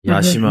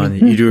야심한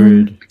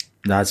일요일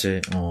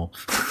낮에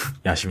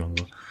야심한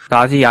거.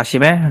 낮이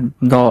야심해?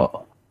 너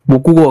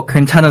모국어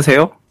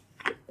괜찮으세요?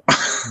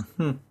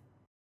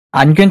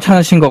 안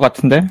괜찮으신 것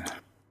같은데?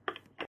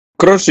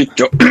 그럴 수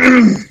있죠.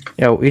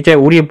 야, 이제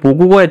우리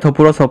모국어에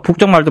더불어서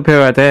북쪽말도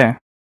배워야 돼.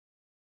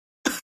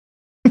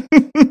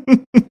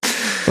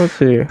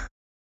 그렇지.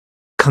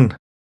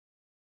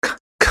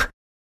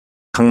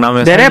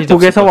 강남에 살 내래 일이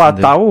북에서 없을 것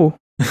같은데. 왔다우.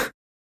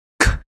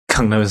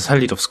 강남에서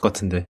살 일이 없을 것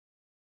같은데.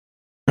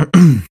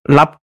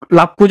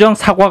 랍구정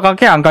사과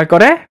가게 안 갈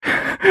거래?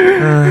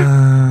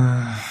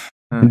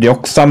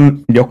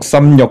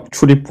 력삼역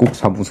출입국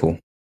사무소.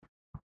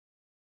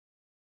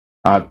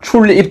 아,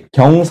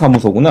 출입경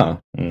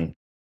사무소구나.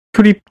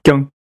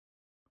 출입경.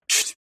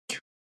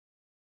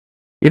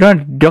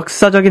 이런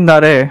역사적인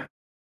날에.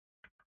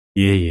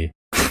 예.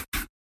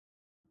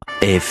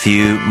 A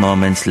few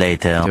moments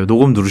later.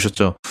 녹음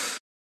누르셨죠?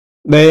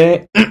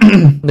 네.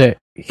 네,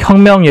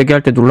 혁명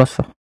얘기할 때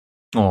눌렀어.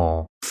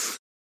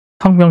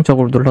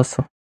 혁명적으로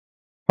눌렀어.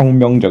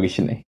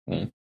 혁명적이시네.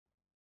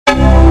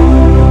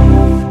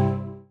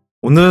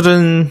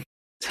 오늘은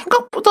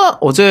생각보다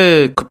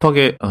어제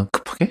급하게.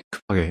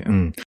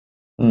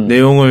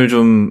 내용을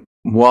좀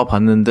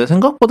모아봤는데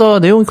생각보다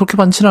내용이 그렇게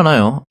많진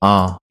않아요.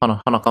 하나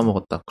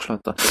까먹었다. 큰일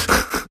났다.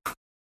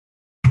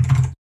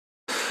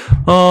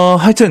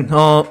 하여튼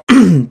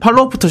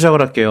팔로업부터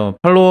시작을 할게요.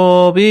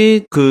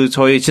 팔로업이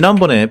저희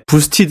지난번에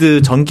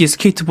부스티드 전기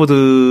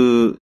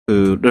스케이트보드를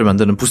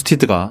만드는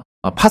부스티드가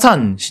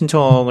파산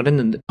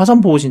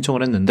보호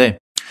신청을 했는데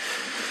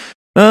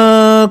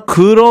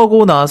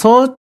그러고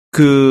나서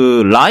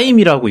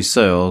라임이라고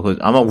있어요.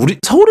 아마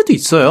서울에도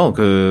있어요.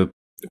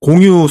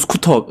 공유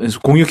스쿠터,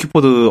 공유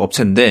킥보드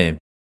업체인데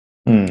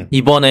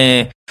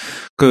이번에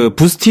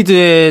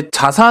부스티드의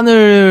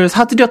자산을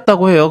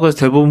사들였다고 해요. 그래서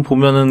대부분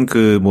보면은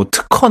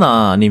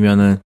특허나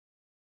아니면은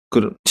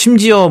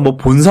심지어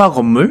본사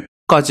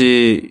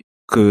건물까지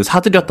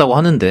사들였다고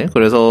하는데,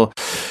 그래서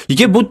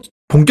이게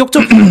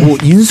본격적인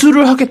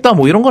인수를 하겠다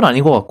이런 건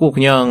아닌 것 같고,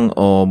 그냥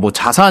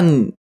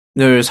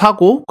자산을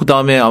사고 그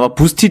다음에 아마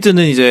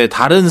부스티드는 이제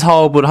다른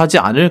사업을 하지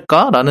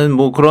않을까라는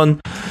그런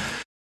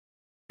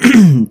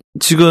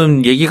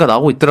지금 얘기가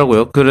나오고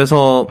있더라고요.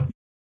 그래서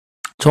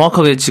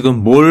정확하게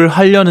지금 뭘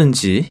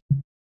하려는지는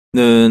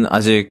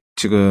아직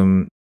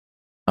지금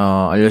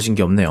알려진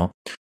게 없네요.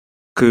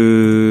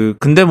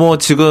 근데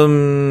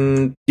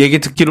지금 얘기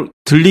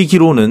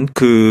들리기로는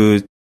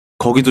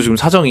거기도 지금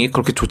사정이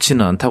그렇게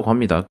좋지는 않다고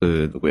합니다.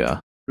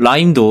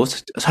 라임도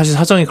사실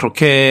사정이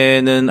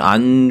그렇게는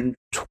안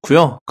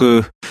좋고요.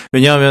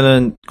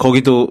 왜냐하면은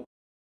거기도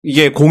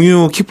이게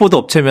공유 킥보드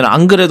업체면,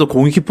 안 그래도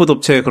공유 킥보드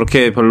업체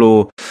그렇게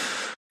별로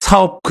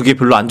그게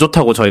별로 안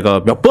좋다고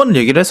저희가 몇 번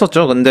얘기를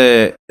했었죠.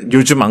 근데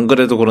요즘 안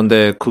그래도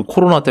그런데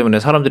코로나 때문에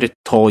사람들이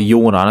더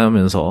이용을 안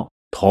하면서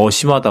더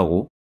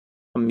심하다고.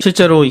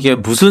 실제로 이게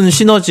무슨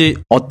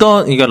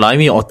이게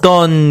라임이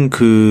어떤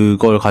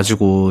그걸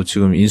가지고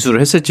지금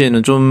인수를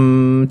했을지는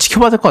좀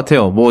지켜봐야 될 것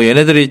같아요.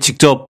 얘네들이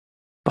직접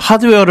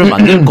하드웨어를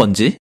만들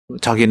건지,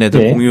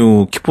 자기네들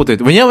공유 킥보드에.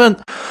 왜냐하면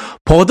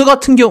버드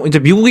같은 경우, 이제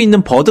미국에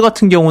있는 버드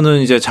같은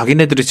경우는 이제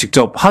자기네들이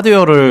직접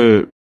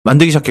하드웨어를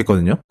만들기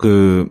시작했거든요.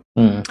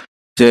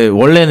 이제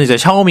원래는 이제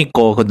샤오미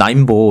거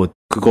나인봇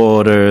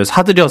그거를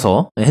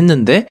사들여서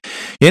했는데,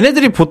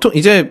 얘네들이 보통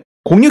이제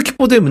공유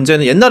킥보드의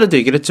문제는 옛날에도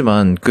얘기를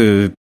했지만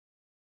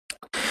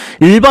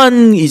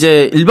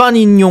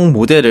일반인용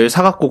모델을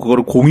사갖고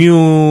그거를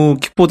공유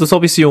킥보드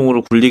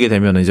서비스용으로 굴리게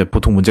되면 이제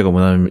보통 문제가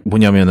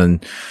뭐냐면은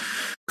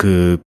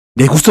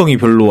내구성이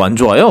별로 안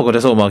좋아요.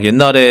 그래서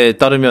옛날에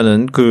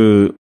따르면은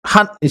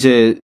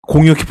이제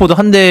공유 킥보드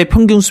한 대의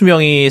평균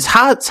수명이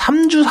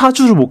 3주,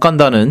 4주를 못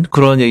간다는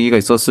그런 얘기가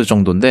있었을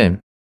정도인데,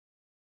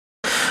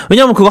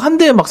 왜냐면 그거 한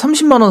대에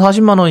 30만원,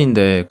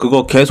 40만원인데,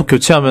 그거 계속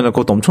교체하면은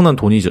그것도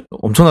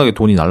엄청나게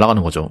돈이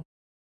날아가는 거죠.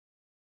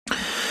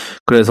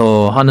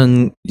 그래서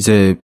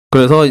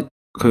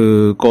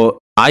그거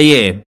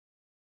아예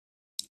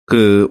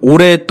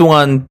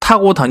오랫동안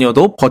타고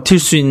다녀도 버틸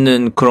수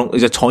있는 그런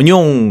이제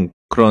전용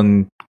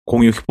그런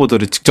공유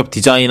킥보드를 직접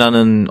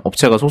디자인하는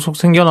업체가 속속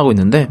생겨나고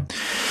있는데,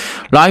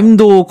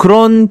 라임도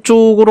그런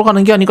쪽으로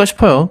가는 게 아닐까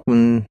싶어요.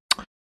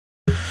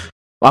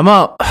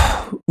 아마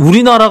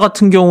우리나라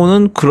같은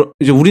경우는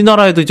이제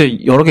우리나라에도 이제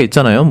여러 개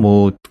있잖아요.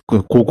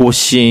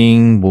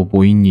 고고싱 뭐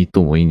있니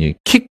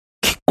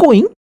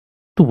킥고잉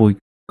또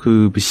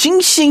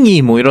싱싱이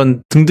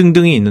이런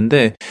등등등이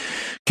있는데,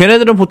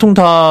 걔네들은 보통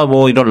다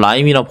이런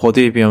라임이나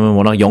버드에 비하면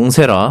워낙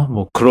영세라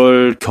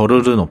그럴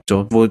겨를은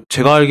없죠.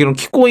 제가 알기로는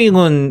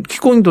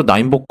킥고잉도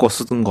나인봇 거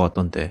쓰던 것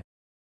같던데.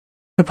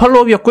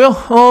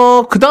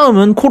 팔로업이었고요. 그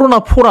다음은 코로나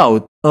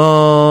폴아웃.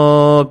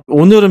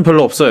 오늘은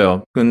별로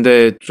없어요.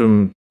 근데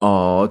둘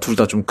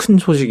다 좀 큰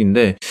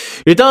소식인데,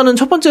 일단은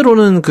첫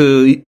번째로는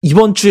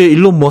이번 주에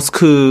일론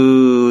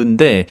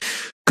머스크인데,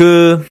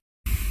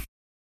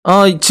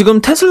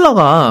 지금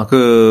테슬라가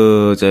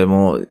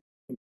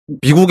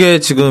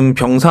미국의 지금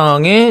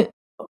병상에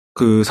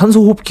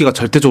산소 호흡기가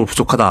절대적으로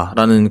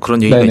부족하다라는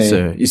그런 얘기가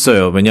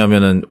있어요.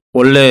 왜냐하면은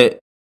원래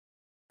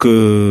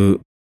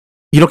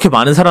이렇게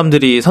많은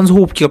사람들이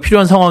산소호흡기가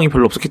필요한 상황이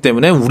별로 없었기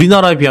때문에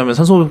우리나라에 비하면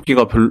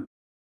산소호흡기가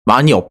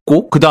많이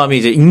없고 그 다음에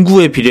이제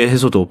인구에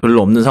비례해서도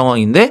별로 없는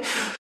상황인데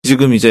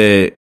지금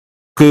이제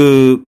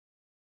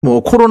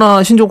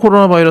신종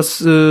코로나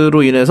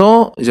바이러스로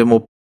인해서 이제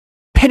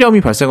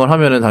폐렴이 발생을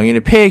하면은 당연히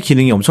폐의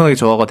기능이 엄청나게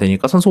저하가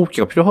되니까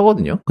산소호흡기가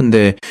필요하거든요.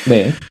 근데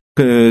네.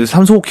 그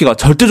산소호흡기가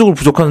절대적으로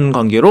부족한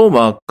관계로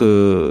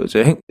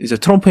이제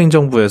트럼프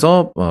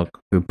행정부에서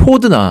그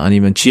포드나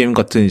아니면 GM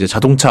같은 이제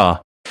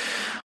자동차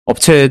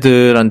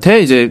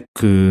업체들한테 이제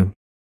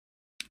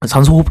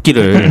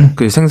산소호흡기를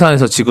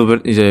생산해서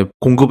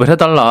공급을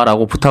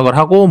해달라라고 부탁을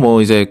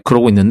하고 이제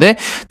그러고 있는데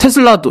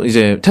테슬라도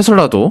이제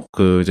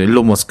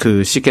일론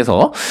머스크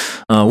씨께서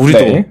우리도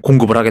네.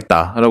 공급을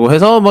하겠다라고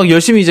해서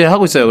열심히 이제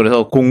하고 있어요.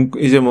 그래서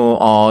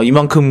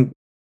이만큼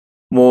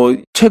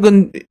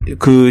최근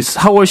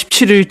 4월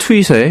 17일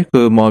트윗에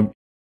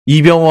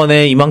이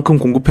병원에 이만큼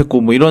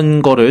공급했고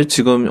이런 거를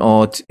지금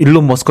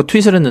일론 머스크가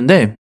트윗을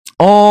했는데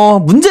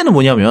문제는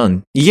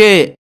뭐냐면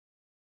이게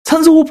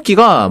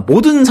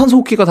모든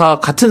산소호흡기가 다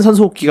같은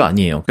산소호흡기가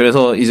아니에요.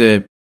 그래서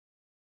이제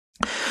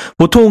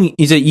보통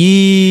이제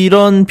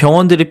이런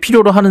병원들이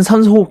필요로 하는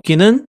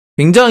산소호흡기는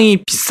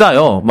굉장히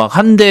비싸요.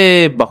 한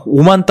대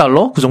 5만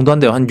달러? 그 정도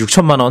한대요. 한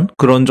 6천만 원?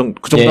 그 정도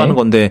예. 하는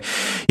건데,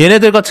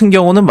 얘네들 같은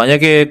경우는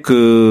만약에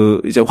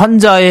이제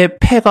환자의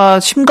폐가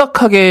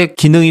심각하게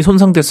기능이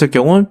손상됐을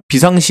경우,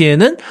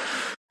 비상시에는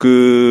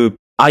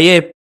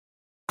아예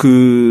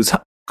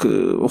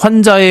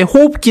환자의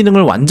호흡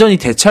기능을 완전히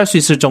대체할 수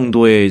있을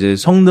정도의 이제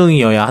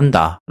성능이어야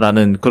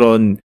한다라는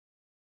그런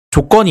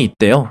조건이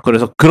있대요.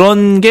 그래서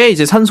그런 게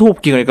이제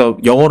산소호흡기, 그러니까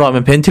영어로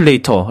하면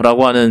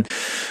벤틸레이터라고 하는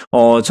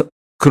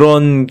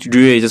그런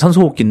류의 이제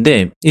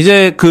산소호흡기인데,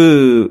 이제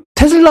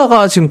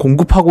테슬라가 지금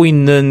공급하고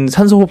있는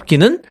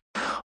산소호흡기는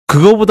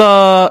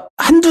그거보다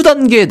한두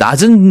단계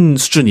낮은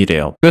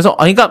수준이래요. 그래서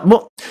그러니까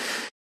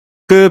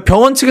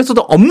병원 측에서도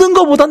없는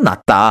거보단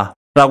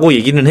낫다라고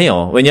얘기는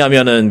해요.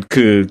 왜냐하면은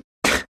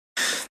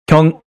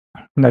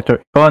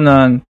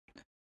이거는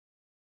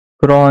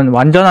그런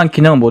완전한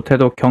기능은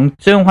못해도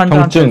경증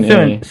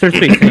환자한테 쓸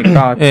수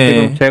있으니까 예.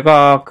 지금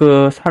제가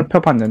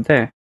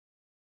살펴봤는데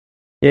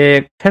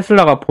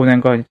테슬라가 보낸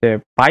건 이제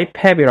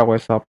BiPAP이라고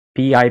해서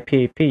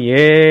BiPAP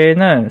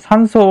얘는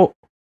산소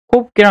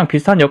호흡기랑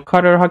비슷한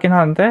역할을 하긴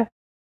하는데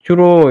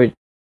주로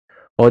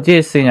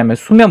어디에 쓰이냐면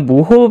수면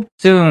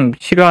무호흡증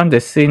치료하는 데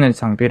쓰이는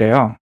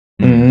장비래요.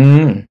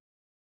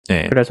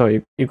 네. 그래서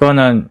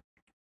이거는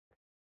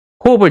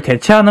호흡을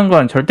대체하는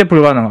건 절대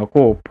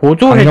불가능하고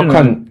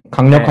보조해주는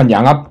강력한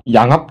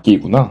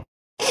양압기구나.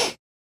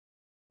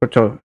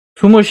 그렇죠.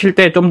 숨을 쉴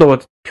때 좀 더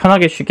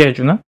편하게 쉬게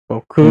해주는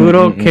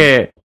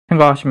그렇게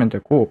생각하시면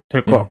될 것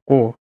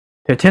같고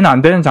대체는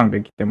안 되는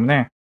장비이기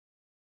때문에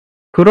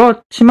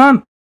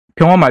그렇지만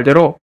병원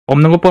말대로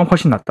없는 것보다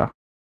훨씬 낫다.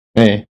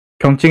 네.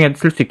 경증에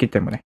쓸 수 있기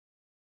때문에.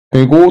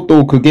 그리고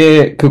또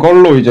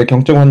그걸로 이제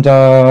경증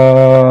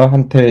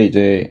환자한테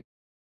이제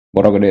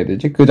뭐라 그래야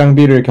되지? 그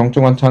장비를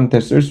경증 환자한테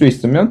쓸 수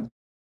있으면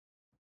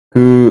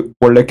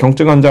원래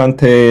경증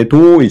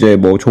환자한테도 이제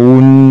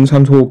좋은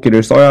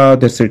산소호흡기를 써야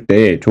됐을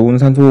때 좋은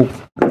산소호흡기의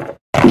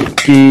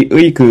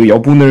그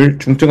여분을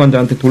중증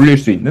환자한테 돌릴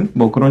수 있는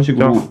그런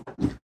식으로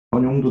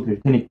전용도 될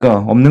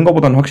테니까 없는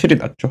것보다는 확실히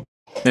낫죠.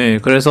 네,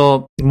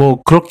 그래서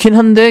그렇긴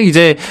한데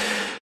이제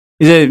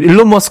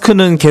일론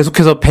머스크는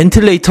계속해서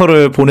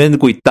벤틸레이터를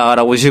보내고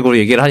있다라고 식으로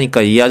얘기를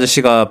하니까 이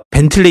아저씨가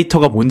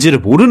벤틸레이터가 뭔지를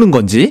모르는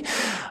건지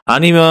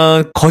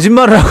아니면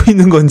거짓말을 하고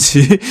있는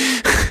건지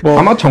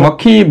아마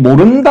정확히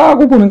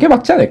모른다고 보는 게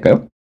맞지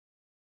않을까요?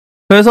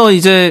 그래서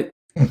이제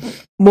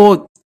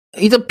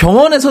이제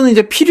병원에서는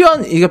이제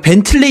이게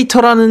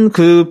벤틸레이터라는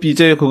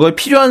그걸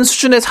필요한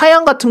수준의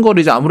사양 같은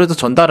거를 이제 아무래도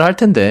전달을 할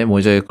텐데,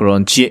 이제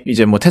그런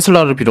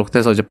테슬라를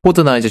비롯해서 이제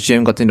포드나 이제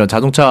GM 같은 이런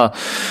자동차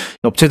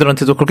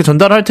업체들한테도 그렇게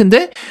전달을 할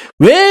텐데,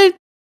 왜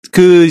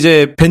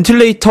이제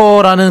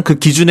벤틸레이터라는 그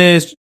기준에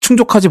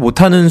충족하지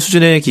못하는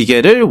수준의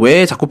기계를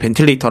왜 자꾸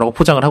벤틸레이터라고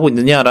포장을 하고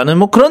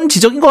있느냐라는 그런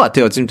지적인 것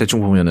같아요. 지금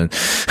대충 보면은.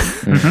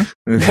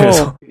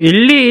 그래서.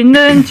 일리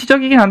있는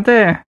지적이긴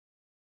한데,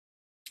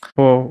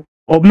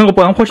 없는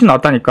것보다 훨씬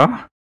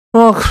낫다니까.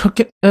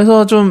 그렇게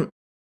해서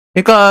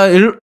그러니까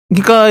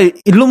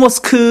일론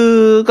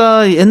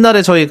머스크가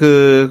옛날에 저희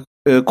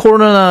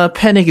코로나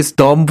패닉 is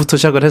dumb부터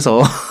시작을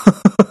해서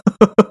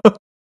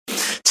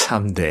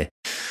참네.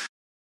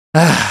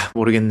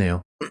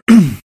 모르겠네요.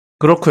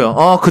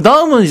 그렇고요. 그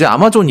다음은 이제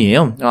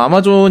아마존이에요.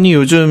 아마존이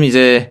요즘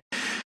이제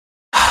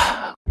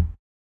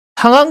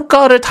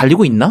상한가를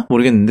달리고 있나?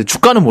 모르겠는데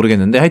주가는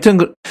모르겠는데 하여튼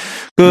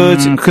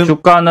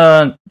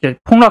주가는 이제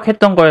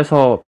폭락했던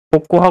거에서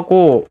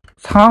복구하고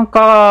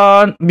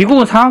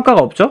미국은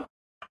상한가가 없죠?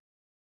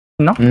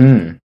 있나?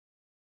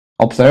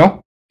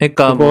 없어요?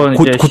 그러니까 그건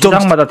이제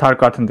시장마다 다를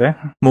것 같은데.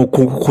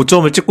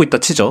 고점을 찍고 있다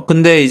치죠.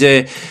 근데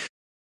이제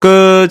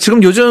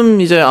지금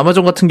요즘 이제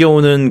아마존 같은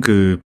경우는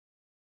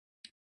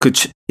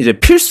이제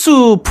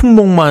필수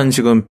품목만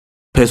지금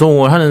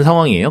배송을 하는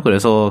상황이에요.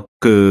 그래서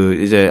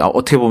이제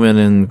어떻게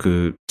보면은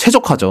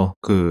최적화죠.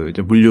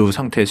 이제 물류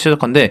상태에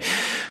최적화인데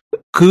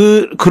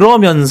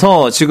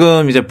그러면서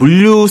지금 이제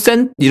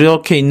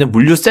이렇게 있는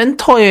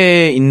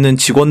물류센터에 있는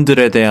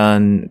직원들에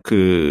대한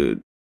그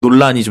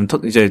논란이 좀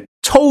이제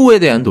처우에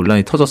대한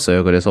논란이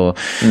터졌어요. 그래서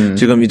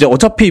지금 이제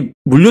어차피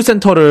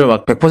물류센터를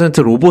막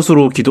 100%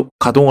 로봇으로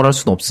가동을 할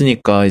수는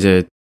없으니까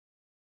이제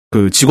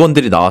그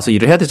직원들이 나와서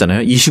일을 해야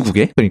되잖아요. 이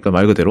시국에. 그러니까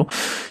말 그대로.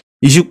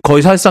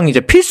 거의 사실상 이제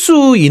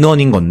필수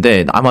인원인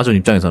건데, 아마존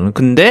입장에서는.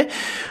 근데,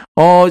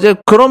 이제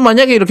그런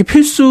만약에 이렇게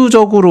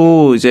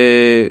필수적으로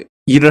이제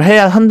일을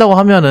해야 한다고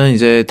하면은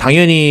이제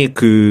당연히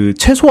그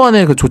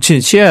최소한의 그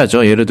조치는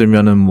취해야죠. 예를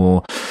들면은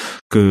뭐,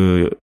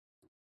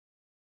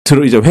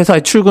 이제 회사에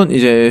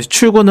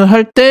출근을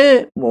할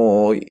때,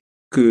 뭐,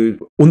 그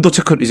온도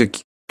체크를 이제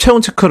체온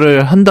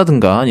체크를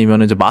한다든가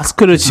아니면 이제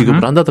마스크를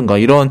지급을 한다든가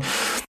이런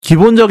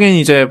기본적인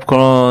이제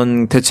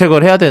그런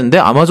대책을 해야 되는데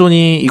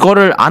아마존이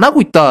이거를 안 하고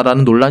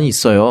있다라는 논란이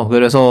있어요.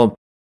 그래서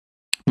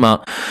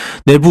막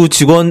내부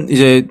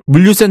이제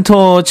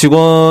물류센터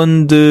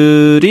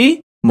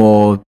직원들이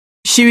뭐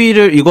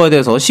이거에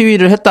대해서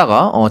시위를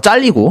했다가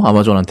잘리고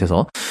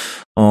아마존한테서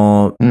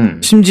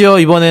심지어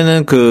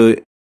이번에는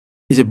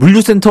이제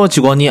물류센터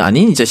직원이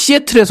아닌 이제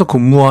시애틀에서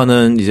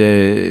근무하는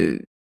이제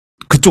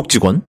그쪽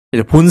직원,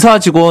 이제 본사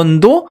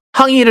직원도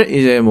항의를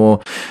이제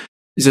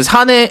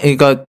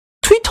그러니까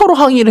트위터로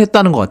항의를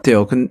했다는 것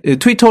같아요.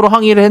 트위터로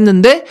항의를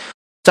했는데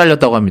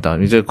잘렸다고 합니다.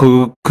 이제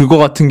그거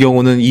같은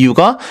경우는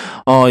이유가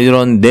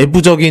이런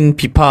내부적인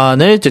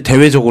비판을 이제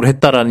대외적으로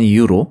했다라는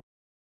이유로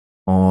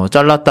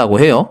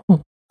잘랐다고 해요.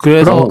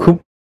 그래서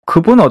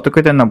그분은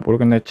어떻게 됐나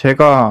모르겠네.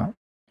 제가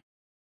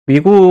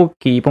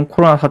미국이 이번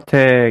코로나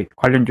사태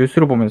관련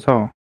뉴스를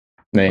보면서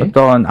네.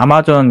 어떤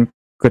아마존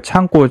그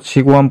창고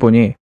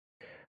직원분이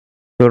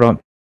그런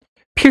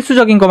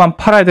필수적인 것만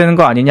팔아야 되는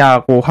거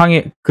아니냐고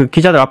그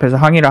기자들 앞에서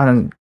항의를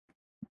하는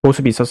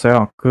모습이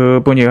있었어요.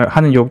 그분이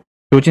하는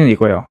요지는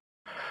이거예요.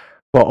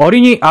 뭐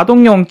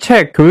아동용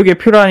책 교육에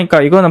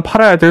필요하니까 이거는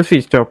팔아야 될 수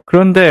있죠.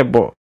 그런데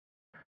뭐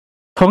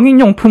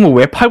성인용품을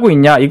왜 팔고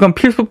있냐? 이건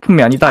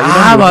필수품이 아니다.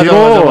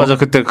 이런 맞아.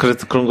 그때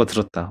그런 거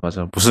들었다.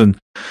 맞아. 무슨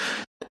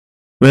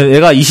왜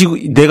내가 이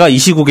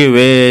시국에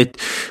왜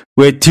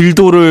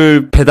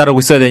딜도를 배달하고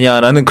있어야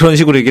되냐라는 그런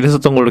식으로 얘기를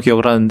했었던 걸로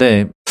기억을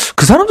하는데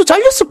그 사람도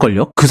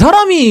잘렸을걸요? 그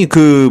사람이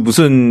그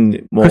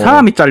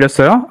사람이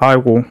잘렸어요?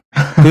 아이고.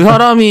 그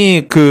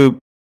사람이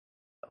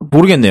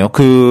모르겠네요.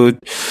 하여튼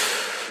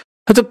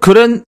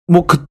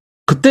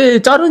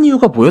그때 자른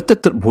이유가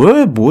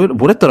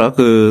뭐랬더라?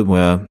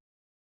 그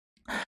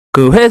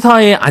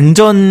회사의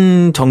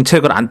안전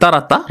정책을 안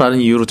따랐다라는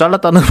이유로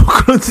잘랐다는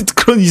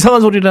그런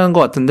이상한 소리를 하는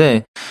것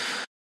같은데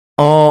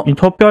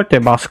인터뷰할 때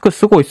마스크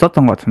쓰고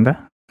있었던 것 같은데.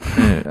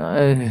 네.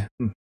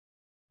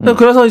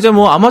 그래서 이제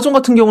뭐 아마존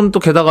같은 경우는 또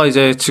게다가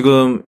이제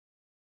지금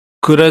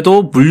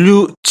그래도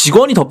물류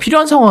직원이 더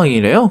필요한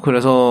상황이래요.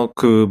 그래서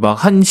막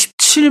한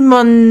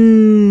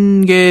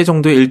 17만 개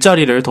정도의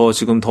일자리를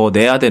지금 더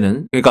내야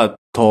되는, 그러니까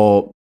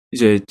더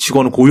이제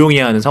직원을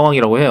고용해야 하는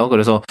상황이라고 해요.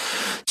 그래서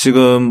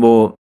지금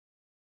뭐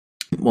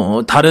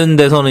다른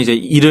데서는 이제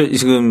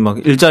지금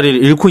막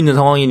일자리를 잃고 있는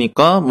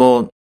상황이니까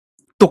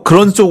또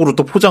그런 쪽으로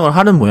또 포장을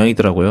하는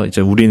모양이더라고요.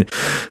 이제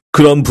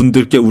그런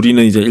분들께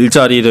우리는 이제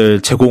일자리를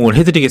제공을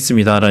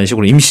해드리겠습니다라는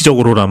식으로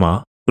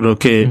임시적으로나마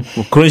그렇게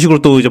그런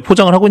식으로 또 이제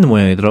포장을 하고 있는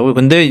모양이더라고요.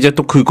 근데 이제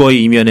또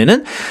그거의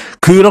이면에는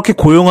그렇게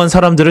고용한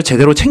사람들을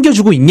제대로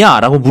챙겨주고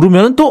있냐라고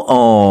물으면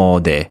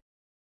또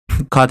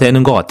가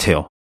되는 것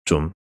같아요.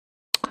 좀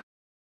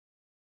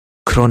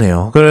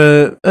그러네요.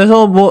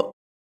 그래서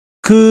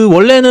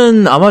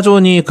원래는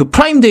아마존이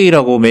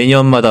프라임데이라고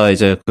매년마다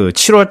이제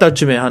 7월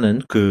달쯤에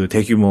하는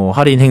대규모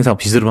할인 행사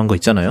비스름한 거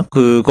있잖아요.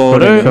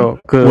 그거를 그렇죠.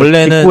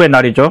 원래는 직구의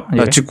날이죠.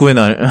 예. 직구의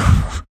날.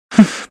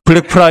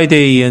 블랙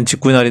프라이데이는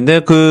직구의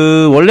날인데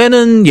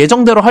원래는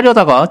예정대로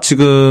하려다가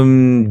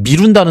지금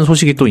미룬다는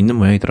소식이 또 있는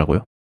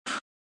모양이더라고요.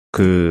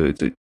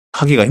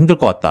 하기가 힘들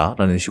것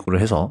같다라는 식으로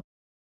해서.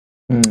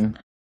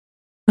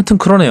 하여튼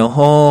그러네요.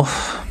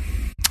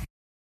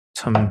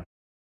 참.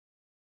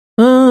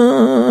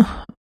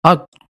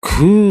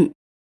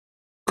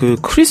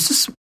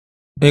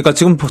 그러니까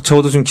지금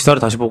저도 지금 기사를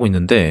다시 보고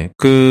있는데,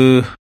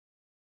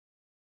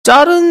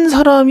 자른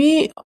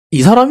사람이,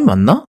 이 사람이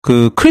맞나?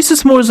 크리스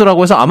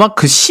스몰즈라고 해서 아마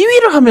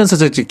시위를 하면서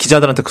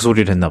기자들한테 그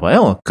소리를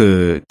했나봐요.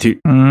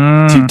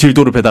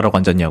 딜도를 배달하고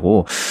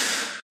앉았냐고.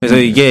 그래서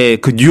이게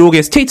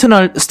뉴욕의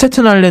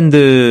스테튼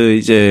아일랜드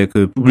이제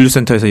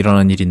물류센터에서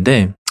일어난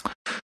일인데,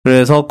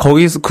 그래서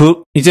거기서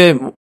이제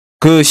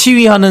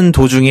시위하는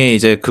도중에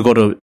이제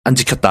그거를 안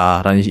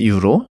지켰다라는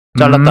이유로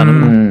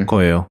잘랐다는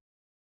거예요.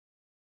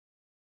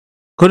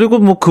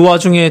 그리고 그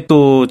와중에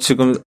또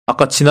지금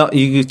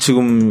이게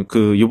지금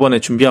이번에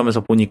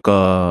준비하면서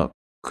보니까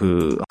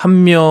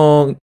한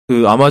명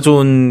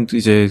아마존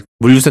이제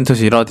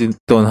물류센터에서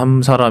일하던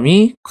한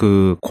사람이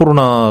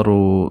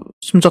코로나로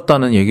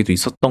숨졌다는 얘기도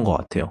있었던 것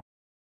같아요.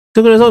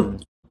 그래서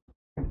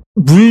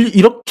물류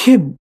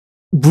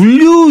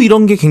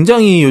이런 게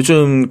굉장히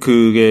요즘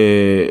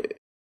그게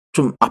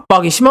좀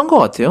압박이 심한 것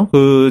같아요.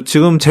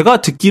 지금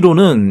제가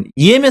듣기로는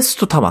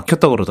EMS도 다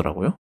막혔다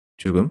그러더라고요.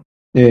 지금.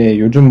 예,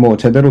 요즘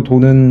제대로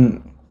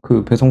도는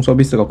그 배송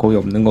서비스가 거의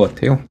없는 것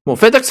같아요. 뭐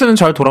페덱스는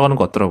잘 돌아가는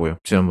것 같더라고요.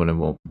 지난번에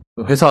뭐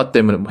회사 일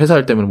때문에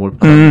뭘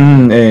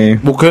네.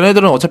 뭐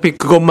걔네들은 어차피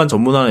그것만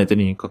전문하는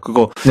애들이니까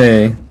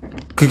네.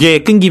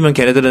 그게 끊기면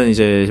걔네들은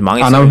이제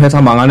망했어요. 안 하면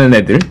회사 망하는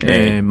애들.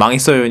 네,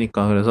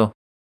 망했어요니까. 그래서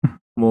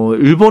뭐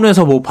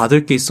일본에서 뭐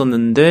받을 게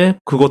있었는데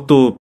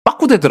그것도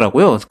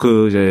빠꾸되더라고요.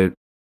 그 이제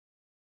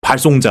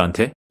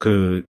발송자한테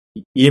그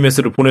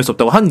EMS를 보낼 수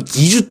없다고 한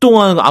 2주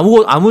동안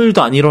아무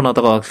일도 안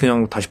일어나다가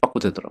그냥 다시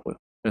빠꾸되더라고요.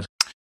 그래서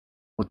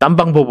뭐 딴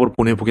방법으로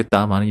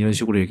보내보겠다만 이런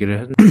식으로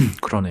얘기를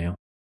그러네요.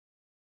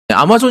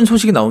 아마존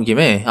소식이 나온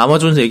김에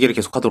아마존 얘기를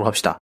계속하도록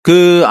합시다.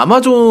 그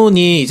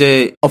아마존이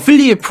이제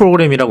어필리에이트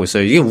프로그램이라고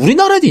있어요. 이게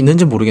우리나라에도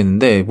있는지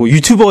모르겠는데 뭐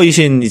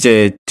유튜버이신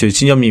이제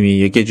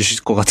진엽님이 얘기해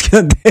주실 것 같긴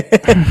한데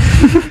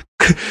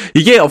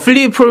이게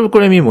어필리에이트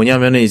프로그램이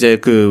뭐냐면은 이제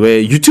그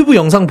왜 유튜브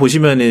영상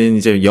보시면은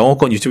이제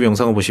영어권 유튜브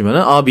영상을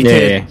보시면은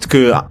밑에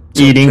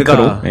이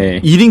링크로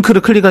이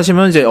링크를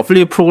클릭하시면 이제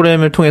어필리에이트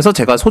프로그램을 통해서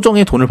제가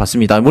소정의 돈을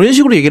받습니다. 뭐 이런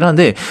식으로 얘기를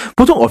하는데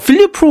보통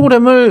어필리에이트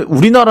프로그램을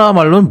우리나라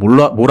말로는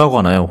뭐라고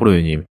하나요,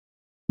 호로요님?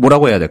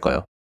 뭐라고 해야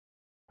될까요?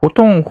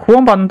 보통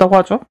후원 받는다고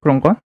하죠,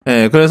 그런 건?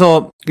 네,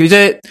 그래서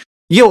이제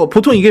이게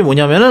보통 이게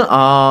뭐냐면은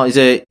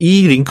이제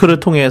이 링크를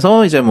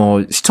통해서 이제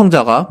뭐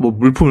시청자가 뭐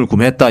물품을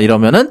구매했다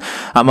이러면은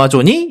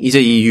아마존이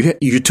이제 이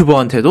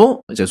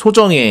유튜버한테도 이제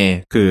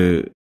소정의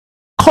그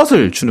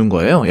컷을 주는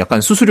거예요. 약간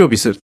수수료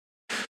비슷.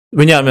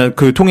 왜냐하면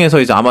그 통해서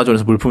이제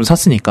아마존에서 물품을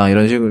샀으니까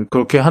이런 식으로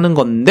그렇게 하는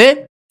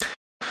건데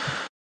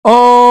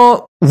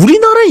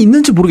우리나라에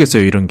있는지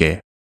모르겠어요, 이런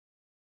게.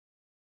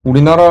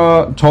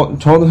 우리나라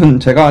저는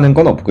제가 아는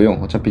건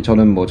없고요. 어차피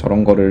저는 뭐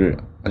저런 거를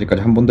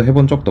아직까지 한 번도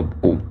해본 적도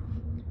없고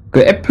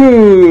그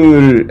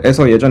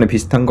애플에서 예전에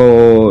비슷한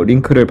거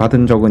링크를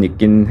받은 적은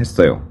있긴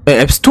했어요. 네,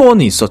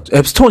 앱스토어는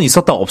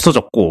있었다가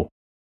없어졌고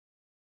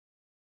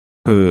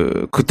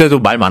그때도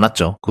말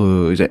많았죠.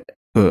 이제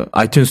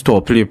아이튠 스토어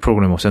어플리에이트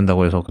프로그램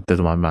없앤다고 해서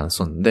그때도 말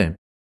많았었는데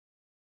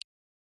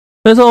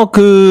그래서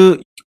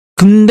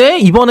근데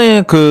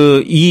이번에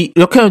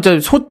이렇게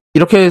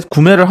이렇게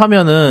구매를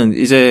하면은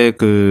이제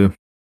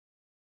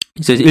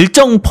이제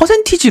일정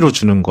퍼센티지로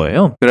주는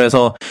거예요.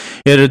 그래서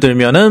예를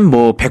들면은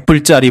뭐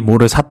 100불짜리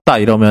뭐를 샀다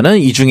이러면은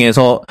이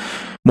중에서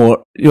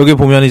뭐 여기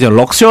보면 이제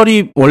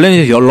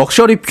원래는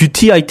럭셔리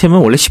뷰티 아이템은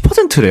원래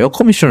 10%래요.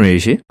 커미션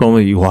레이트이.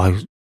 그러면 와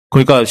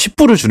그러니까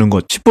 10불을 주는 거,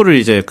 10불을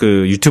이제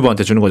그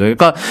유튜버한테 주는 거죠.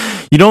 그러니까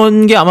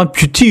이런 게 아마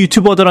뷰티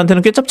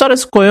유튜버들한테는 꽤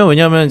짭짤했을 거예요.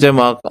 왜냐하면 이제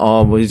뭐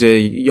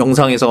이제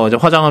영상에서 이제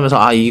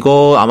화장하면서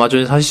이거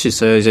아마존에서 사실 수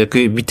있어요. 이제 그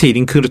밑에 이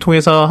링크를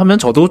통해서 하면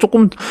저도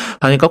조금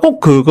하니까 꼭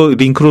그거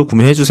링크로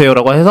구매해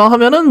주세요라고 해서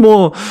하면은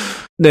뭐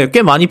네,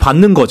 꽤 많이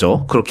받는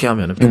거죠. 그렇게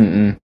하면은.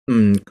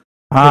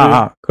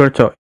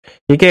 그렇죠.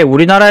 이게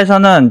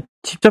우리나라에서는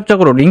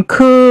직접적으로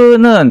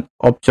링크는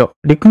없죠.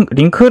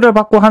 링크를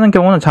받고 하는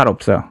경우는 잘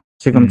없어요.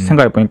 지금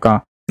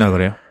생각해보니까.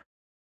 그래요?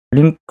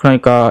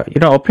 그러니까,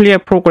 이런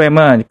어플리에이트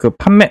프로그램은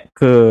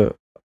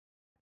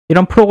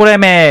이런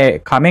프로그램에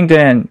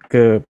가맹된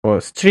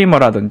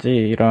스트리머라든지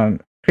이런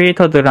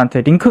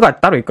크리에이터들한테 링크가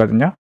따로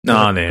있거든요.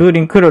 네. 그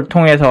링크를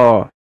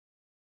통해서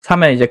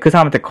사면 이제 그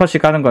사람한테 컷이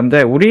가는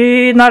건데,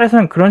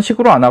 우리나라에서는 그런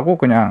식으로 안 하고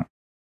그냥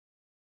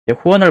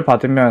후원을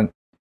받으면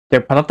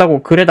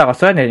받았다고 글에다가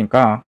써야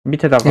되니까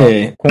밑에다가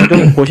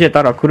공정 고시에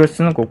따라 글을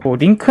쓰는 거고,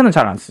 링크는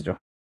잘 안 쓰죠.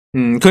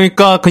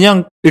 그러니까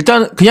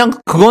일단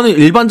그거는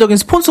일반적인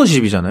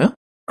스폰서십이잖아요.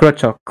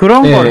 그렇죠.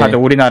 그런 걸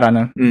하죠,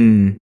 우리나라는.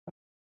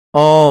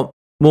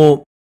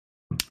 뭐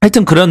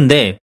하여튼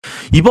그런데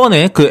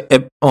이번에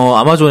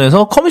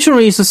아마존에서 커미션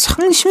레이트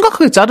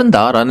심각하게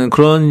자른다라는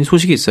그런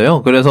소식이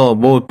있어요. 그래서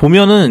뭐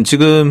보면은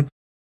지금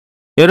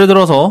예를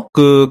들어서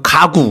그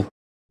가구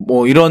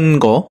뭐 이런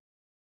거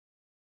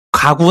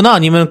가구나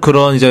아니면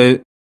그런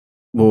이제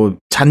뭐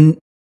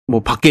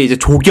밖에 이제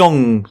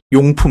조경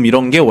용품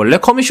이런 게 원래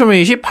커미션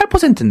레이트이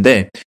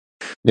 8%인데,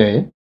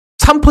 네.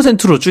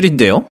 3%로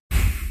줄인대요.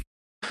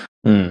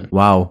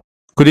 와우.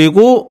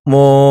 그리고,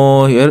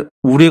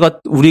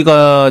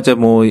 우리가 이제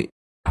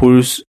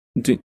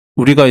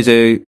우리가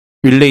이제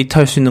릴레이트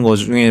할 수 있는 것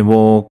중에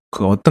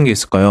어떤 게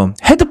있을까요?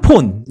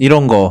 헤드폰,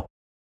 이런 거.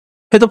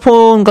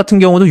 헤드폰 같은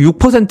경우도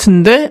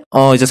 6%인데,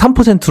 이제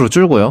 3%로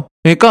줄고요.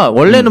 그러니까,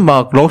 원래는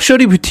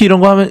럭셔리 뷰티 이런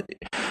거 하면,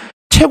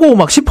 최고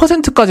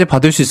 10%까지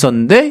받을 수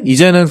있었는데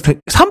이제는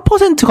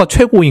 3%가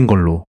최고인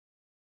걸로.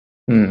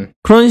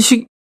 그런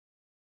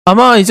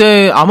아마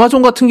이제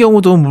아마존 같은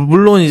경우도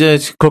물론 이제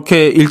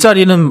그렇게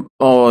일자리는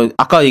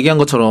아까 얘기한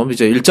것처럼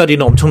이제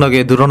일자리는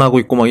엄청나게 늘어나고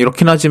있고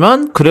이렇긴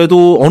하지만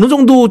그래도 어느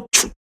정도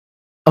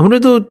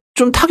아무래도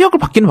좀 타격을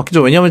받기는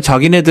받겠죠. 왜냐하면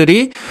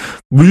자기네들이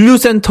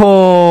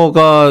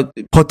물류센터가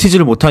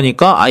버티지를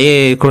못하니까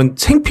아예 그런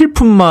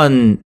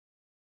생필품만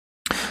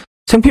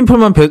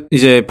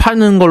이제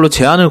파는 걸로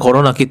제한을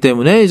걸어놨기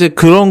때문에 이제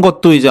그런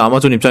것도 이제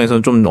아마존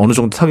입장에서는 좀 어느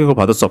정도 타격을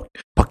받을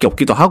수밖에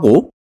없기도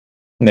하고.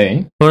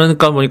 네.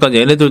 그러니까 보니까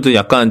얘네들도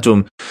약간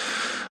좀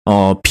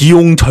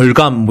비용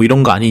절감 뭐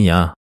이런 거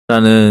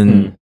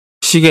아니냐라는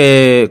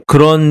식의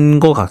그런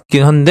거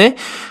같긴 한데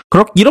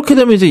이렇게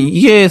되면 이제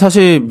이게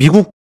사실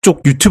미국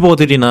쪽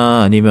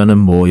유튜버들이나 아니면은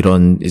뭐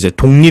이런 이제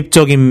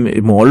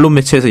독립적인 뭐 언론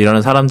매체에서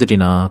일하는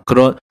사람들이나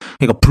그러니까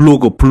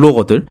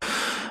블로거들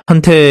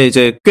한테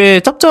이제 꽤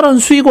짭짤한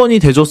수익원이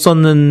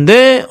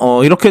돼줬었는데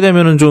이렇게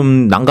되면은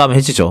좀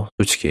난감해지죠,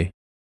 솔직히.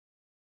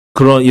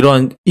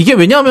 이런 이게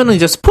왜냐하면은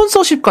이제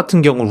스폰서십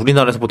같은 경우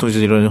우리나라에서 보통 이제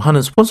이런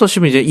하는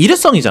스폰서십은 이제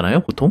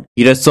일회성이잖아요, 보통.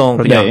 일회성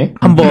그냥 네.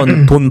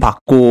 한번 돈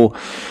받고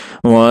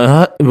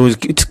뭐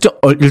특정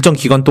일정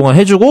기간 동안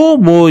해주고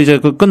뭐 이제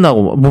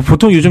끝나고 뭐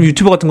보통 요즘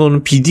유튜버 같은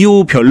거는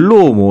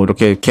비디오별로 뭐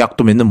이렇게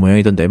계약도 맺는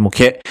모양이던데 뭐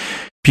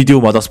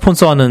비디오마다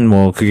스폰서하는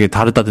뭐 그게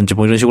다르다든지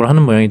뭐 이런 식으로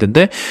하는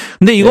모양이던데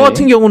근데 이거 네.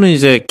 같은 경우는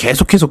이제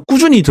계속해서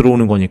꾸준히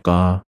들어오는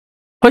거니까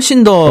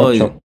훨씬 더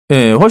그렇죠.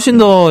 예, 훨씬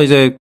더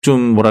이제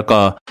좀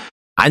뭐랄까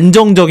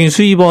안정적인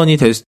수입원이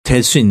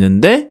될 수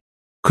있는데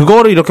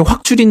그거를 이렇게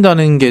확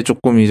줄인다는 게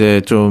조금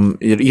이제 좀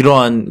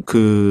이러한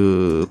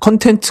그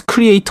컨텐츠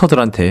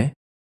크리에이터들한테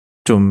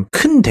좀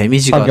큰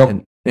데미지가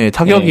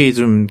타격이 네.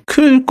 좀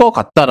클 것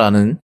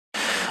같다라는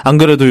안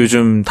그래도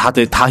요즘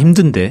다들 다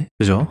힘든데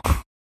그죠?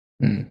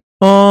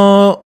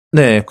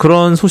 네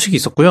그런 소식이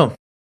있었고요.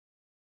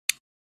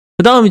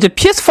 그다음 이제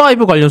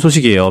PS5 관련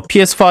소식이에요.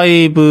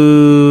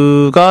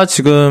 PS5가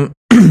지금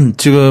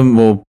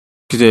뭐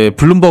이제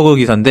블룸버그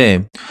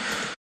기사인데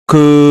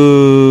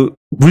그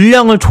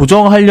물량을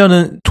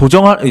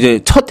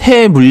이제 첫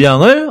해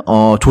물량을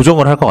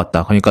조정을 할 것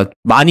같다. 그러니까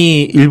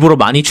일부러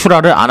많이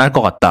출하를 안 할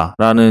것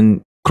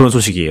같다라는 그런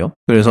소식이에요.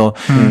 그래서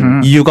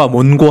이유가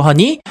뭔고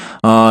하니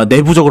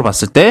내부적으로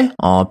봤을 때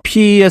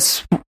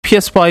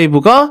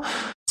PS5가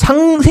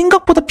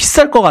생각보다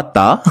비쌀 것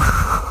같다.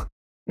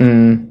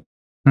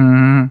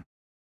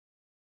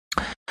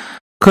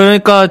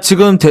 그러니까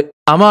지금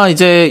아마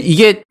이제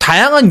이게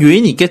다양한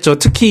요인이 있겠죠.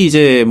 특히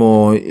이제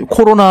뭐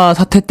코로나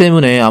사태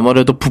때문에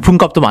아무래도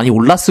부품값도 많이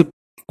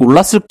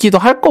올랐을기도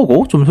할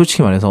거고 좀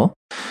솔직히 말해서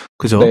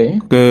그죠. 네.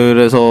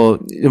 그래서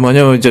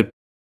뭐냐면 이제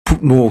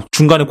뭐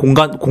중간에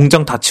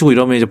공장 닫히고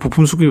이러면 이제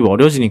부품 수급이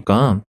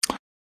어려지니까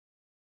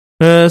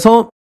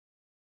그래서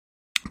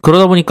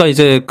그러다 보니까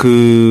이제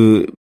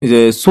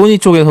이제 소니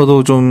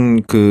쪽에서도 좀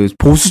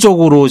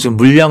보수적으로 지금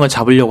물량을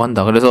잡으려고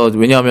한다. 그래서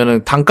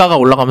왜냐하면은 단가가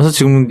올라가면서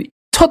지금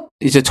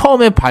이제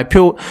처음에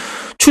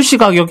출시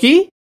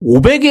가격이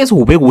 500에서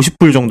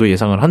 550불 정도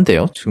예상을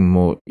한대요. 지금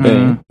뭐,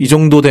 이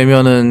정도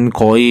되면은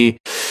거의,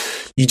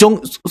 이제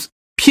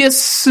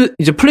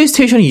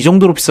플레이스테이션이 이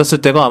정도로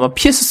비쌌을 때가 아마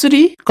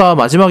PS3가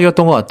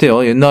마지막이었던 것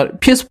같아요. 옛날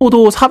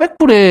PS4도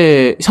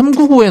 400불에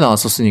 399에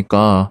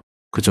나왔었으니까.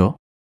 그죠?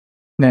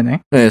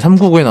 네네. 네,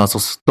 399에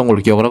나왔었던 걸로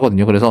기억을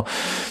하거든요. 그래서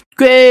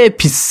꽤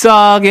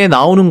비싸게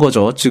나오는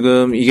거죠.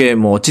 지금 이게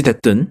뭐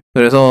어찌됐든.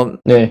 그래서,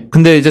 네.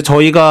 근데 이제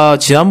저희가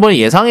지난번에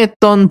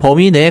예상했던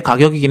범위 내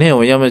가격이긴 해요.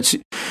 왜냐면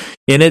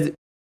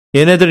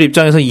얘네들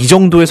입장에서 이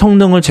정도의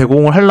성능을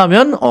제공을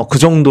하려면, 그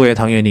정도의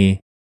당연히,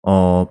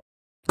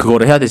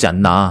 그거를 해야 되지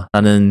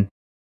않나라는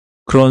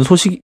그런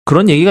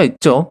얘기가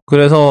있죠.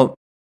 그래서,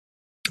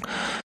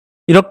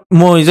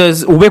 뭐, 이제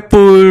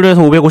 500불에서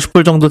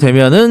 550불 정도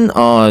되면은,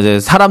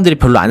 이제 사람들이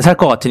별로 안 살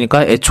것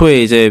같으니까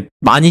애초에 이제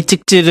많이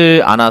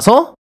찍지를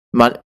않아서,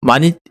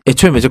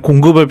 애초에 이제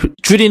공급을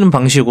줄이는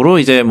방식으로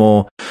이제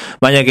뭐,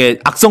 만약에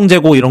악성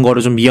재고 이런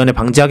거를 좀 미연에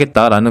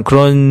방지하겠다라는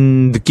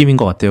그런 느낌인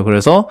것 같아요.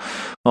 그래서,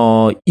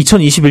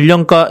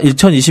 2021년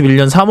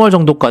 3월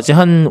정도까지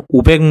한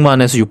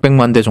 500만에서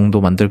 600만 대 정도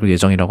만들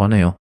예정이라고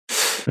하네요.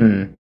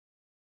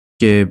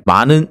 이게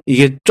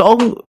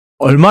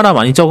얼마나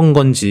많이 적은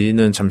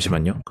건지는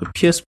잠시만요.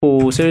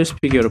 PS4 세일스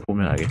피규어를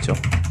보면 알겠죠.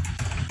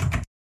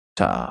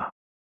 자,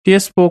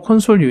 PS4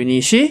 콘솔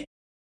유닛이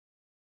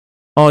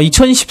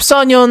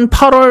 2014년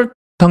 8월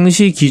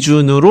당시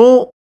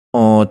기준으로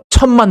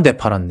 1000만 대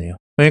팔았네요.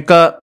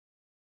 그러니까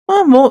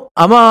뭐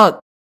아마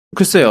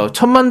글쎄요.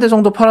 1000만 대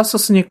정도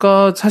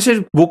팔았었으니까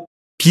사실 뭐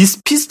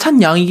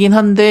비슷한 양이긴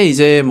한데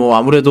이제 뭐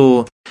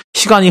아무래도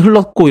시간이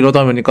흘렀고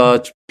이러다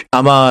보니까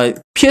아마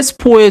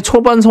PS4의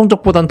초반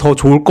성적보단 더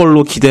좋을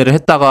걸로 기대를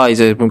했다가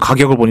이제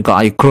가격을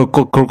보니까 그럴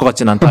것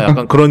같진 않다.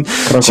 약간 그런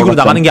식으로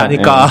나가는 게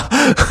아닐까.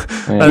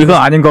 네. 이건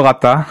아닌 것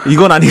같다.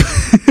 이건 아니.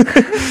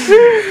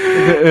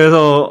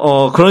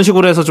 그래서 그런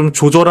식으로 해서 좀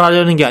조절을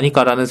하려는 게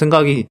아닐까라는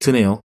생각이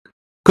드네요.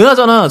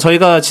 그나저나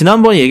저희가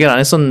지난번에 얘기를 안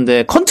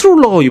했었는데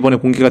컨트롤러가 이번에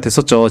공개가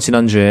됐었죠.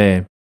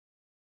 지난주에.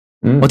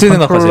 어떻게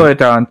생각하세요? 컨트롤러에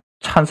대한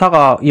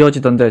찬사가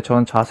이어지던데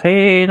전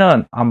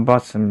자세히는 안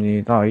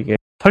봤습니다. 이게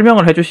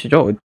설명을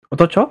해주시죠.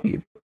 어떻죠?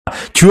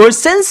 듀얼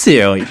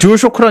센스예요. 듀얼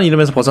쇼크라는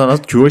이름에서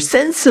벗어나서 듀얼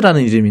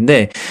센스라는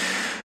이름인데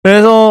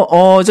그래서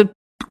이제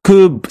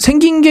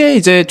생긴 게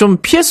이제 좀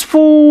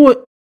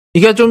PS4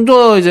 이게 좀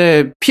더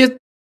이제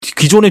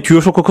기존의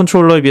듀얼 쇼크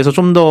컨트롤러에 비해서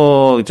좀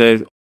더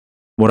이제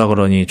뭐라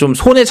그러니 좀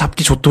손에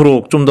잡기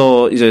좋도록 좀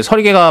더 이제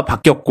설계가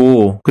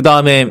바뀌었고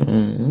그다음에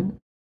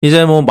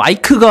이제 뭐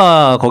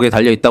마이크가 거기에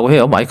달려 있다고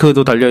해요.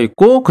 마이크도 달려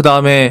있고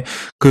그다음에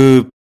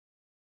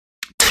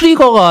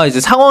트리거가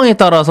이제 상황에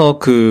따라서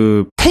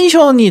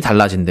텐션이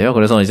달라진대요.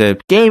 그래서 이제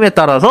게임에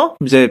따라서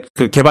이제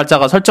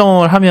개발자가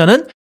설정을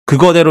하면은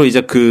그거대로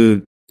이제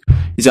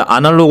이제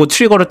아날로그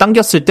트리거를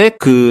당겼을 때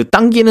그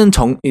당기는데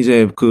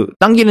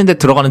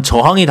들어가는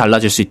저항이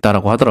달라질 수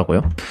있다라고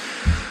하더라고요.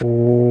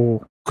 오.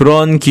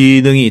 그런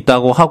기능이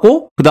있다고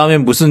하고, 그 다음에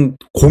무슨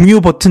공유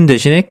버튼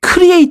대신에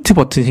크리에이트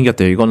버튼이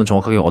생겼대요. 이거는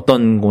정확하게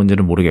어떤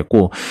건지는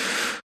모르겠고,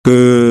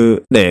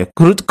 그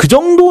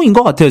정도인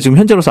것 같아요. 지금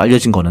현재로서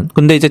알려진 거는.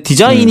 근데 이제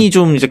디자인이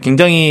좀 이제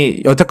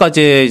굉장히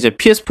여태까지의 이제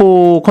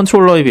PS4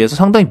 컨트롤러에 비해서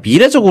상당히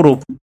미래적으로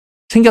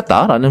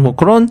생겼다라는 뭐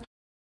그런,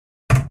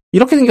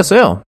 이렇게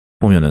생겼어요.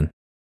 보면은.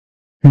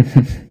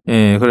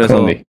 예, 그래서.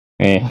 그런데,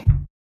 예.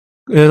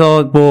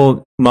 그래서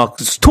뭐, 막,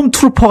 스톰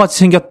트루퍼 같이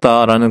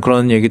생겼다라는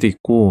그런 얘기도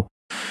있고,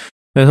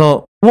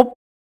 그래서, 뭐,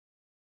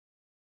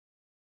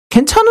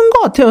 괜찮은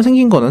것 같아요,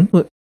 생긴 거는.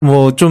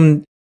 뭐,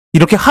 좀,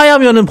 이렇게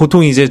하얗면은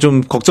보통 이제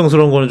좀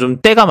걱정스러운 거는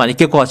좀 때가 많이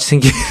깰 것 같이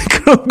생긴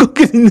그런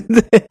거긴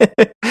있는데.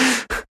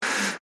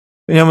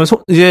 왜냐면,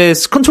 이제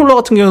컨트롤러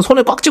같은 경우는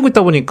손에 꽉 쥐고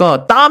있다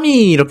보니까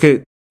땀이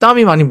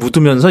많이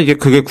묻으면서 이게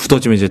그게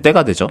굳어지면 이제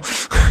때가 되죠.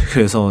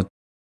 그래서,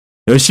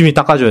 열심히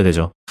닦아줘야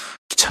되죠.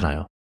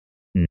 귀찮아요.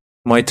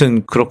 뭐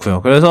하여튼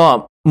그렇고요.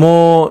 그래서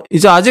뭐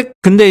이제 아직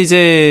근데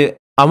이제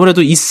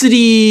아무래도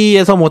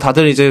E3에서 뭐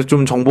다들 이제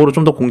좀 정보를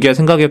좀 더 공개할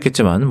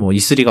생각이었겠지만 뭐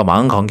E3가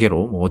망한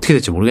관계로 뭐 어떻게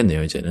될지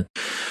모르겠네요, 이제는.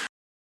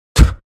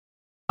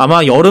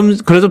 아마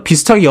그래도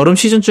비슷하게 여름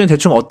시즌쯤에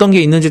대충 어떤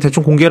게 있는지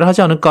대충 공개를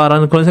하지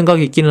않을까라는 그런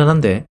생각이 있기는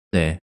한데.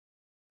 네.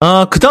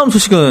 그 다음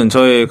소식은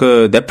저희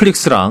그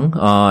넷플릭스랑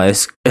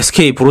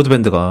SK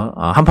브로드밴드가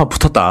한판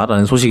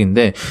붙었다라는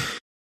소식인데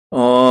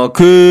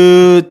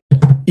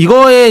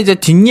이거에 이제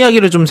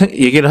뒷이야기를 좀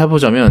얘기를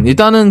해보자면,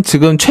 일단은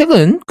지금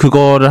최근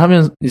그거를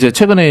하면, 이제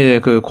최근에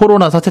그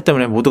코로나 사태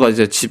때문에 모두가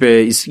이제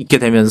집에 있게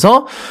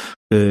되면서,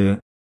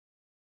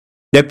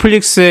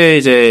 넷플릭스의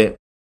이제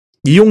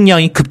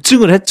이용량이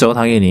급증을 했죠,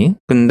 당연히.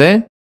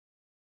 근데,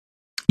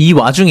 이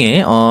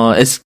와중에,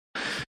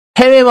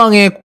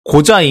 해외망의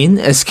고자인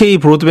SK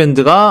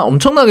브로드밴드가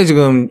엄청나게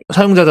지금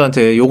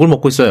사용자들한테 욕을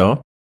먹고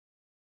있어요.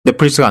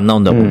 넷플릭스가 안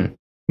나온다고.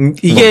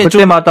 이게 뭐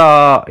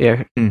그때마다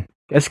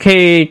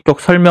SK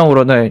쪽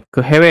설명으로는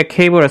그 해외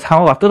케이블의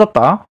상어가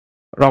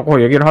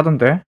뜯었다라고 얘기를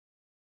하던데.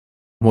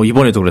 뭐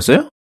이번에도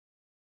그랬어요?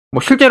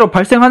 뭐 실제로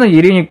발생하는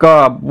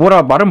일이니까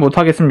뭐라 말은 못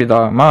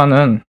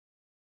하겠습니다만은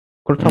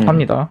그렇다고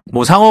합니다.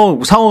 뭐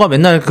상어가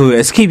맨날 그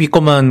SKB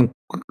것만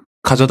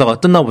가져다가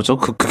뜯나 보죠.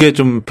 그게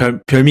좀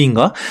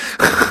별미인가?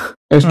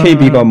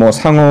 SKB가 뭐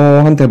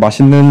상어한테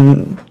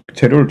맛있는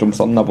재료를 좀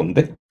썼나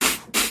본데.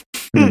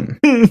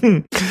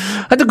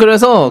 하여튼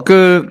그래서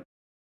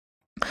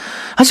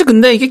사실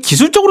근데 이게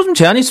기술적으로 좀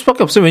제한이 있을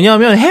수밖에 없어요.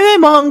 왜냐하면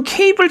해외망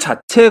케이블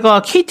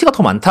자체가 KT가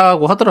더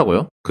많다고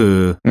하더라고요.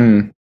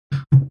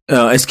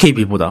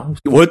 SKB보다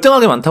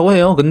월등하게 많다고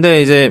해요.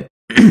 근데 이제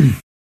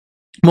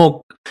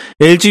뭐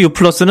LG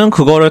U+는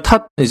그거를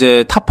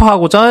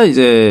타파하고자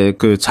이제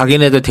그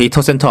자기네들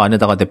데이터 센터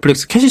안에다가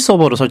넷플릭스 캐시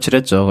서버를 설치를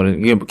했죠.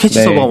 이게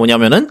캐시 서버가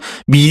뭐냐면은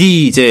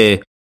미리 이제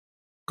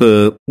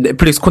그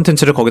넷플릭스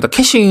콘텐츠를 거기다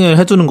캐싱을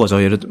해두는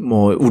거죠. 예를 들어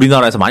뭐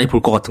우리나라에서 많이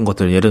볼 것 같은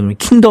것들, 예를 들면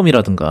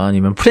킹덤이라든가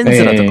아니면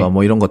프렌즈라든가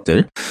뭐 이런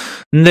것들.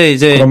 근데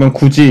이제 그러면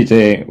굳이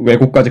이제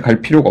외국까지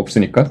갈 필요가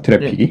없으니까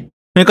트래픽이.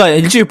 그러니까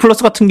LG U+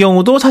 같은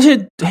경우도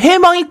사실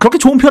해망이 그렇게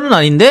좋은 편은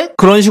아닌데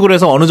그런 식으로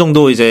해서 어느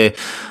정도 이제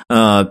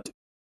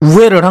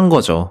우회를 한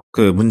거죠.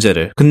 그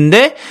문제를.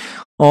 근데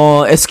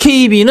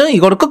SKB는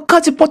이거를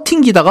끝까지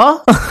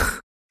버팅기다가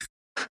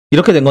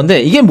이렇게 된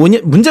건데, 이게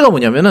문제가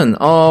뭐냐면은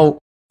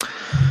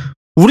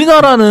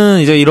우리나라는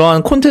이제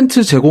이러한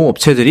콘텐츠 제공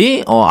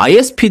업체들이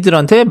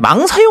ISP들한테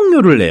망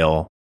사용료를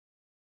내요.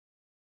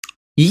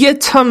 이게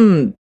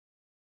참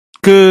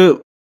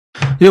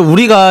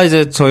우리가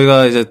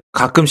저희가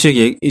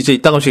가끔씩 이제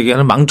이따금씩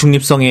얘기하는 망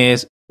중립성에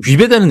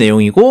위배되는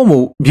내용이고,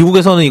 뭐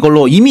미국에서는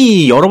이걸로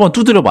이미 여러 번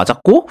두드려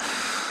맞았고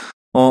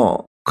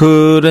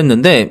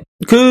그랬는데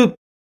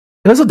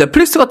그래서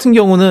넷플릭스 같은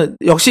경우는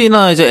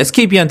역시나 이제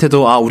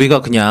SKB한테도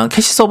우리가 그냥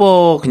캐시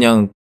서버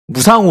그냥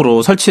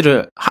무상으로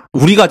설치를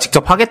우리가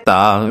직접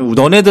하겠다.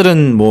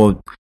 너네들은 뭐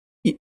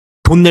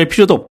돈 낼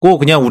필요도 없고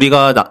그냥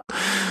우리가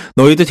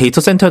너희들 데이터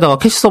센터에다가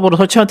캐시 서버를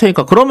설치할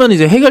테니까 그러면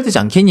이제 해결되지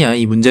않겠냐,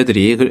 이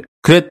문제들이.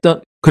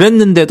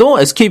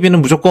 그랬는데도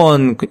SKB는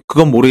무조건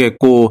그건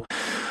모르겠고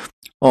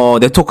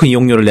네트워크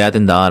이용료를 내야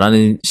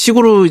된다라는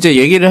식으로 이제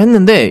얘기를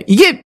했는데,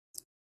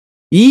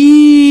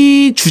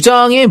 이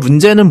주장의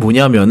문제는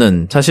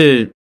뭐냐면은,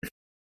 사실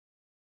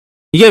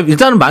이게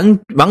일단은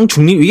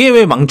이게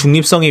왜 망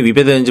중립성이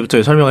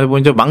위배되는지부터 설명을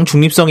해보는데, 망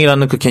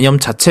중립성이라는 그 개념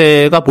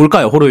자체가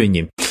뭘까요,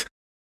 호로유님?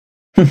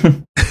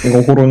 이거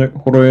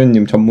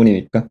호로유님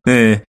전문이니까.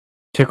 네.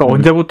 제가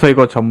언제부터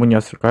이거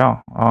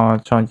전문이었을까요?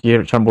 전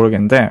이해를 잘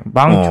모르겠는데,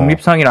 망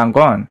중립성이란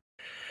건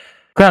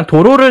그냥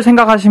도로를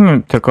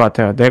생각하시면 될 것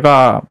같아요.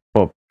 내가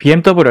뭐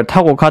BMW를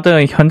타고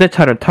가든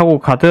현대차를 타고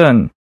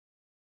가든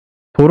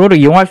도로를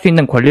이용할 수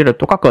있는 권리를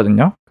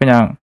똑같거든요.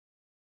 그냥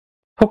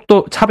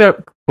속도 차별,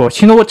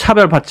 신호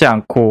차별 받지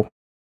않고,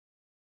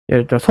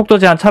 예를 들어 속도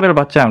제한 차별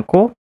받지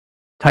않고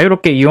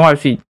자유롭게 이용할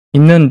수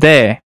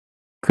있는데,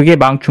 그게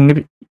망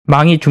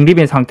망이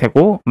중립인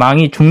상태고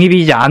망이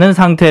중립이지 않은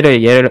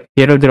상태를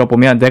예를 들어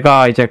보면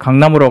내가 이제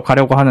강남으로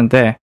가려고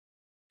하는데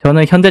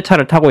저는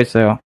현대차를 타고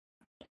있어요.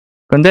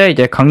 근데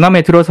이제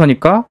강남에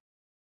들어서니까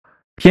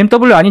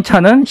BMW 아닌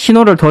차는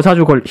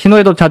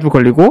신호에도 자주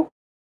걸리고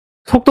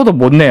속도도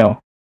못 내요.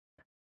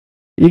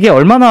 이게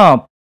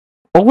얼마나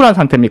억울한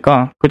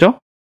상태입니까? 그죠?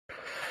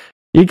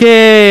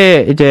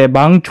 이게 이제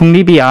망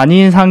중립이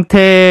아닌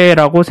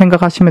상태라고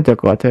생각하시면 될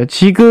것 같아요.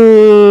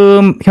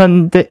 지금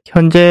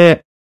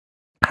현재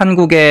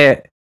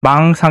한국의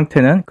망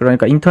상태는,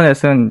 그러니까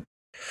인터넷은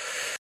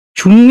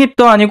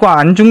중립도 아니고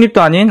안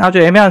중립도 아닌 아주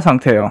애매한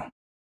상태예요.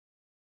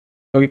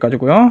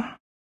 여기까지고요.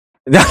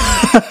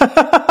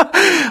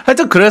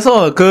 하여튼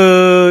그래서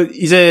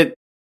이제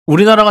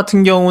우리나라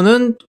같은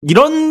경우는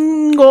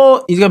이런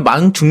거 이게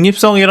망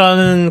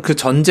중립성이라는 그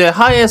전제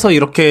하에서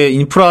이렇게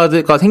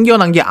인프라가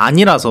생겨난 게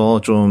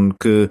아니라서 좀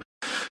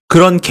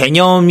그런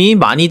개념이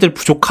많이들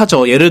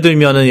부족하죠. 예를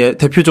들면은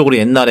대표적으로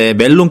옛날에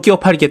멜론 끼워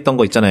팔기 했던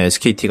거 있잖아요.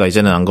 SKT가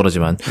이제는 안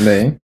그러지만.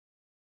 네.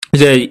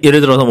 이제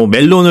예를 들어서 뭐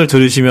멜론을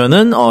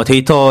들으시면은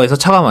데이터에서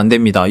차감 안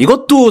됩니다.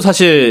 이것도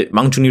사실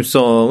망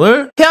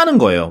중립성을 해야 하는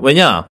거예요.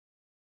 왜냐?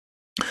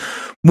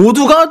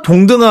 모두가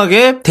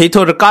동등하게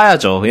데이터를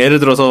까야죠. 예를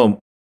들어서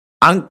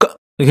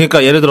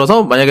그러니까 예를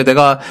들어서 만약에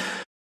내가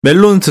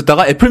멜론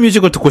듣다가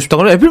애플뮤직을 듣고 싶다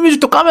그러면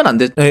애플뮤직도 까면 안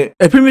돼.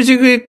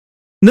 애플뮤직은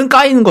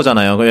까이는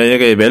거잖아요.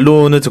 만약에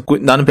멜론을 듣고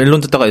나는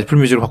멜론 듣다가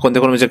애플뮤직을 바꿨는데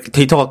그러면 이제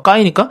데이터가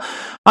까이니까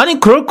아니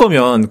그럴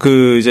거면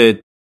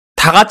이제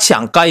다 같이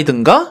안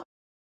까이든가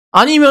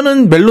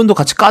아니면은 멜론도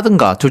같이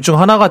까든가 둘 중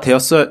하나가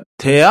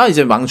돼야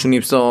이제 망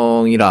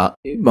중립성이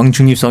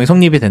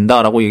성립이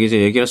된다라고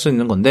얘기할 수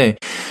있는 건데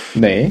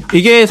네.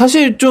 이게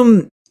사실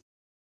좀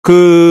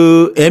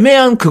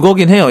애매한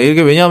그거긴 해요.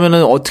 이게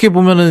왜냐하면은 어떻게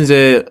보면은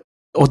이제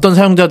어떤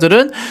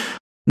사용자들은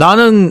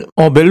나는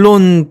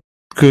멜론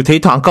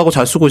데이터 안 까고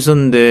잘 쓰고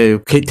있었는데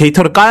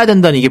데이터를 까야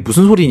된다는 이게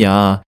무슨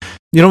소리냐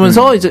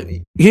이러면서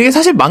이제 이게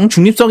사실 망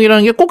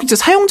중립성이라는 게 꼭 이제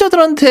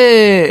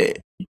사용자들한테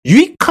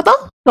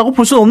유익하다라고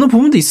볼 수는 없는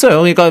부분도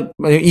있어요. 그러니까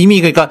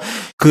이미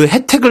그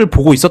혜택을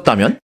보고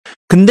있었다면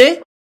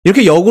근데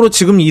이렇게 역으로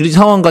지금 이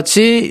상황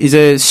같이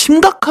이제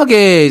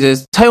심각하게 이제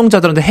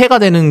사용자들한테 해가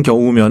되는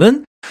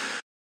경우면은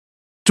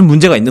좀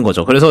문제가 있는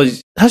거죠. 그래서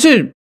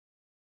사실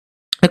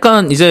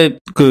약간 이제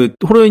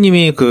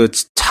호로이님이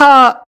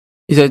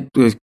이제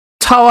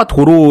차와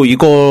도로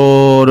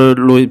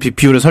이거를로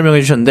비유를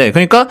설명해 주셨는데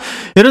그러니까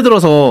예를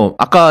들어서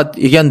아까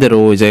얘기한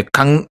대로 이제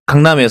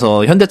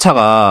강남에서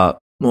현대차가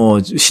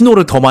뭐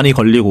신호를 더 많이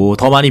걸리고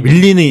더 많이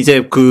밀리는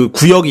이제 그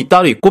구역이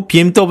따로 있고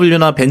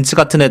BMW나 벤츠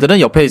같은 애들은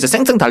옆에 이제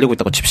쌩쌩 달리고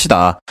있다고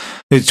칩시다.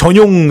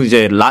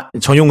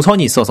 전용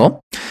선이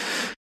있어서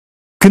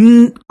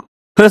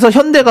그래서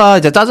현대가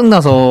이제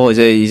짜증나서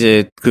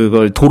이제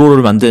그걸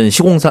도로를 만든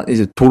시공사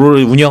이제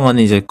도로를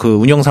운영하는 이제 그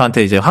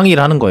운영사한테 이제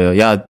항의를 하는 거예요.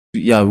 야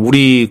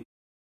우리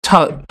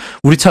차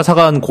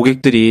사간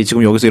고객들이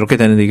지금 여기서 이렇게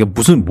되는데 이게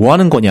뭐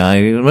하는 거냐.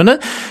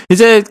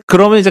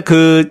 그러면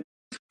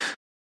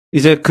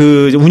이제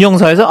그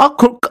운영사에서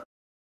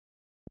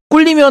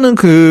꿀리면은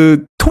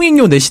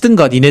통행료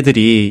내시든가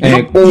니네들이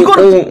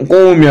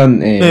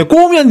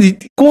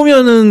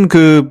꼬우면은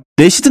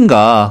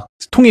내시든가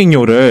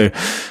통행료를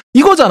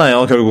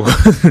이거잖아요 결국은.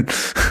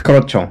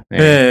 그렇죠. 네.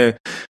 네.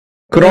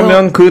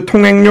 그러면 그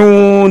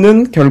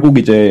통행료는 결국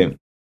이제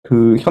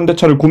그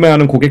현대차를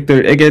구매하는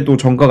고객들에게도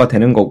전가가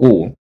되는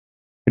거고,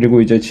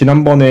 그리고 이제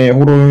지난번에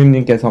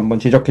호로님께서 한번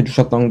지적해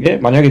주셨던 게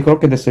만약에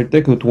그렇게 됐을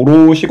때 그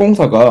도로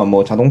시공사가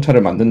뭐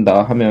자동차를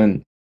만든다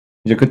하면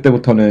이제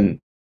그때부터는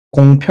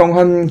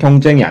공평한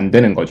경쟁이 안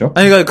되는 거죠.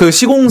 아니, 그러니까 그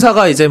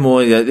시공사가 이제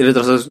뭐 예를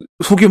들어서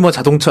소규모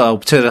자동차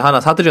업체를 하나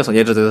사들여서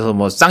예를 들어서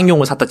뭐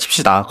쌍용을 샀다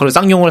칩시다. 그리고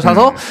쌍용을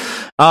사서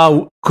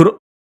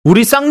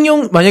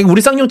만약에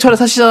우리 쌍용차를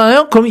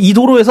사시잖아요. 그럼 이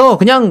도로에서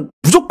그냥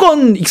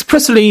무조건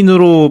익스프레스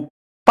레인으로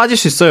빠질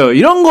수 있어요.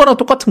 이런 거랑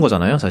똑같은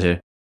거잖아요,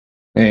 사실.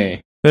 네.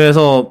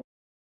 그래서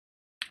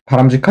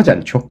바람직하지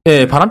않죠.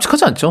 네,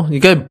 바람직하지 않죠.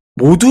 이게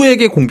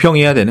모두에게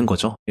공평해야 되는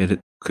거죠.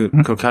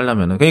 그렇게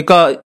하려면은.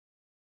 그러니까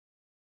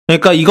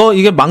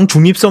이게 망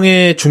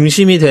중립성의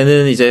중심이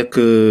되는 이제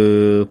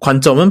그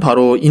관점은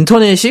바로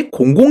인터넷이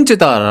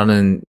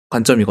공공재다라는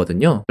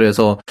관점이거든요.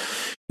 그래서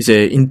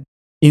이제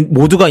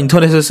모두가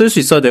인터넷을 쓸 수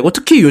있어야 되고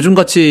특히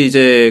요즘같이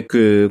이제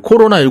그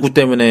코로나19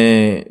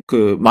 때문에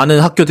그 많은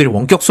학교들이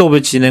원격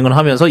수업을 진행을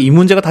하면서 이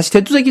문제가 다시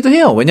대두되기도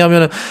해요.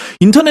 왜냐하면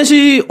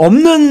인터넷이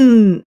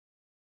공급받을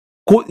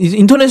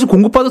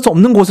수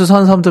없는 곳에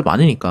사는 사람들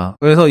많으니까.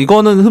 그래서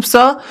이거는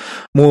흡사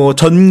뭐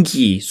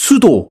전기,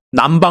 수도,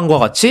 난방과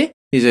같이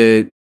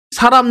이제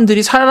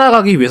사람들이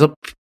살아가기 위해서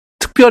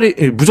특별히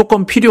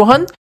무조건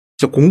필요한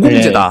이제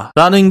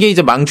공공재다라는 게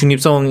이제 망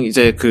중립성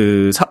이제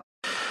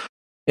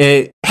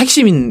의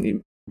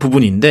핵심인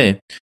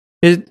부분인데,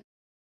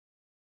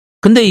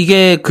 근데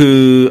이게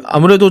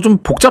아무래도 좀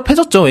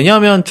복잡해졌죠.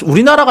 왜냐하면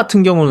우리나라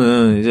같은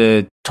경우는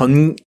이제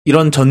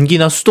이런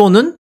전기나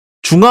수도는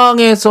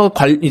중앙에서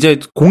이제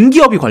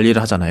공기업이 관리를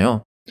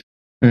하잖아요.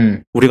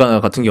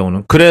 우리나라 같은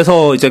경우는.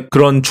 그래서 이제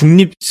그런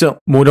중립성,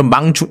 뭐 이런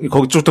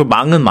거기쪽도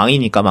망은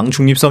망이니까 망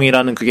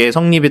중립성이라는 그게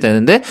성립이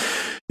되는데,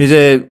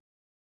 이제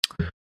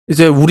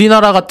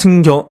우리나라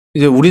같은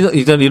이제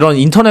이런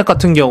인터넷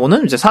같은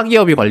경우는 이제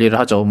사기업이 관리를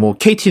하죠. 뭐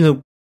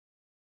KT는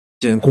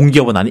이제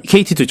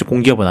KT도 이제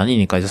공기업은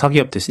아니니까 이제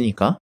사기업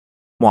됐으니까.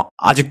 뭐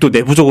아직도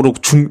내부적으로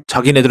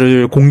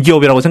자기네들을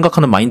공기업이라고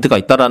생각하는 마인드가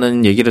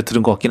있다라는 얘기를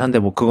들은 것 같긴 한데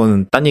뭐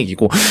그거는 딴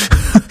얘기고.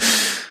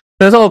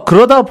 그래서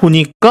그러다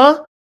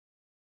보니까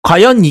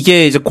과연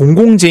이게 이제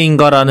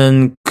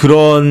공공재인가라는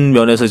그런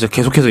면에서 이제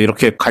계속해서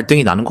이렇게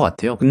갈등이 나는 것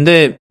같아요.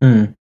 근데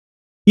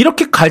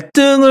이렇게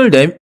갈등을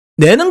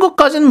내는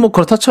것까지는 뭐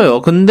그렇다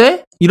쳐요.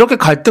 근데 이렇게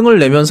갈등을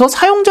내면서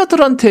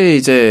사용자들한테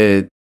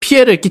이제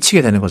피해를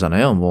끼치게 되는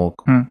거잖아요. 뭐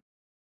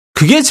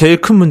그게 제일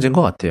큰 문제인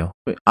것 같아요.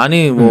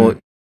 아니 뭐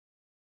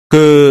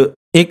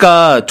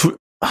그러니까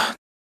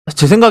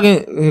제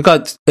생각에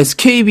그러니까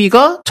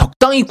SKB가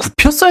적당히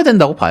굽혔어야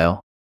된다고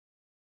봐요.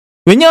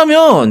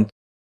 왜냐하면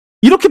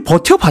이렇게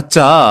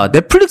버텨봤자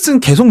넷플릭스는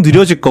계속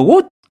느려질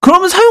거고,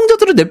 그러면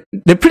사용자들은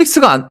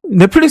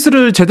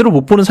넷플릭스를 제대로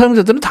못 보는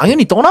사용자들은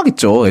당연히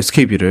떠나겠죠,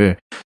 SKB를.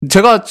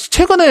 제가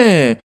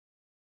최근에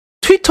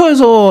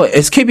트위터에서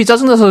SKB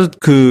짜증나서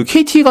그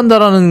KT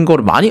간다라는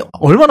걸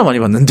얼마나 많이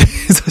봤는데,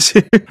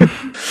 사실.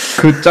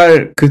 그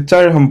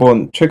짤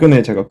한번,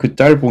 최근에 제가 그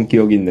짤 본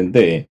기억이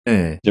있는데,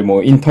 네. 이제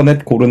뭐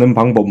인터넷 고르는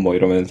방법 뭐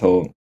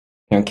이러면서,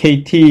 그냥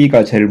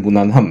KT가 제일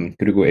무난함.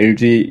 그리고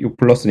LG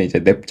U+는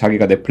이제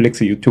자기가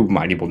넷플릭스 유튜브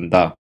많이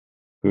본다.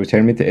 그리고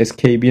제일 밑에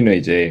SKB는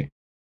이제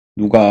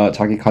누가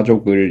자기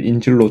가족을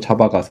인질로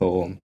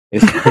잡아가서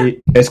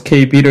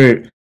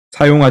SKB를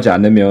사용하지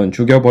않으면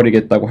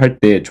죽여버리겠다고 할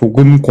때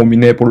조금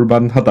고민해 볼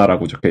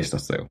만하다라고 적혀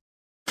있었어요.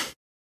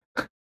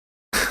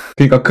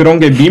 그러니까 그런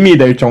게 밈이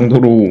될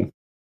정도로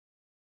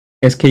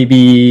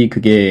SKB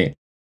그게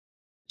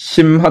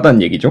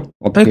심하단 얘기죠?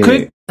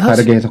 어떻게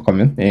다르게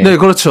해석하면? 예. 네,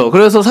 그렇죠.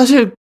 그래서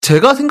사실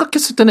제가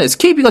생각했을 때는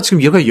SKB가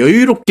지금 얘가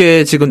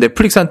여유롭게 지금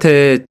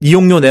넷플릭스한테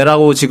이용료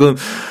내라고 지금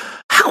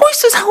하고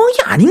있을 상황이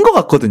아닌 것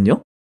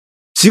같거든요.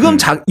 지금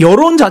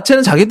여론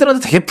자체는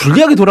자기들한테 되게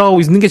불리하게 돌아가고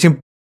있는 게 지금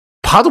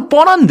봐도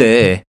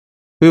뻔한데,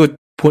 그리고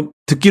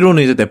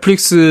듣기로는 이제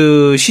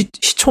넷플릭스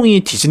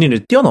시총이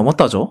디즈니를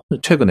뛰어넘었다죠.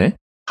 최근에.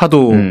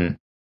 하도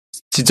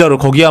진짜로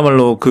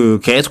거기야말로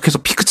계속해서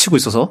피크 치고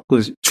있어서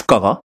그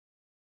주가가.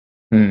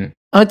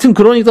 하여튼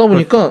그러다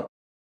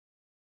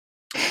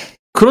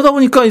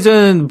보니까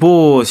이제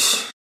뭐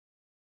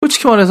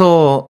솔직히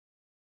말해서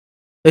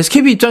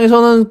SKB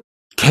입장에서는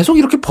계속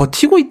이렇게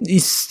버티고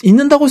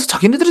있는다고 해서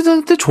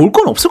자기네들한테 좋을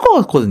건 없을 것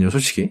같거든요,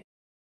 솔직히.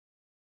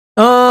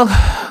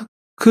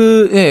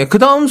 그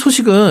다음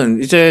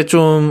소식은 이제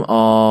좀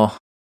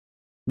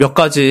몇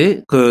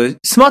가지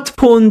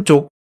스마트폰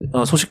쪽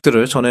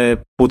소식들을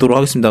전해보도록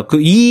하겠습니다.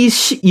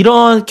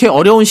 이렇게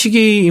어려운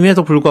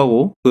시기임에도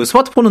불구하고,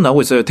 스마트폰은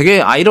나오고 있어요.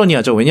 되게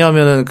아이러니하죠.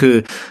 왜냐하면은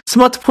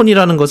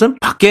스마트폰이라는 것은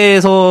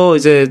밖에서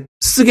이제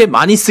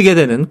많이 쓰게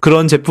되는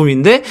그런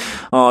제품인데,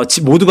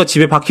 모두가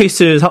집에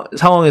박혀있을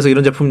상황에서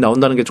이런 제품이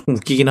나온다는 게 조금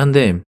웃기긴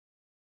한데,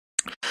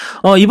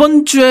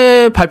 이번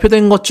주에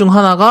발표된 것 중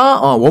하나가,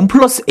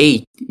 OnePlus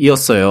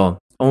 8이었어요.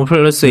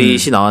 OnePlus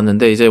 8이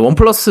나왔는데, 이제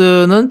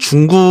OnePlus는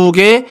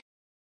중국의,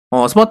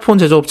 스마트폰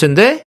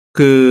제조업체인데,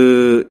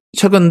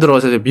 최근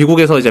들어서 이제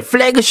미국에서 이제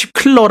플래그십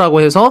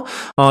킬러라고 해서,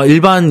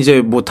 일반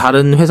이제 뭐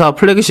다른 회사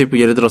플래그십,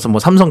 예를 들어서 뭐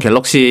삼성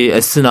갤럭시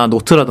S나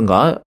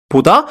노트라든가,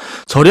 보다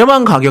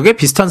저렴한 가격에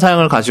비슷한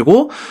사양을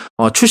가지고,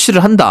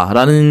 출시를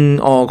한다라는,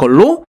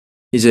 걸로,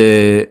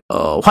 이제,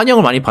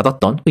 환영을 많이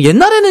받았던.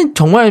 옛날에는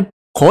정말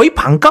거의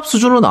반값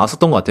수준으로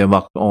나왔었던 것 같아요.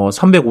 막,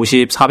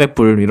 350,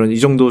 400불, 이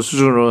정도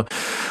수준으로,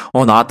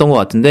 나왔던 것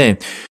같은데,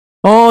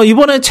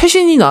 이번에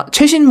최신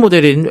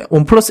모델인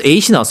OnePlus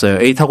 8이 나왔어요.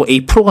 8하고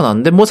 8 Pro가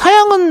나왔는데, 뭐,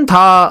 사양은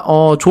다,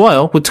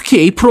 좋아요.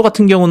 특히 8 Pro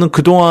같은 경우는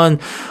그동안,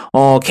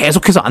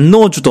 계속해서 안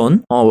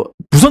넣어주던,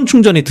 무선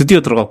충전이 드디어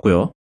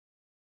들어갔고요.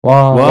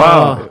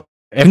 와.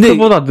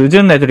 애플보다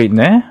늦은 애들이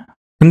있네?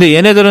 근데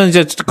얘네들은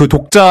이제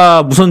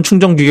독자 무선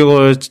충전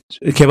규격을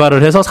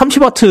개발을 해서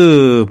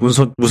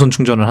 30W 무선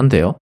충전을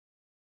한대요.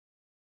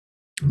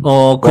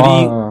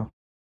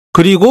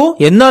 그리고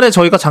옛날에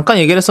저희가 잠깐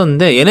얘기를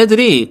했었는데,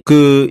 얘네들이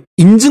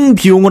인증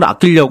비용을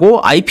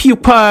아끼려고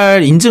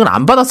IP68 인증을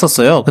안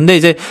받았었어요. 근데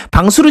이제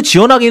방수를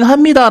지원하긴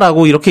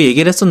합니다라고 이렇게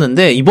얘기를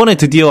했었는데, 이번에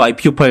드디어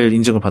IP68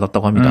 인증을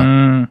받았다고 합니다.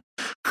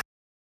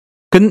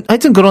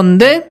 하여튼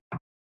그런데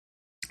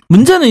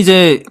문제는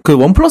이제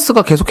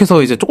원플러스가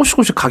계속해서 이제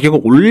조금씩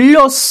가격을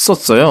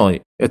올렸었어요.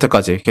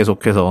 여태까지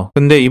계속해서.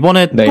 근데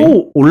이번에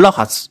또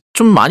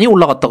좀 많이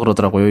올라갔다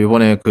그러더라고요.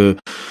 이번에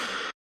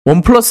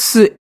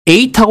원플러스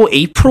 8하고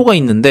 8 프로가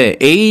있는데,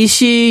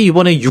 8이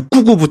이번에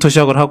 699부터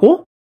시작을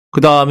하고,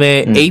 그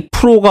다음에 8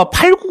 프로가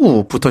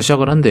 899부터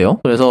시작을 한대요.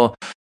 그래서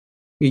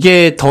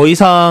이게 더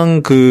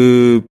이상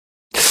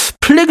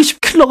플래그십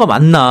킬러가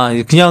맞나,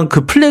 그냥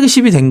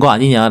플래그십이 된 거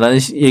아니냐라는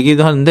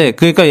얘기도 하는데,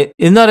 그러니까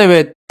옛날에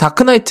왜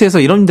다크나이트에서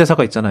이런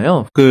대사가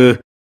있잖아요.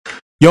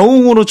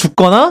 영웅으로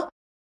죽거나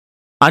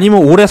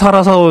아니면 오래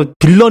살아서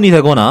빌런이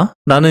되거나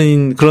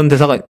라는 그런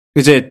대사가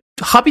이제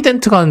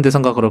하비덴트가 하는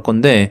대사인가 그럴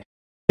건데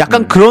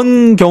약간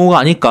그런 경우가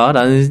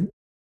아닐까라는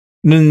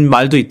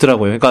말도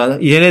있더라고요.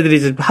 그러니까 얘네들이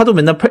이제 하도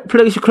맨날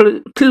플래그십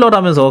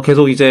킬러라면서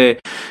계속 이제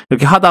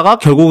이렇게 하다가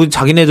결국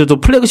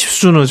자기네들도 플래그십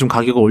수준으로 좀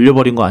가격을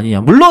올려버린 거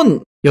아니냐.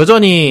 물론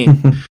여전히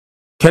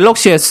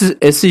갤럭시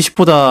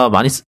S20보다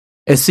많이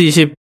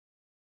S20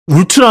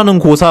 울트라는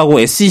고사하고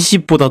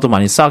S20보다도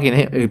많이 싸긴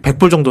해.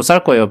 100불 정도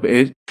쌀 거예요.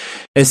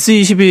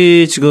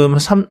 S20이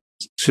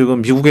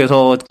지금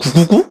미국에서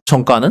 999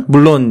 정가는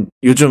물론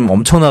요즘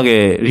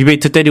엄청나게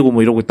리베이트 때리고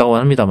뭐 이러고 있다고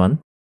합니다만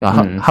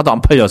하도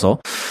안 팔려서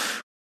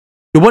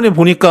요번에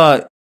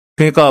보니까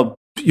그러니까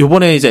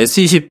요번에 이제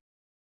S20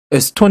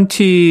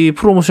 S20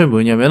 프로모션이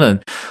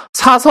뭐냐면은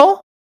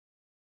사서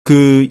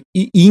그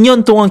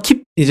 2년 동안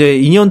이제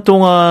 2년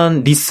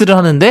동안 리스를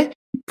하는데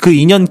그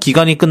 2년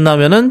기간이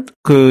끝나면은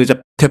그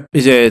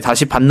이제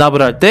다시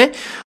반납을 할 때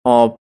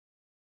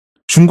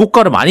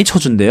중고가를 많이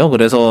쳐준대요.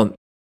 그래서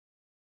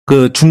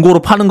그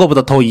중고로 파는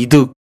것보다 더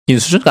이득인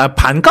수준?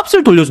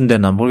 반값을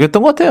돌려준대나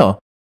모르겠던 것 같아요.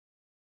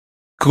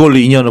 그걸로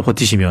 2년을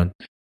버티시면.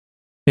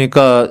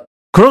 그러니까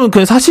그러면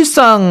그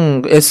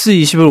사실상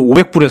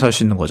S20을 500불에 살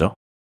수 있는 거죠.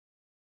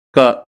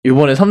 그러니까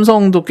이번에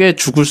삼성도 꽤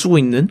죽을 쓰고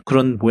있는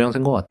그런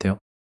모양새인 것 같아요.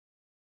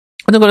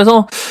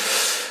 하여튼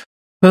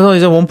그래서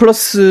이제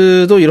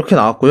원플러스도 이렇게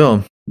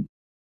나왔고요.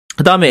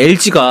 그 다음에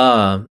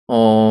LG가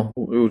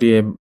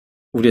우리의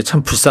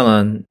참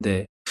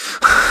불쌍한데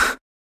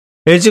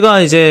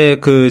LG가 이제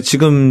그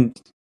지금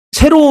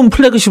새로운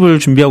플래그십을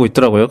준비하고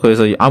있더라고요.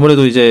 그래서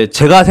아무래도 이제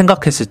제가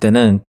생각했을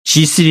때는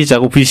G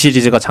시리즈하고 V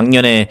시리즈가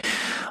작년에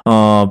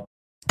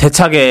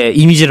대차게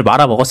이미지를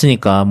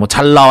말아먹었으니까 뭐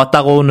잘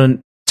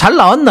나왔다고는 잘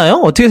나왔나요?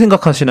 어떻게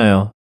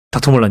생각하시나요?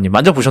 닥터몰라님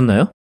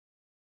만져보셨나요?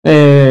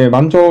 네,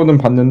 만져는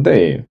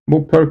봤는데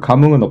뭐 별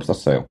감흥은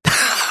없었어요.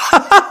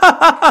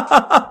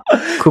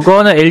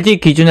 그거는 LG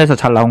기준에서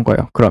잘 나온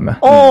거예요. 그러면.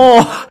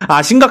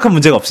 심각한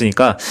문제가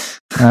없으니까.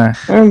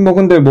 네. 뭐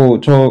근데 뭐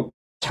저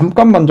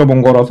잠깐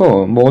만져본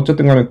거라서 뭐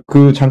어쨌든 간에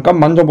그 잠깐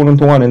만져보는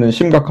동안에는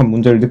심각한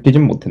문제를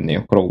느끼진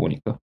못했네요. 그러고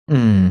보니까.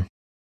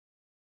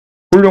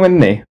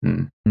 훌륭했네.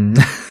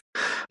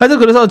 하여튼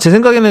그래서 제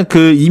생각에는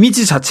그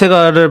이미지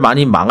자체가를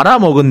많이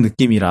말아먹은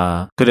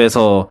느낌이라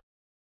그래서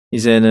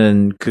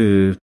이제는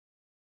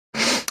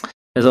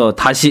그래서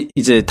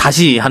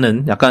다시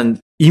하는 약간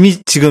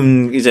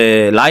지금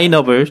이제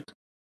라인업을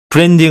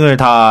브랜딩을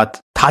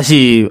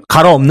다시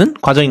갈아엎는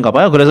과정인가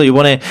봐요. 그래서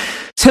이번에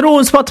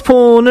새로운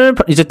스마트폰을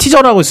이제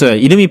티저를 하고 있어요.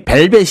 이름이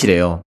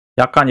벨벳이래요.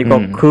 약간 이거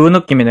그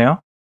느낌이네요.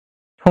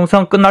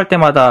 총선 끝날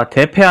때마다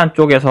대패한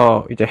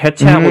쪽에서 이제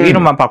해체하고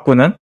이름만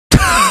바꾸는.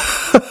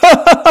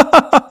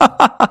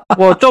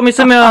 뭐 좀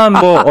있으면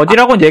뭐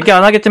어디라고는 얘기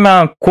안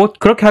하겠지만 곧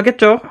그렇게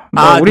하겠죠.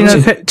 뭐 우리는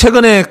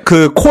최근에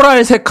그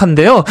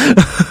코랄색한데요.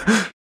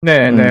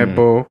 네,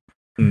 뭐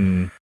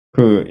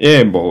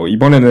뭐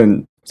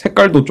이번에는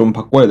색깔도 좀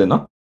바꿔야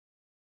되나?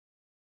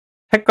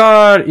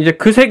 색깔 이제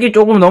그 색이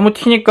조금 너무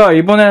튀니까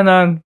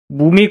이번에는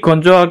무미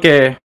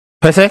건조하게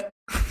회색?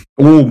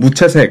 오,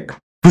 무채색.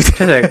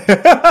 무채색.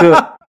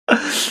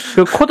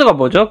 그 코드가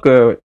뭐죠?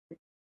 그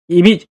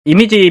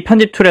이미지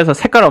편집 툴에서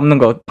색깔 없는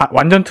거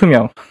완전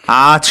투명.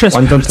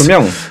 완전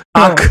투명.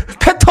 그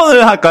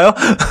패턴을 할까요?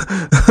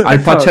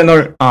 알파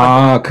채널.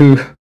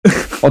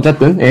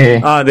 어쨌든 예.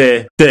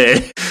 네.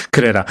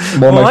 그래라.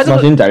 뭐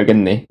말씀하시는지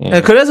알겠네. 예.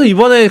 네, 그래서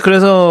이번에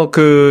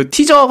그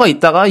티저가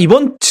있다가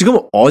지금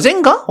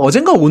어젠가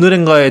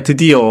오늘인가에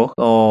드디어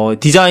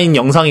디자인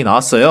영상이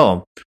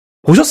나왔어요.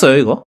 보셨어요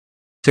이거?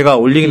 제가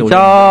올리긴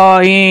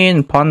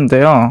디자인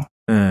봤는데요.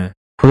 네.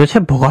 도대체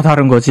뭐가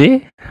다른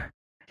거지?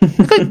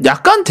 그러니까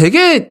약간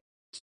되게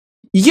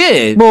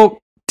이게 뭐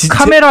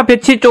카메라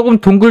배치 조금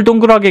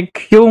동글동글하게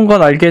귀여운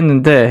건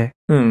알겠는데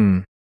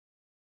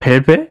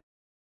벨벳?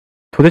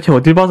 도대체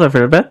어딜 봐서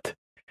벨벳?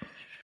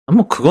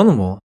 뭐 그거는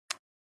뭐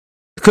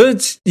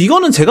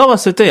이거는 제가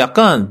봤을 때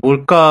약간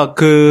뭘까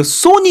그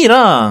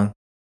소니랑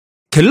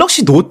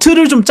갤럭시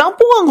노트를 좀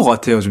짬뽕한 것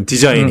같아요. 좀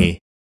디자인이.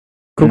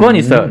 그건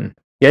있어요.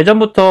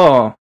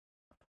 예전부터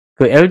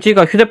그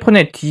LG가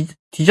휴대폰에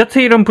디저트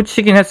이름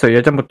붙이긴 했어요.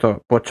 예전부터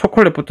뭐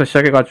초콜릿부터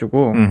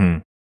시작해가지고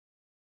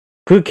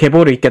그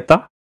계보를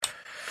잇겠다?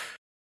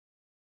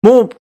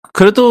 뭐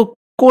그래도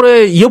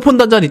꼴에 이어폰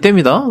단자는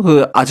있답니다.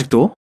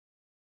 아직도.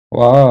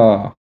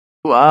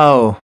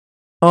 와우.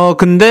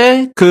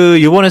 근데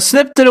이번에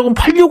스냅드래곤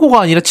 865가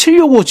아니라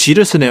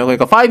 765G를 쓰네요.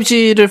 그러니까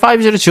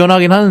 5G를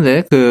지원하긴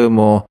하는데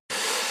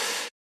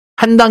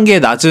한 단계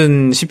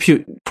낮은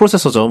CPU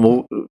프로세서죠.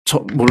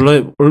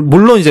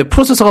 물론 이제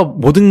프로세서가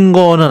모든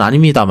거는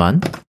아닙니다만.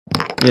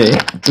 예,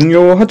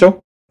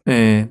 중요하죠.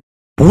 예.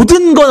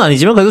 모든 건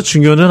아니지만 그래도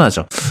중요는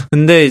하죠.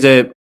 근데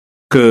이제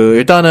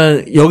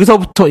일단은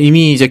여기서부터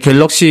이미 이제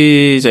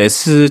갤럭시 이제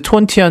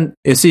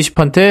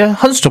S20한테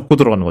한 수 접고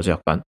들어가는 거죠,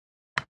 약간.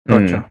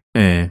 그렇죠.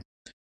 예.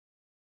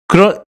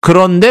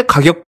 그런데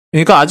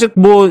그러니까 아직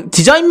뭐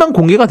디자인만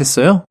공개가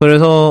됐어요.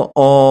 그래서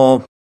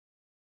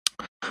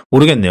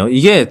모르겠네요.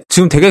 이게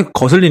지금 되게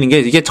거슬리는 게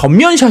이게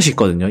전면샷이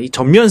있거든요. 이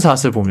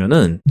전면샷을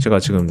보면은 제가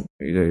지금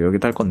이제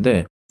여기다 할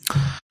건데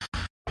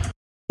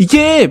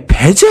이게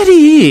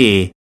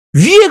베젤이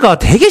위에가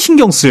되게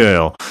신경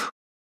쓰여요.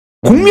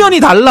 곡면이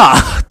달라.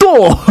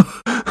 또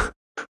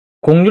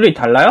곡률이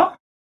달라요?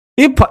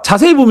 이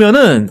자세히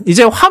보면은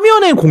이제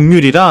화면의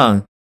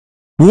곡률이랑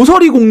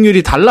모서리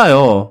곡률이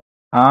달라요.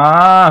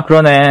 아,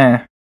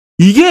 그러네.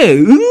 이게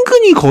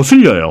은근히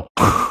거슬려요.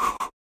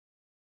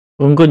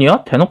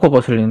 은근히요? 대놓고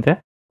거슬리는데?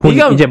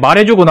 이게 이제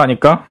말해주고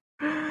나니까.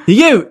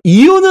 이게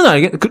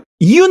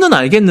이유는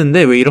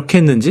알겠는데 왜 이렇게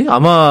했는지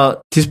아마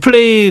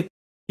디스플레이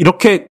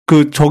이렇게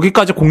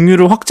저기까지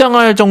곡률을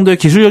확장할 정도의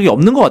기술력이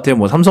없는 것 같아요.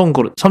 뭐 삼성은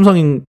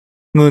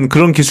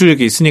그런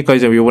기술력이 있으니까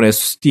이제 이번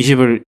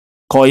S20을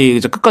거의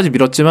이제 끝까지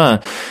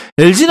밀었지만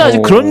LG는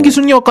아직 그런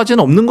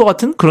기술력까지는 없는 것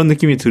같은 그런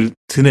느낌이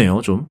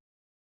드네요, 좀.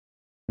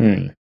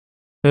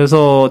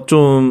 그래서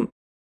좀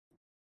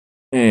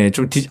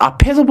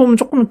앞에서 보면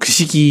조금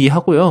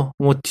그시기하고요.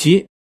 뭐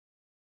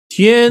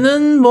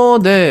뒤에는 뭐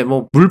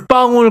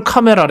물방울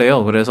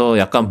카메라래요. 그래서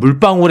약간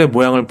물방울의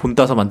모양을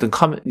본따서 만든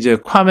이제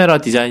카메라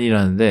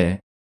디자인이라는데.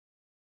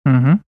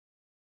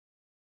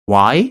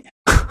 Why?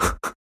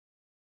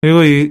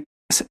 그리고 이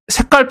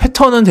색깔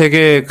패턴은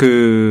되게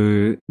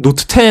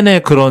노트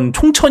 10의 그런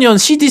총천연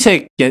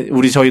CD색,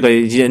 저희가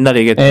옛날에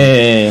얘기했던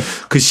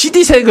그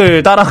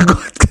CD색을 따라한 것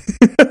같아요.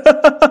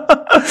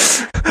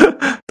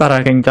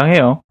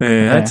 굉장해요.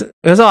 네.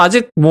 그래서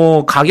아직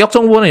뭐 가격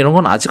정보나 이런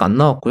건 아직 안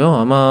나왔고요.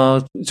 아마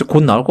이제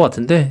곧 나올 것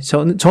같은데,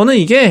 저는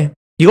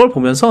이걸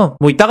보면서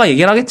뭐 이따가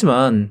얘기를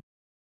하겠지만,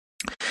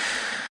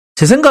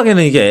 제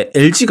생각에는 이게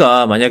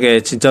LG가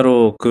만약에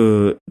진짜로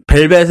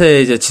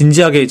벨벳에 이제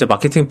진지하게 이제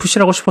마케팅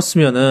푸시하고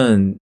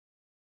싶었으면은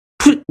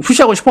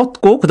푸시하고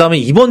싶었고, 그 다음에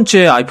이번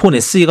주에 아이폰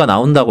SE가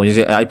나온다고,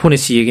 이제 아이폰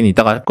SE 얘기는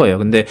이따가 할 거예요.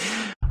 근데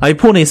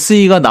아이폰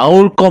SE가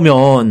나올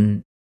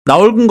거면,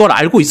 나온 걸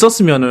알고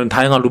있었으면은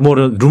다양한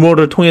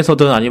루머를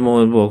통해서든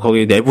아니면 뭐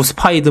거기 내부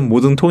스파이든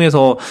뭐든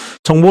통해서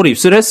정보를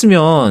입수를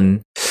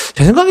했으면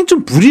제 생각엔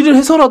좀 무리를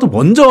해서라도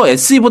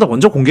SE보다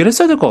먼저 공개를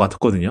했어야 될 것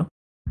같았거든요.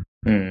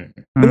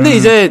 근데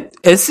이제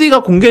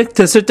SE가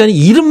공개됐을 때는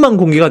이름만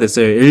공개가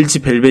됐어요. LG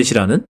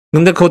벨벳이라는.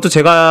 근데 그것도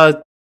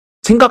제가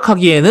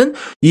생각하기에는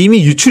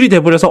이미 유출이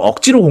돼버려서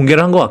억지로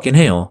공개를 한 것 같긴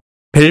해요.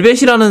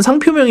 벨벳이라는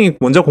상표명이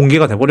먼저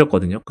공개가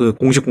돼버렸거든요.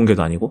 공식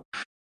공개도 아니고.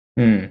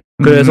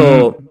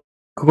 그래서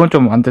그건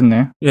좀 안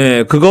됐네.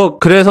 예,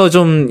 그래서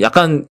좀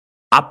약간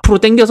앞으로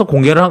당겨서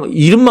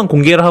이름만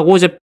공개를 하고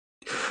이제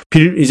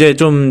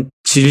좀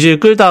질질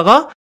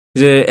끌다가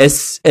이제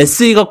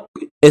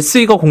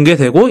SE가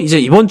공개되고 이제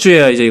이번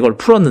주에야 이제 이걸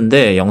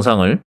풀었는데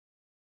영상을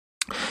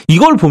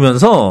이걸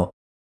보면서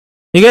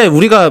이게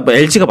우리가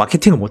LG가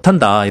마케팅을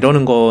못한다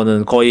이러는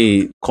거는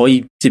거의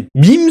이제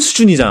밈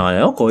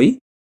수준이잖아요. 거의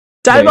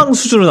짤방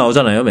수준으로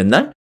나오잖아요,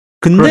 맨날.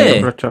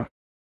 근데 그렇죠.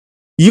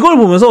 이걸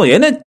보면서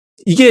얘네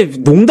이게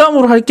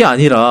농담으로 할 게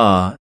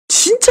아니라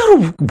진짜로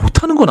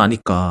못하는 건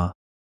아니까.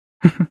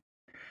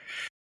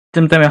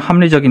 쯤 되면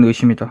합리적인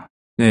의심이다.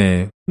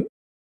 네.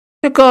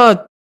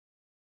 그러니까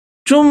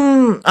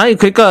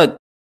그러니까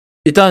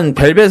일단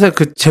벨벳의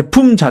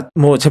제품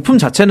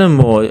자체는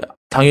뭐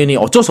당연히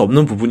어쩔 수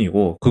없는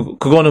부분이고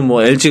그거는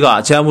뭐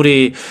LG가 제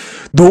아무리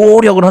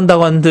노력을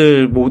한다고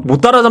한들 못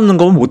따라잡는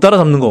거면 못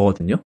따라잡는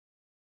거거든요.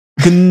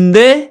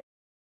 근데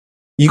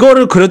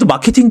이거를 그래도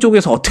마케팅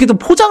쪽에서 어떻게든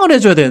포장을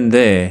해줘야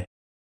되는데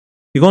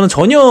이거는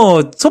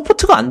전혀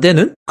서포트가 안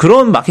되는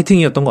그런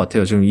마케팅이었던 것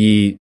같아요. 지금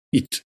이게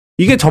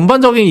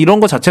전반적인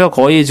이런 거 자체가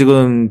거의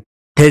지금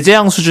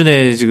대재앙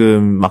수준의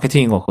지금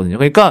마케팅인 것 같거든요.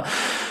 그러니까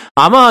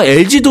아마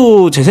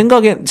LG도 제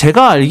생각에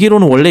제가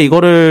알기로는 원래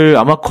이거를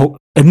아마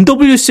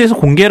MWC에서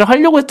공개를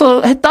하려고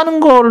했다는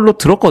걸로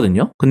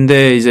들었거든요.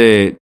 근데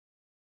이제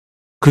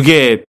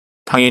그게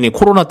당연히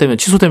코로나 때문에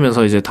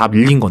취소되면서 이제 다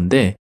밀린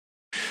건데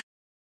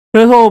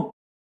그래서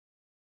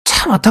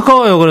참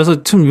안타까워요.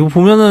 그래서 참 이거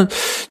보면은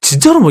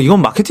진짜로 뭐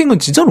이건 마케팅은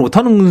진짜로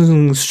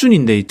못하는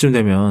수준인데 이쯤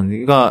되면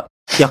그러니까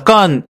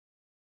약간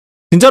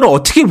진짜로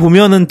어떻게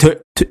보면은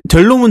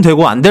될 놈은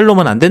되고 안 될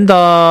놈은 안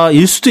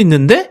된다일 수도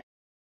있는데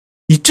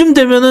이쯤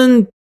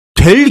되면은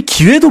될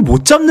기회도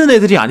못 잡는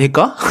애들이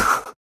아닐까?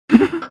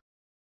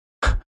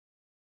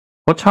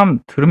 참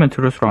들으면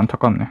들을수록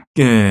안타깝네.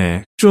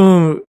 예,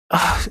 좀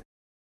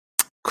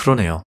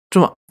그러네요.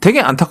 좀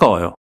되게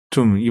안타까워요.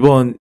 좀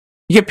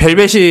이게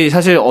벨벳이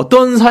사실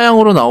어떤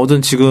사양으로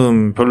나오든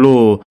지금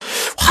별로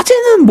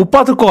화제는 못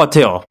받을 것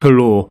같아요.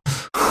 별로.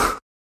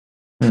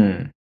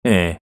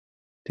 예.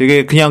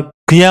 되게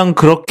그냥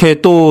그렇게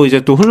또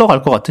이제 또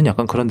흘러갈 것 같은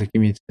약간 그런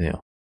느낌이 드네요.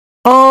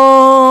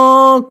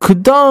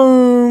 그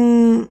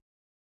다음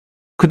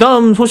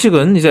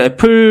소식은 이제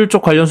애플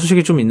쪽 관련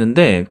소식이 좀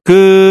있는데,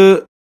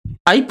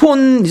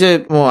 아이폰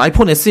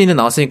SE는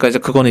나왔으니까 이제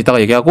그거는 이따가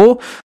얘기하고,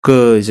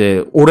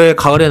 이제 올해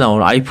가을에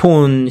나올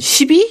아이폰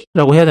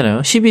 12라고 해야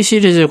되나요? 12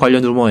 시리즈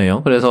관련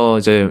루머예요. 그래서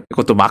이제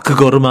이것도 마크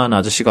거르만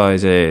아저씨가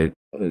이제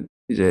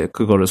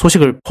그거를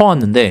소식을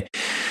퍼왔는데,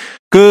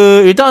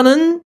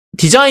 일단은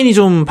디자인이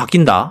좀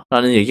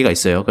바뀐다라는 얘기가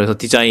있어요. 그래서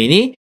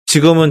디자인이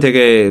지금은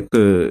되게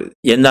그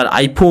옛날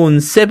아이폰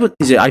 7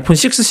 이제 아이폰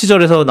 6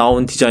 시절에서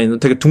나온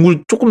디자인은 되게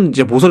조금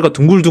이제 모서리가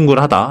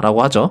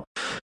둥글둥글하다라고 하죠.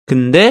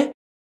 근데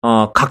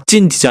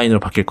각진 디자인으로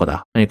바뀔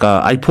거다.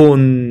 그러니까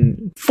아이폰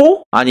 4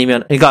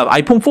 아니면 그러니까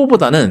아이폰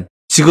 4보다는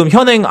지금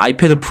현행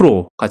아이패드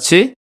프로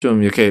같이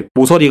좀 이렇게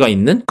모서리가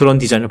있는 그런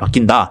디자인으로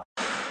바뀐다.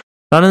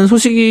 라는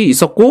소식이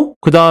있었고,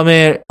 그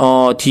다음에,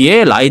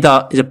 뒤에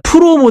이제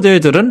프로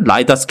모델들은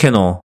라이다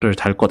스캐너를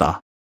달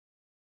거다.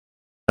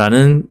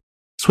 라는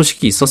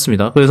소식이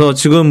있었습니다. 그래서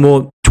지금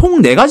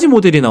총 4가지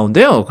모델이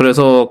나온대요.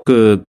 그래서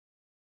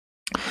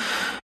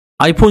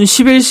아이폰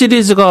 11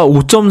 시리즈가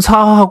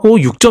 5.4하고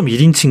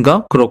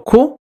 6.1인치인가?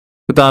 그렇고,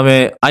 그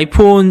다음에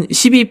아이폰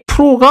 12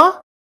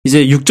 프로가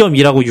이제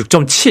 6.1하고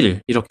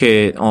 6.7,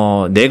 이렇게,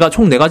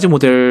 총 4가지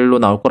모델로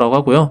나올 거라고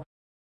하고요.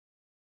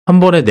 한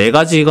번에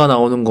 4가지가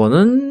나오는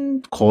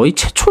거는 거의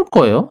최초일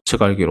거예요.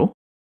 제가 알기로.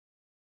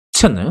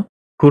 그렇지 않나요?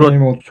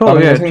 그렇죠.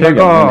 예,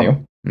 제가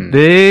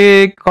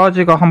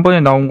 4가지가 한 번에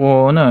나온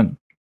거는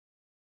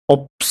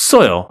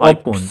없어요.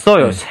 아이폰.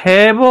 없어요.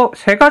 네.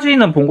 세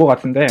가지는 본 것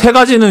같은데.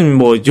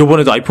 3가지는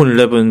요번에도 아이폰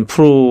 11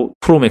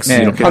 프로 맥스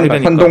네, 이렇게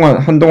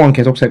한동안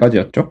계속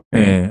 3가지였죠.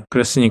 네,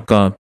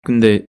 그랬으니까.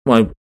 근데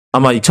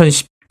아마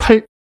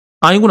 2018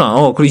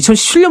 아니구나. 그리고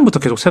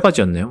 2017년부터 계속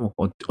 3가지였네요.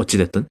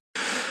 어찌됐든.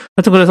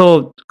 하여튼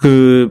그래서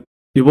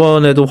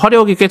이번에도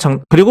화력이 꽤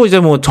그리고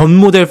이제 전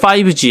모델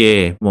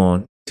 5G에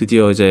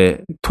드디어 이제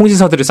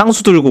통신사들이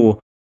쌍수 들고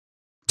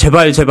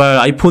제발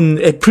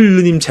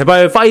애플님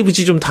제발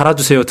 5G 좀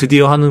달아주세요.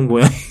 드디어 하는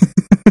모양.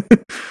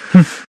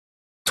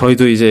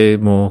 저희도 이제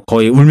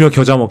거의 울며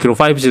겨자 먹기로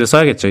 5G를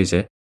써야겠죠,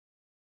 이제.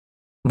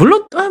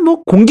 물론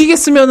공기계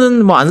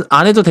쓰면은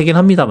안 해도 되긴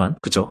합니다만.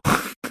 그죠?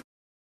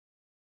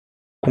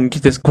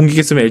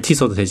 공기계 쓰면 LTE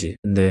써도 되지.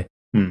 근데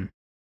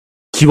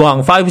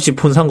기왕 5G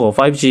폰 산 거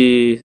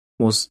 5G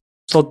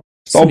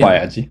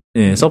써봐야지.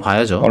 네,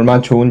 써봐야죠.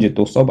 얼마나 좋은지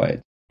또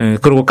써봐야지. 네,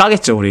 그리고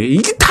까겠죠, 우리.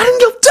 이게 다른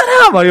게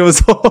없잖아! 막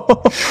이러면서.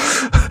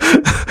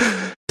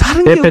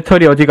 다른 내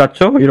배터리 어디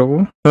갔죠?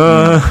 이러고.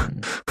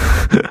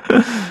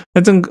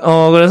 하여튼,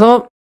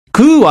 그래서,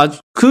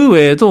 그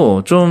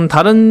외에도 좀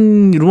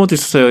다른 루머도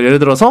있었어요. 예를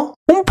들어서,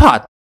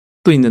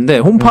 홈팟도 있는데,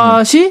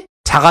 홈팟이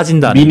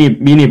작아진다는.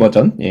 미니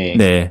버전? 예.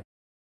 네.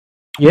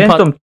 얘는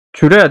좀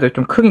줄여야 돼.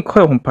 좀 크긴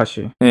커요,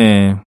 홈팟이.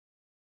 네.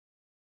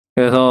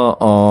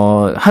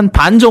 그래서, 한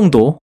반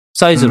정도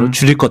사이즈로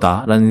줄일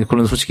거다라는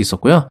그런 소식이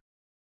있었고요.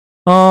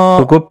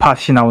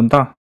 보급팟이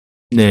나온다?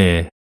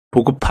 네.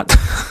 보급팟.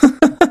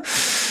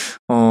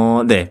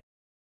 네.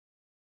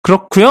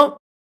 그렇고요.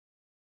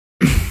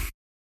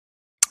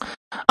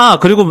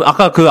 그리고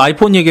아까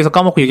아이폰 얘기해서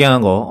까먹고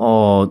얘기하는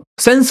거,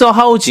 센서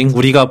하우징,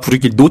 우리가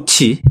부르길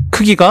노치,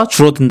 크기가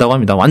줄어든다고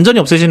합니다. 완전히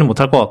없애지는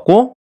못할 것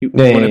같고,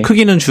 이번에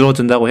크기는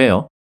줄어든다고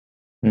해요.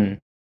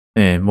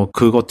 네,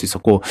 그것도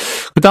있었고.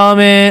 그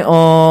다음에,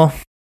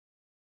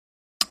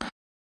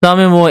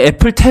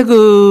 애플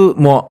태그,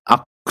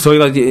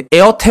 저희가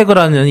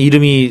에어태그라는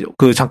이름이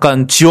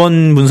잠깐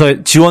지원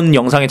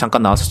영상에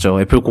잠깐 나왔었죠.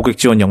 애플 고객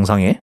지원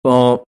영상에.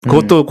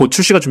 그것도 곧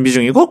출시가 준비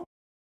중이고,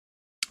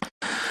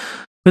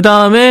 그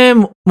다음에,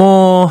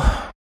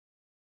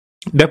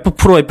 맥북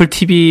프로, 애플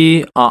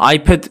TV,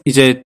 아이패드,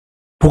 이제,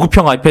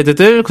 보급형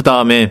아이패드들, 그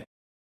다음에,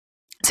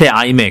 새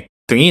아이맥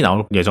등이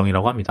나올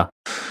예정이라고 합니다.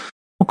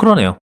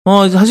 그러네요.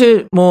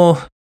 사실,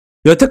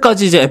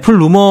 여태까지 이제 애플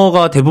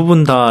루머가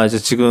대부분 다 이제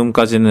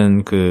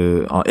지금까지는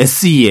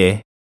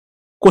SE에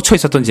꽂혀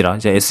있었던지라,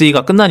 이제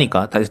SE가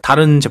끝나니까,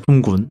 다른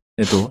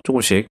제품군에도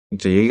조금씩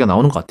이제 얘기가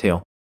나오는 것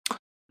같아요.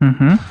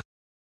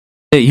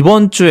 네,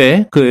 이번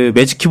주에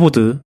매직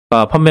키보드,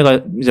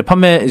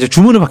 이제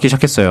주문을 받기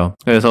시작했어요.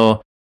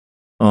 그래서,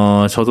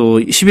 저도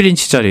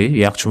 11인치짜리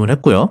예약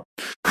주문했고요.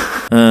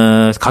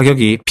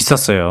 가격이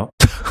비쌌어요.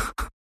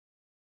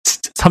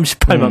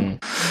 38만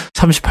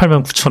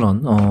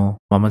 9천원.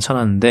 만만치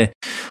않았는데,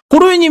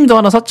 꼬로이 님도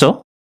하나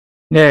샀죠?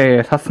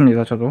 네,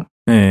 샀습니다, 저도.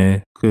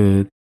 네,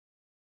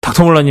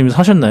 닥터몰라 님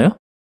사셨나요?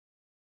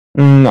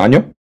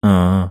 아니요.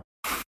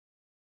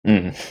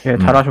 예,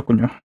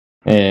 잘하셨군요.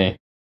 예.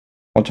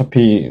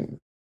 어차피,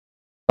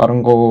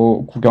 다른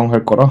거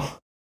구경할 거라.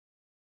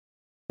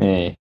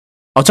 예.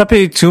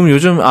 어차피 지금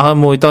요즘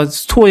이따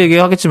스토어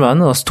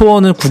얘기하겠지만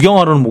스토어는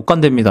구경하러는 못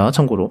간답니다.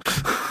 참고로.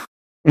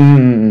 예.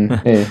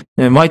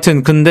 네,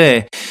 하여튼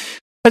근데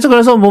하여튼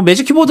그래서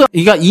매직 키보드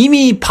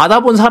이미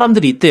받아본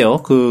사람들이 있대요.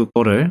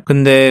 그거를.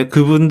 근데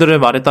그분들의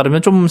말에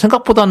따르면 좀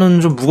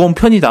생각보다는 좀 무거운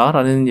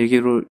편이다라는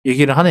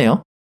얘기를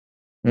하네요.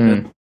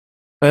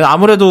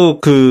 아무래도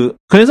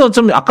그래서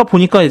좀 아까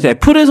보니까 이제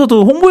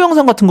애플에서도 홍보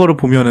영상 같은 거를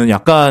보면은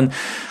약간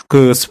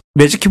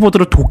매직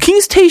키보드를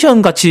도킹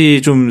스테이션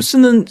같이 좀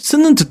쓰는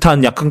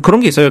듯한 약간 그런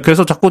게 있어요.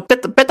 그래서 자꾸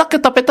뺐다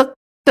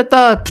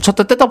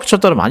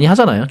붙였다를 많이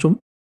하잖아요, 좀.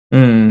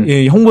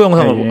 이 홍보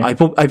영상을,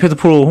 아이패드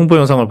프로 홍보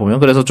영상을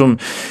보면. 그래서 좀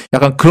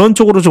약간 그런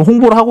쪽으로 좀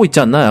홍보를 하고 있지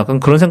않나? 약간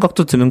그런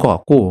생각도 드는 것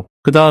같고.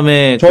 그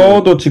다음에.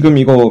 저도 지금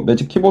이거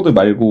매직 키보드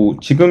말고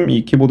지금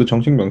이 키보드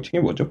정식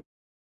명칭이 뭐죠?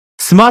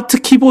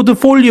 스마트 키보드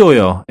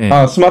폴리오요. 예.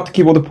 아, 스마트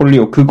키보드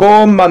폴리오.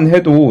 그것만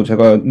해도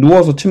제가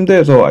누워서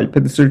침대에서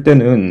아이패드 쓸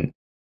때는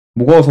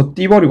무거워서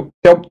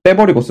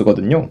떼버리고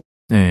쓰거든요.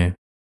 네.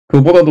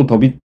 그보다도 더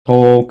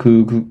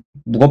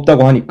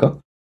무겁다고 하니까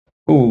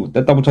또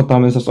뗐다 붙였다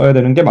하면서 써야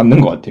되는 게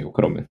맞는 것 같아요.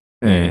 그러면.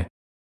 네.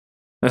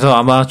 그래서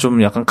아마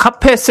좀 약간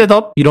카페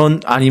셋업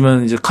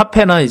아니면 이제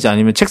카페나 이제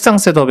아니면 책상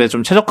셋업에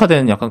좀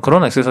최적화된 약간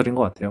그런 액세서리인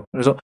것 같아요.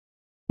 그래서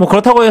뭐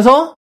그렇다고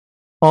해서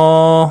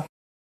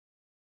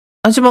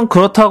하지만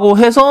그렇다고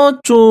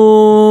해서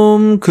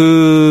좀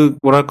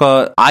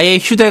뭐랄까 아예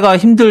휴대가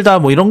힘들다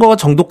뭐 이런 거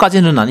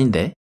정도까지는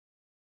아닌데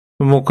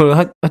뭐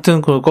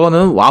하여튼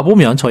그거는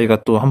와보면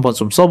저희가 또 한번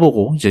좀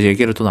써보고 이제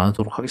얘기를 또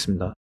나누도록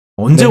하겠습니다.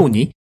 언제 네.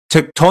 오니?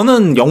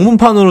 저는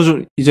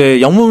영문판으로 이제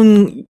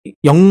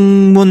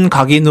영문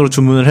각인으로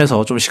주문을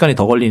해서 좀 시간이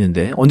더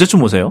걸리는데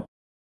언제쯤 오세요?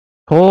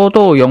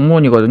 저도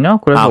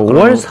영문이거든요. 그래서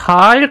 5월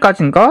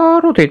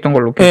 4일까지인가로 돼 있던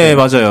걸로 네,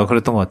 맞아요.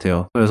 그랬던 것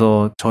같아요.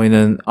 그래서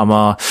저희는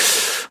아마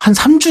한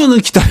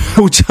 3주는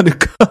기다려오지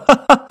않을까.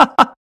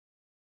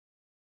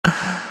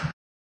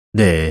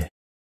 네.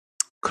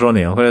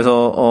 그러네요.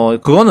 그래서,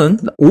 그거는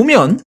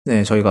오면,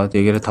 네, 저희가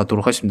얘기를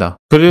하도록 하겠습니다.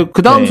 그리고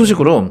그 다음 네.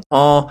 소식으로,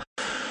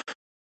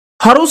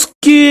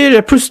 하루스킬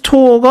애플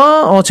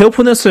스토어가,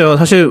 재오픈했어요.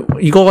 사실,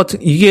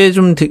 이게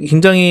좀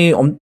굉장히,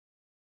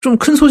 좀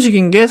큰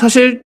소식인 게,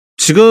 사실,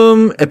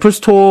 지금 애플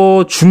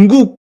스토어,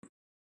 중국에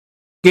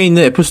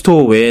있는 애플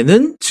스토어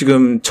외에는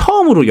지금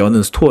처음으로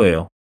여는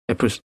스토어예요.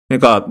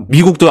 그러니까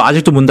미국도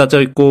아직도 문 닫혀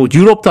있고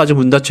유럽도 아직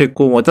문 닫혀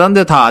있고 뭐 다른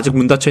데 다 아직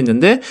문 닫혀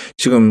있는데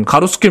지금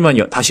가로수길만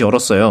다시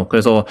열었어요.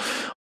 그래서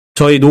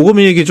저희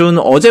녹음일 기준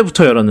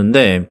어제부터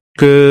열었는데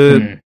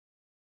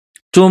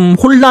좀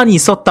혼란이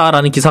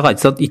있었다라는 기사가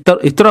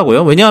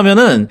있더라고요.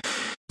 왜냐하면은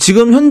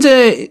지금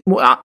현재 뭐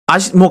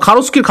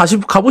가로수길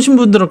가보신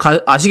분들은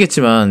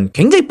아시겠지만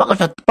굉장히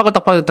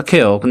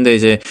빠글딱해요. 근데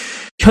이제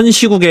현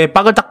시국에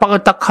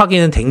빠글딱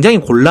하기는 굉장히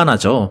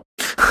곤란하죠.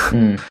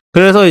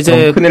 그래서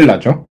이제 큰일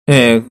나죠.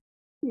 예.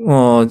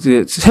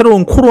 이제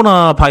새로운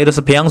코로나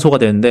바이러스 배양소가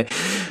되는데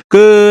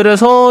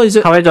그래서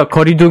이제 사회적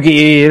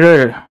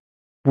거리두기를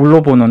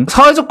물러보는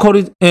사회적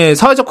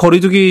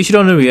거리두기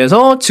실현을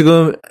위해서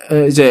지금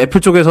이제 애플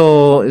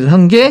쪽에서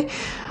한 게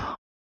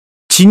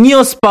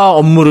지니어스바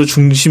업무를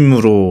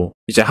중심으로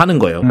이제 하는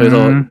거예요.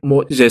 그래서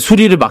뭐 이제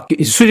수리를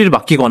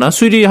맡기거나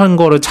수리한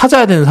거를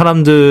찾아야 되는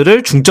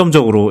사람들을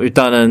중점적으로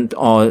일단은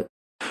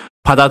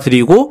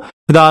받아들이고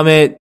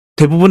그다음에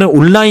대부분의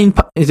온라인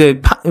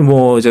이제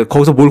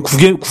거기서 뭘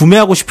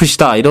구매하고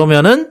싶으시다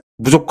이러면은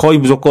거의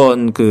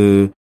무조건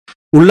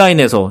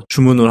온라인에서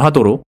주문을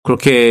하도록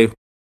그렇게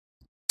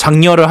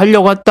장려를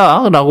하려고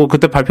했다라고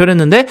그때 발표를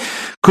했는데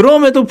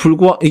그럼에도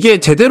불구하고 이게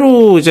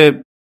제대로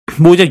이제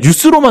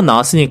뉴스로만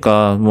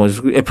나왔으니까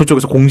애플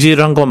쪽에서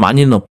공지를 한 건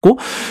많이는 없고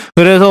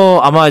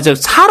그래서 아마 이제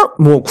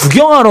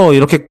구경하러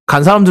이렇게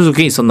간 사람들도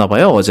꽤 있었나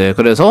봐요 어제.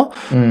 그래서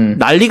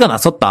난리가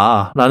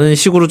났었다라는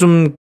식으로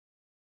좀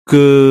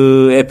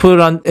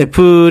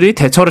애플이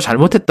대처를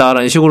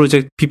잘못했다라는 식으로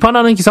이제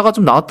비판하는 기사가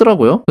좀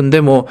나왔더라고요. 근데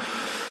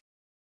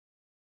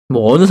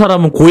어느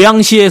사람은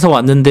고양시에서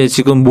왔는데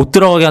지금 못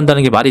들어가게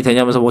한다는 게 말이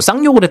되냐면서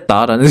쌍욕을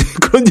했다라는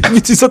그런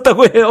얘기도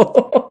있었다고 해요.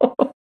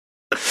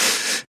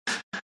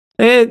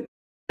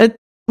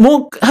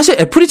 사실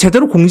애플이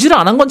제대로 공지를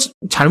안 한 건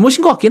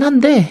잘못인 것 같긴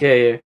한데.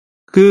 예.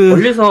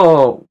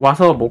 멀리서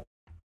와서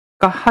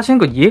하신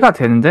거 이해가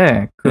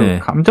되는데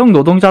감정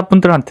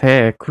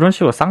노동자분들한테 그런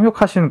식으로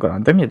쌍욕하시는 건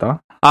안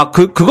됩니다.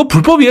 그거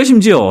불법이에요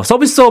심지어.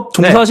 서비스업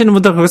종사하시는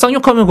분들 그거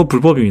쌍욕하면 그거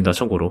불법입니다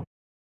참고로.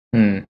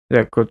 네,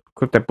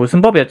 그때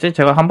무슨 법이었지?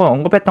 제가 한번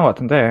언급했던 것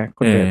같은데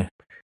그때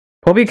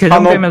법이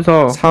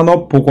개정되면서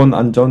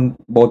산업보건안전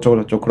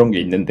어쩌고저쩌고 그런 게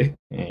있는데.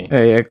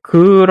 예,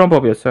 그런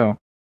법이었어요.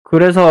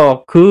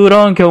 그래서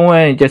그런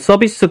경우에 이제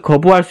서비스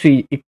거부할 수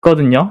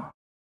있거든요.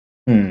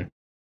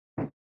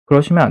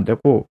 그러시면 안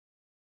되고.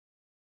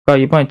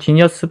 그러니까 이번에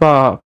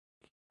지니어스바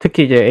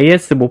특히 이제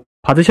AS 못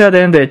받으셔야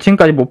되는데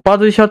지금까지 못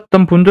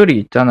받으셨던 분들이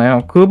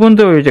있잖아요.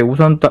 그분들 이제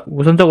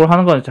우선적으로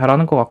하는 건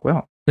잘하는 것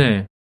같고요.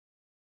 네.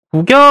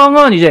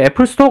 구경은 이제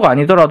애플 스토어가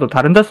아니더라도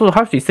다른 데서도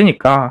할 수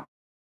있으니까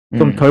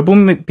좀 덜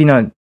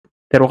붐비는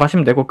대로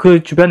가시면 되고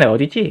그 주변에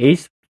어디지?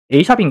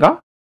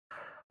 A샵인가?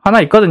 하나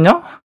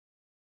있거든요.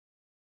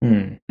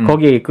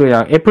 거기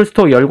그냥 애플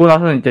스토어 열고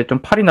나서는 이제 좀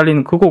팔이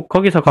날리는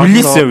거기서 가서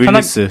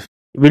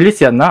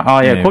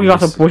윌리스였나? 예, 거기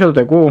가서 보셔도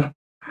되고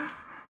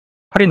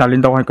팔이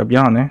날린다고 하니까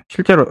미안하네.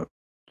 실제로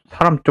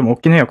사람 좀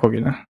없긴 해요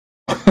거기는.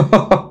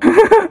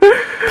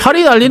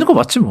 팔이 날리는 거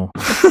맞지 뭐.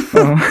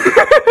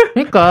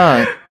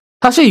 그러니까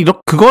사실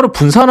그거를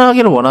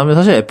분산하기를 원하면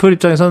사실 애플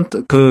입장에서는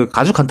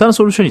아주 간단한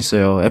솔루션이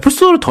있어요. 애플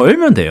스토어를 더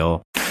열면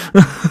돼요.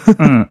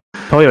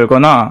 더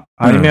열거나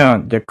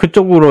아니면 이제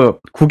그쪽으로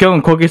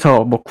구경은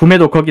거기서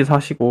구매도 거기서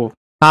하시고.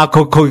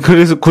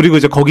 그리고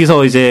이제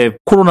거기서 이제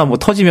코로나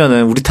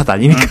터지면은 우리 탓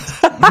아니니까.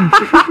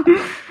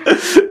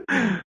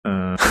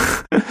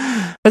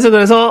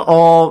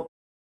 그래서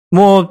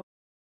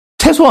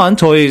최소한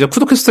저희 이제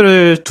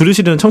푸드캐스트를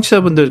들으시는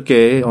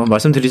청취자분들께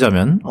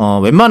말씀드리자면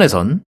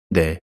웬만해선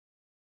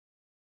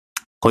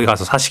거기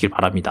가서 사시길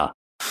바랍니다.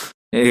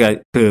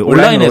 그러니까 그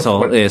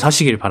온라인에서 예,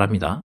 사시길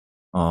바랍니다.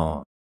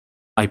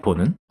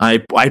 아이폰은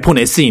아이폰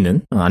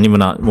SE는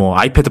아니면 뭐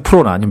아이패드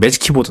프로나 아니면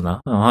매직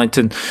키보드나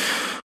하여튼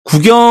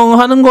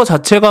구경하는 거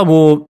자체가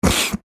뭐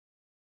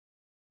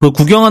그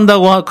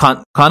구경한다고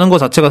가는 거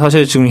자체가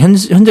사실 지금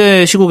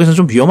현재 시국에서는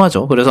좀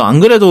위험하죠. 그래서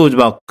안 그래도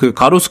막 그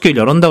가로수길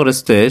열었다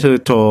그랬을 때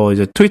저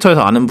이제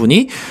트위터에서 아는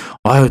분이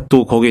아유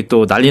또 거기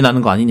또 난리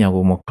나는 거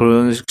아니냐고 뭐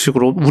그런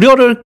식으로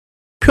우려를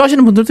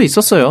표하시는 분들도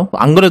있었어요.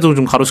 안 그래도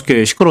좀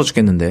가로수길 시끄러워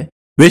죽겠는데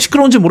왜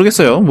시끄러운지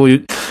모르겠어요. 뭐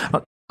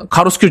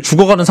가로수길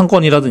죽어가는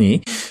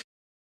상권이라더니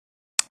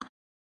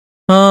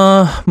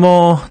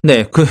뭐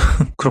네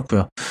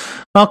그렇고요.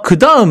 그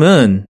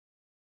다음은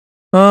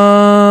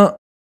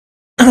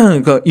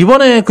그러니까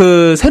이번에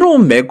그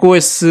새로운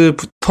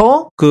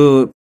macOS부터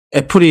그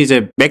애플이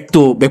이제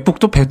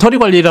맥북도 배터리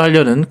관리를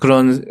하려는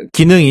그런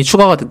기능이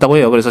추가가 됐다고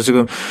해요. 그래서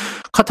지금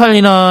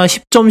카탈리나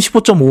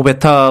 10.15.5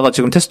 베타가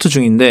지금 테스트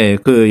중인데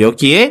그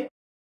여기에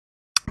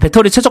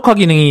배터리 최적화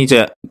기능이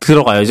이제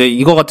들어가요. 이제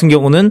이거 같은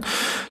경우는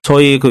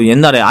저희 그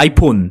옛날에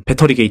아이폰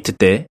배터리 게이트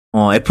때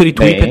애플이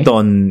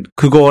도입했던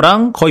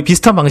그거랑 거의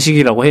비슷한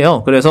방식이라고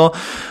해요. 그래서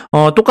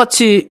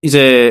똑같이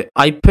이제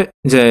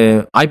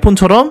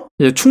아이폰처럼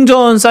이제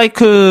충전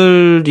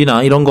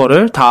사이클이나 이런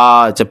거를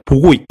다 이제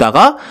보고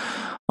있다가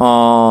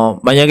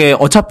만약에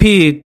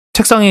어차피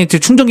책상에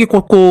충전기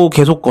꽂고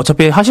계속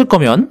어차피 하실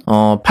거면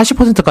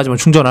 80%까지만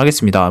충전을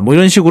하겠습니다. 뭐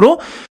이런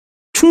식으로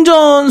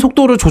충전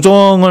속도를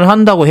조정을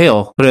한다고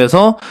해요.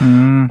 그래서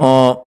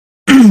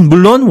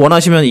물론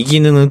원하시면 이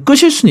기능은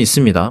끄실 수는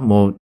있습니다.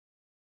 뭐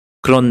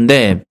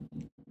그런데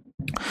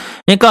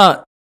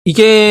그러니까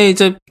이게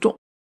이제 좀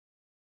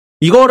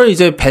이거를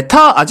이제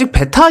아직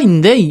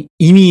베타인데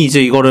이미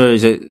이제 이거를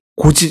이제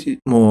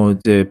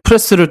이제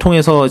프레스를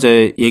통해서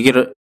이제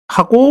얘기를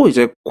하고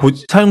이제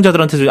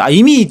사용자들한테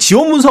이미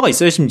지원 문서가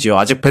있어요. 심지어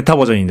아직 베타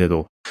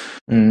버전인데도.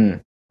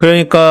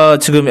 그러니까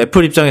지금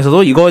애플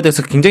입장에서도 이거에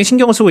대해서 굉장히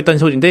신경을 쓰고 있다는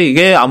소리인데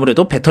이게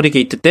아무래도 배터리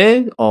게이트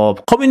때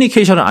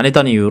커뮤니케이션을 안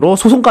했다는 이유로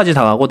소송까지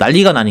당하고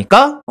난리가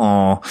나니까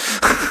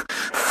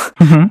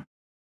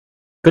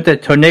그때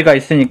전례가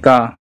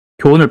있으니까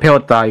교훈을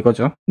배웠다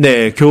이거죠.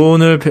 네,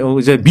 교훈을 배우고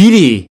이제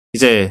미리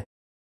이제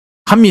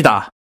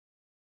합니다.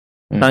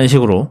 라는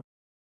식으로.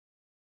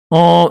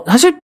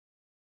 사실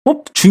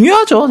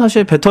중요하죠.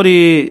 사실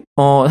배터리,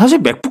 사실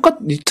맥북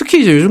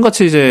특히 이제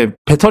요즘같이 이제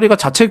배터리가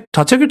자체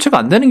교체가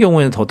안 되는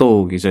경우에는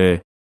더더욱 이제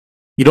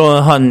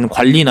이러한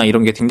관리나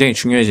이런 게 굉장히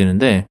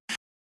중요해지는데,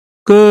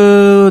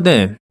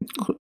 네.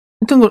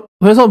 하여튼,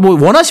 그래서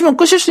뭐 원하시면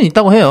끄실 수는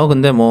있다고 해요.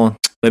 근데 뭐,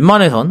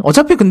 웬만해선.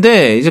 어차피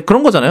근데 이제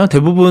그런 거잖아요.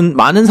 대부분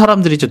많은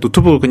사람들이 이제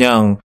노트북을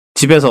그냥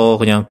집에서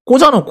그냥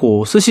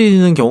꽂아놓고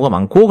쓰시는 경우가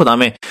많고, 그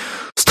다음에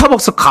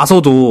스타벅스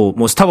가서도,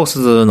 뭐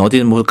스타벅스든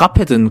어디든 뭐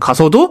카페든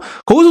가서도,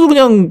 거기서도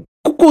그냥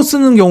꽂고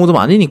쓰는 경우도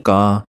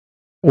많으니까.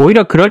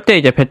 오히려 그럴 때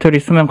이제 배터리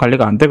수명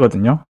관리가 안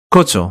되거든요.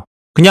 그렇죠.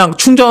 그냥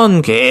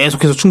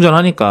계속해서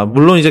충전하니까.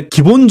 물론 이제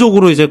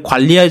기본적으로 이제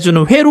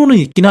관리해주는 회로는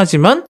있긴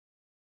하지만,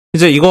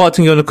 이제 이거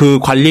같은 경우는 그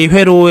관리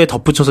회로에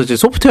덧붙여서 이제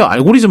소프트웨어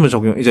알고리즘을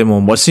이제 뭐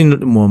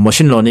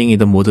머신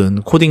러닝이든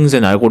뭐든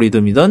코딩된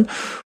알고리즘이든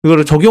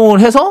이거를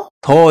적용을 해서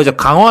더 이제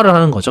강화를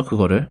하는 거죠.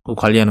 그거를. 그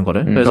관리하는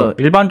거를. 그래서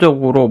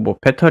일반적으로 뭐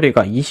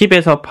배터리가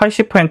 20에서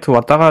 80%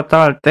 왔다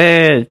갔다 할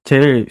때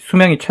제일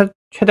수명이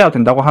최대화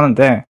된다고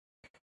하는데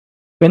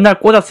맨날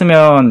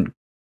꽂았으면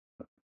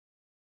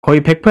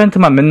거의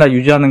 100%만 맨날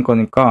유지하는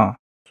거니까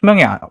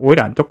수명이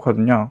오히려 안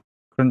좋거든요.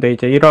 그런데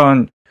이제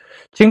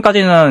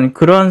지금까지는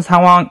그런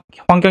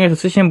환경에서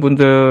쓰시는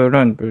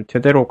분들은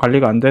제대로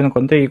관리가 안 되는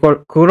건데,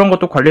 그런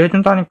것도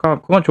관리해준다니까,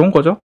 그건 좋은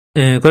거죠?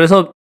 예,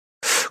 그래서,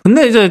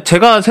 근데 이제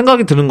제가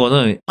생각이 드는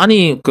거는,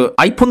 아니, 그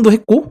아이폰도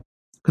했고,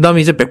 그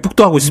다음에 이제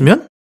맥북도 하고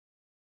있으면,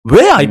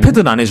 왜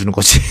아이패드는 안 해주는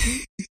거지?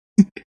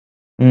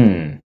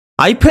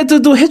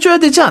 아이패드도 해줘야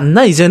되지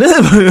않나, 이제는?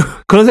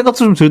 그런 생각도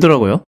좀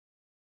들더라고요.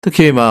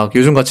 특히 막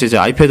요즘같이 이제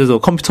아이패드도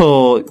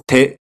컴퓨터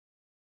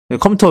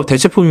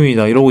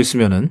대체품입니다. 이러고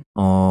있으면은,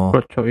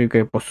 그렇죠.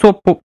 이게 뭐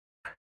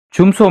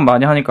줌 수업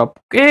많이 하니까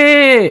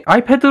꽤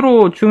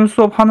아이패드로 줌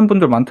수업 하는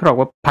분들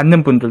많더라고요.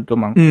 받는 분들도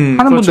많고. 하는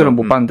그렇죠. 분들은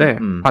못 봤는데,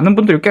 받는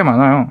분들이 꽤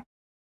많아요.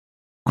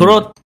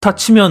 그렇다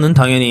치면은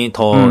당연히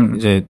더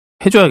이제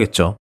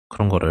해줘야겠죠.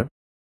 그런 거를.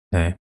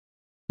 네.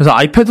 그래서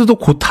아이패드도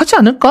곧 하지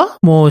않을까?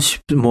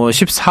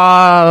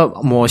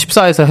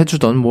 14에서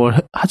해주던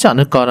뭘 하지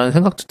않을까라는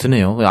생각도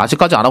드네요.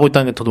 아직까지 안 하고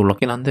있다는 게 더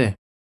놀랍긴 한데.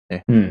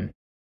 네.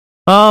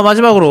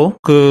 마지막으로,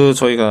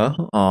 저희가,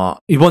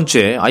 이번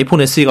주에 아이폰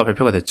SE가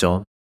발표가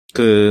됐죠.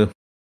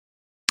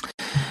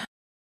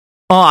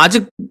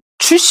 아직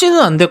출시는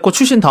안 됐고,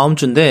 출시는 다음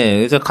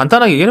주인데, 이제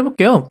간단하게 얘기를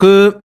해볼게요.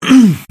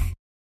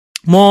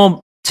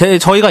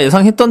 저희가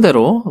예상했던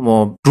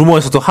대로,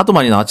 루머에서도 하도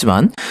많이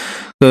나왔지만,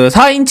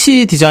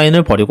 4인치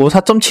디자인을 버리고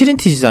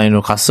 4.7인치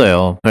디자인으로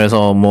갔어요.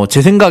 그래서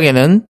제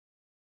생각에는,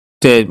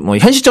 이제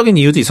현실적인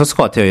이유도 있었을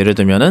것 같아요. 예를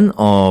들면은,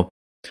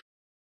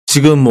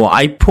 지금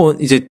아이폰,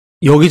 이제,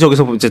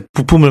 여기저기서 이제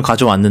부품을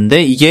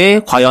가져왔는데 이게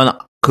과연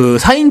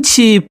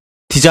 4인치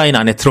디자인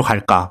안에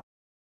들어갈까?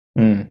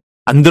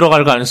 안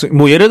들어갈 가능성이,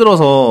 뭐, 예를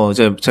들어서,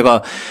 이제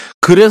제가,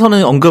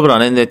 그래서는 언급을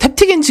안 했는데,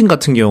 탭틱 엔진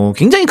같은 경우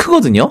굉장히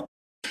크거든요?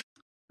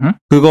 응?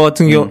 그거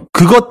같은 경우,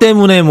 그것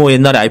때문에 뭐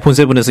옛날에 아이폰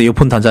 7에서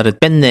이어폰 단자를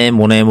뺐네,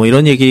 뭐네, 뭐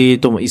이런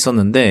얘기도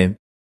있었는데,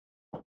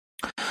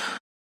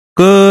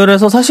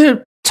 그래서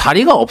사실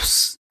자리가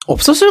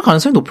없었을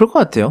가능성이 높을 것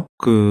같아요.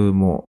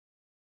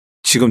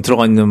 지금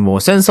들어가 있는 뭐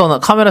센서나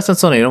카메라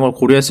센서나 이런 걸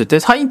고려했을 때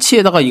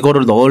 4인치에다가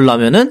이거를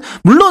넣으려면은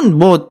물론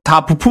뭐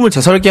다 부품을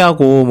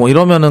재설계하고 뭐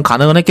이러면은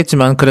가능은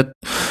했겠지만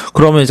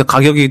그러면 이제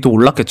가격이 또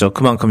올랐겠죠.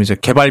 그만큼 이제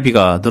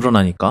개발비가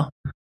늘어나니까.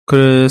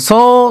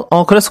 그래서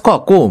그랬을 것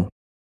같고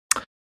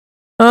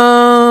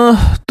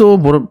또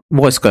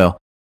뭐가 있을까요?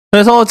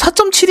 그래서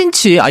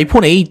 4.7인치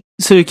아이폰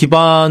 8을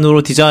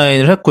기반으로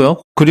디자인을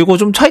했고요. 그리고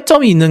좀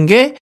차이점이 있는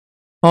게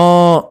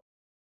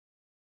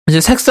이제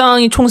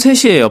색상이 총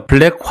 3이에요.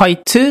 블랙,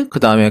 화이트, 그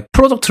다음에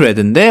프로덕트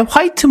레드인데,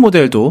 화이트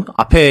모델도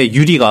앞에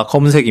유리가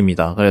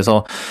검은색입니다.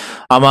 그래서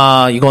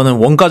아마 이거는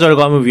원가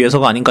절감을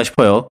위해서가 아닌가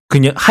싶어요.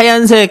 그냥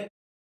하얀색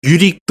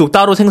유리도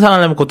따로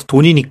생산하려면 그것도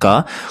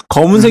돈이니까,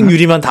 검은색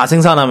유리만 다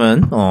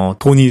생산하면,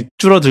 돈이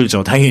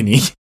줄어들죠, 당연히.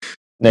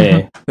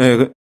 네.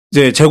 네,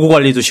 이제 재고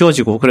관리도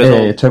쉬워지고, 그래서.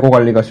 네, 재고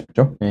관리가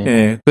쉽죠.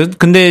 네. 네.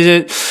 근데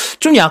이제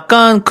좀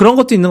약간 그런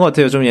것도 있는 것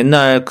같아요. 좀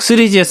옛날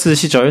 3GS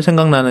시절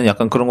생각나는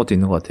약간 그런 것도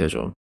있는 것 같아요,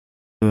 좀.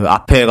 그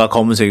앞에가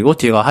검은색이고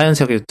뒤가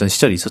하얀색이었던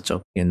시절이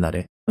있었죠,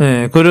 옛날에.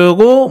 네,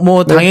 그리고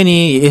뭐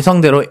당연히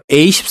예상대로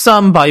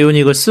A13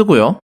 바이오닉을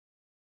쓰고요.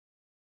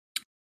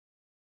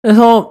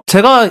 그래서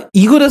제가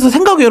이 글에서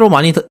생각 외로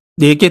많이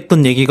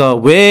얘기했던 얘기가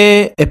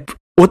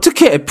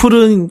어떻게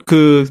애플은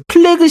그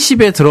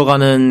플래그십에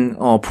들어가는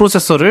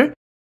프로세서를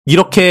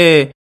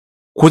이렇게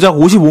고작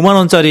 55만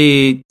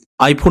원짜리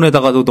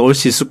아이폰에다가도 넣을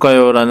수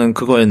있을까요?라는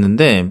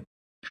그거였는데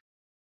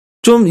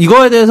좀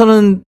이거에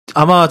대해서는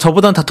아마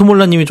저보단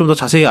다토몰라님이 좀 더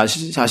자세히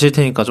아실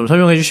테니까 좀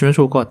설명해 주시면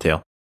좋을 것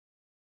같아요.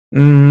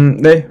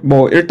 네,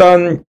 뭐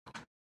일단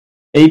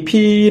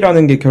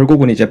AP라는 게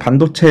결국은 이제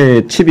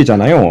반도체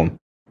칩이잖아요.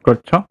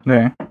 그렇죠.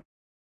 네.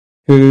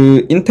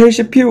 그 인텔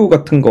CPU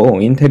같은 거,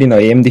 인텔이나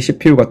AMD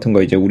CPU 같은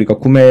거 이제 우리가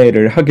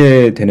구매를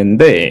하게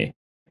되는데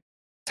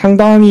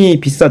상당히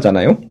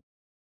비싸잖아요.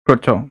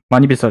 그렇죠.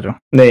 많이 비싸죠.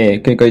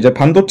 네, 그러니까 이제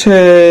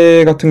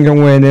반도체 같은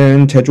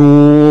경우에는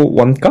제조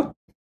원가?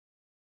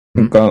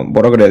 그러니까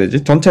뭐라 그래야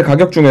되지? 전체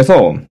가격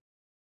중에서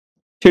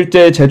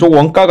실제 제조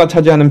원가가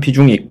차지하는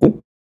비중이 있고,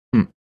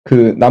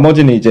 그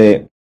나머지는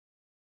이제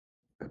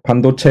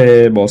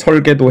반도체 뭐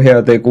설계도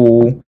해야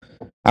되고,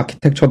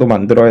 아키텍처도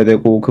만들어야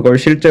되고, 그걸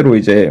실제로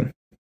이제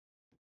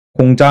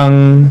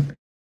공장에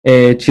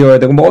지어야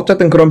되고, 뭐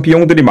어쨌든 그런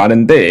비용들이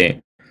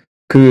많은데,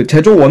 그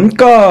제조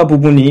원가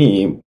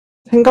부분이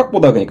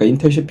생각보다 그러니까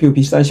인텔 CPU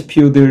비싼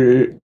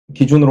CPU들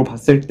기준으로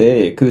봤을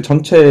때 그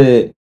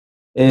전체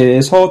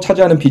에서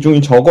차지하는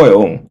비중이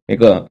적어요.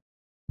 그러니까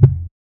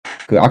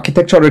그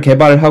아키텍처를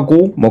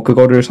개발하고 뭐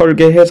그거를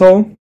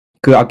설계해서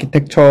그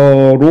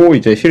아키텍처로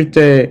이제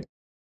실제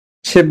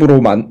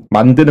칩으로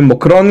만드는 뭐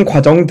그런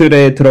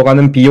과정들에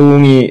들어가는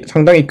비용이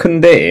상당히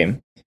큰데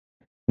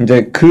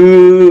이제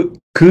그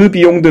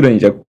비용들은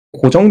이제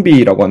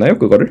고정비라고 하나요?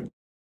 그거를?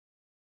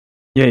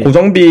 예.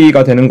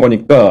 고정비가 되는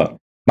거니까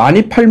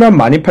많이 팔면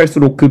많이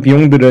팔수록 그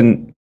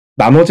비용들은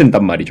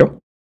나눠진단 말이죠.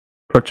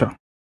 그렇죠.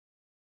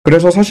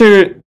 그래서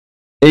사실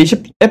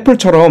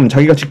애플처럼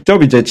자기가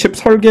직접 이제 칩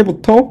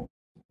설계부터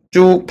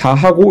쭉 다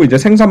하고 이제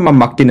생산만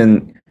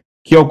맡기는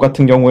기업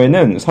같은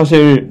경우에는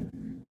사실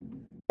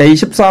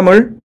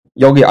A13을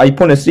여기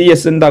아이폰 SE에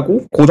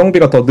쓴다고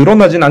고정비가 더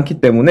늘어나진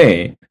않기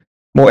때문에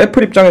뭐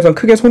애플 입장에선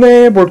크게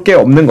손해볼 게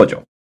없는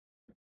거죠.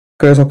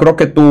 그래서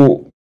그렇게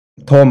또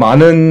더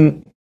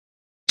많은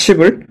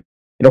칩을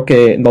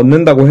이렇게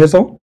넣는다고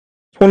해서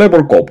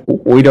손해볼 거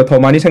없고 오히려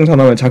더 많이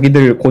생산하면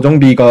자기들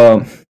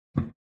고정비가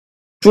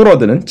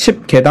줄어드는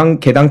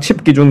개당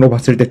칩 기준으로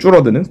봤을 때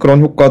줄어드는 그런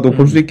효과도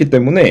볼 수 있기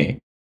때문에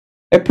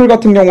애플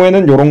같은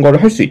경우에는 이런 걸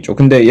할 수 있죠.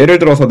 근데 예를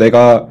들어서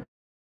내가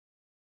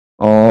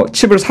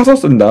칩을 사서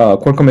쓴다.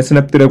 퀄컴의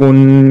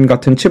스냅드래곤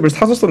같은 칩을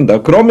사서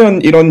쓴다.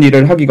 그러면 이런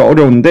일을 하기가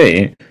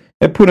어려운데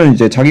애플은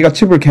이제 자기가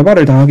칩을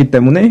개발을 다 하기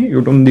때문에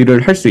이런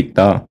일을 할 수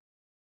있다.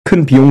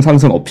 큰 비용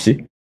상승 없이.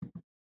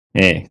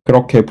 예,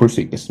 그렇게 볼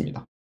수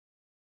있겠습니다.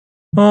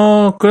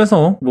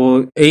 그래서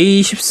뭐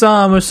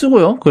A13을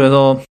쓰고요.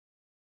 그래서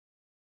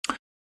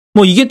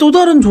뭐 이게 또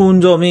다른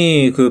좋은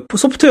점이 그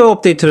소프트웨어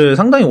업데이트를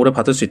상당히 오래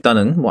받을 수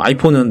있다는, 뭐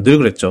아이폰은 늘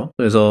그랬죠.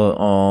 그래서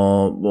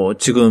뭐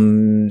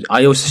지금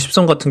iOS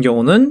 13 같은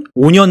경우는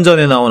 5년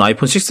전에 나온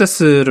아이폰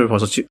 6S를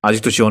벌써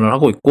아직도 지원을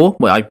하고 있고,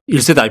 뭐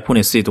 1세대 아이폰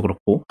SE도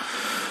그렇고.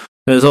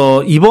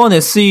 그래서 이번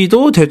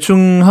SE도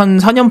대충 한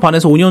 4년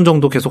반에서 5년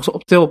정도 계속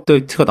소프트웨어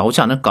업데이트가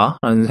나오지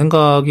않을까라는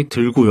생각이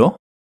들고요.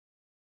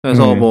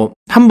 그래서 뭐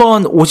한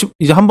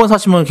번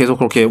사시면 계속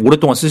그렇게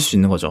오랫동안 쓰실 수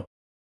있는 거죠.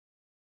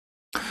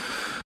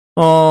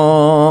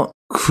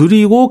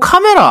 그리고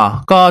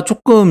카메라가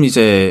조금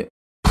이제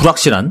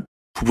불확실한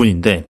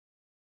부분인데,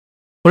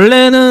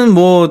 원래는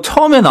뭐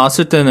처음에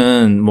나왔을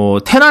때는 뭐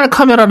 10R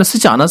카메라를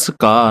쓰지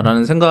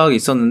않았을까라는 생각이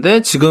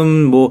있었는데,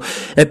 지금 뭐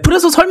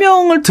애플에서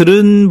설명을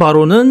들은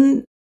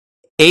바로는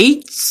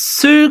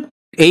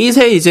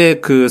 8의 이제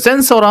그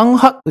센서랑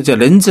이제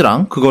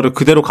렌즈랑 그거를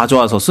그대로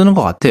가져와서 쓰는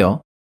것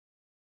같아요.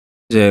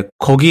 이제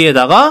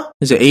거기에다가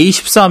이제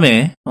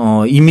A13의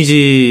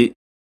이미지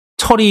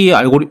처리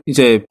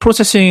이제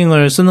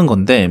프로세싱을 쓰는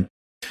건데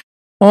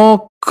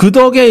그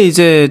덕에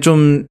이제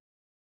좀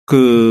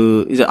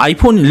이제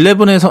아이폰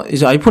 11에서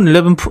이제 아이폰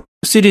 11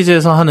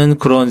 시리즈에서 하는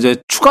그런 이제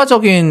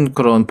추가적인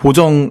그런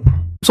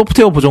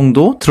소프트웨어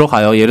보정도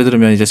들어가요. 예를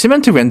들면 이제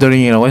시멘틱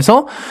렌더링이라고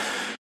해서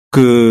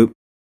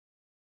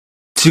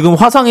지금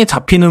화상에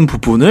잡히는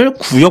부분을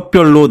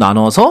구역별로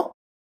나눠서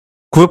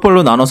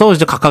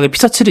이제 각각의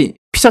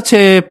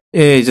피사체의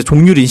이제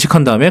종류를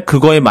인식한 다음에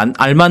그거에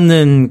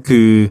알맞는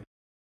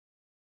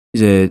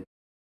이제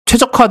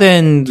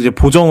최적화된 이제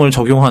보정을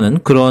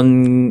적용하는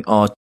그런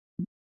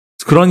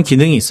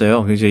기능이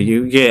있어요. 이제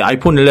이게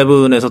아이폰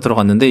 11에서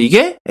들어갔는데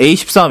이게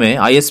A13의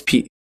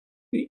ISP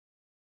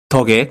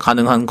덕에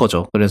가능한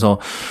거죠. 그래서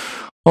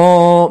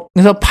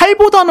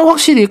 8보다는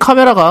확실히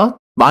카메라가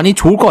많이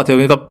좋을 것 같아요.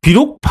 그러니까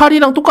비록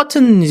 8이랑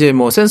똑같은 이제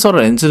뭐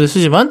센서를 렌즈를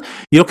쓰지만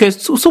이렇게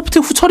소프트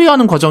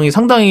후처리하는 과정이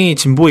상당히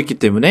진보했기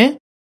때문에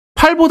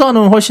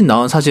 8보다는 훨씬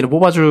나은 사진을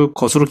뽑아줄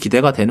것으로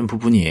기대가 되는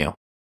부분이에요.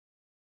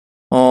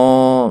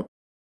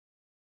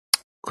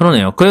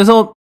 그러네요.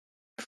 그래서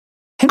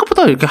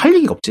생각보다 이렇게 할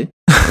얘기가 없지.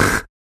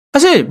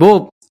 사실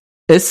뭐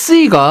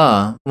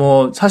SE가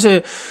뭐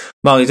사실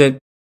막 이제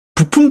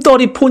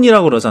부품떨이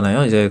폰이라고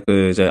그러잖아요. 이제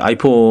이제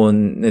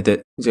아이폰에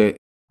이제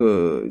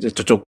이제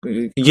저쪽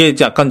이게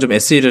이제 약간 좀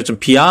SE를 좀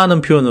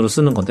비하하는 표현으로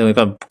쓰는 건데,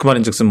 그러니까 그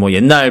말인즉슨 뭐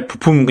옛날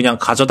부품 그냥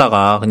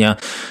가져다가 그냥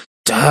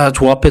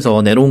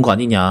조합해서 내놓은 거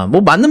아니냐. 뭐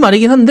맞는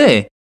말이긴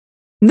한데,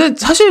 근데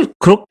사실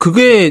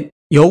그게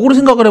역으로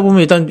생각을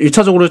해보면 일단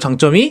 1차적으로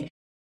장점이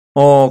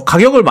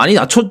가격을 많이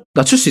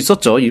낮출 수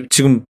있었죠.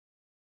 지금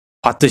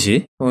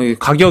봤듯이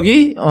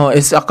가격이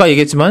아까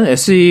얘기했지만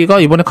SE가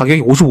이번에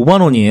가격이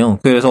 55만 원이에요.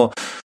 그래서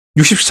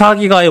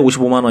 64기가에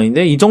 55만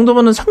원인데 이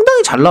정도면은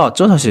상당히 잘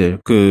나왔죠, 사실.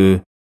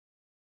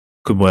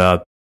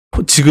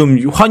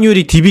 지금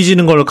환율이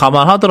디비지는 걸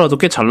감안하더라도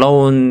꽤 잘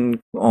나온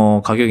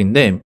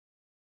가격인데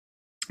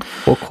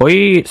뭐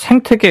거의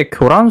생태계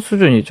교란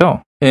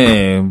수준이죠.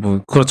 예,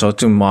 뭐 그렇죠.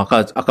 지금 뭐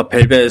아까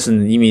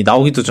벨벳은 이미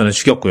나오기도 전에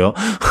죽였고요.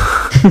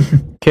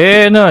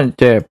 걔는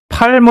이제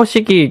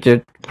 8머식이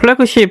이제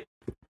플래그십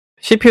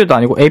CPU도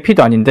아니고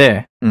AP도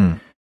아닌데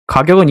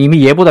가격은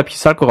이미 얘보다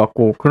비쌀 것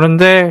같고,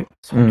 그런데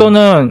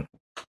속도는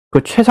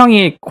그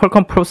최상위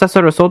퀄컴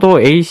프로세서를 써도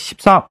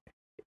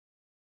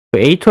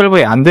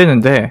A12에 안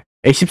되는데,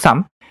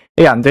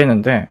 A13에 안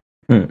되는데,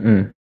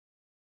 그럼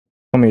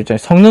이제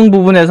성능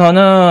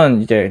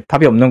부분에서는 이제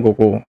답이 없는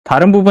거고,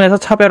 다른 부분에서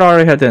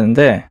차별화를 해야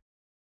되는데,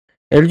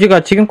 LG가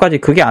지금까지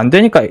그게 안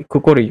되니까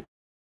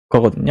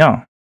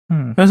거거든요.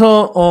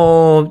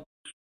 그래서,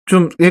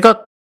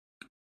 얘가,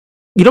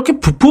 이렇게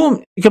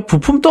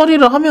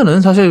부품떨이를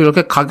하면은 사실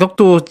이렇게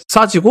가격도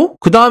싸지고,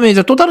 그 다음에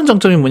이제 또 다른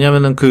장점이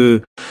뭐냐면은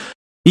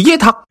이게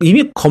다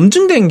이미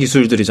검증된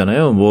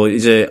기술들이잖아요. 뭐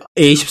이제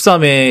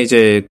A13에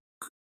이제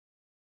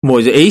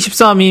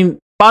A13이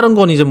빠른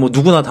건 이제 뭐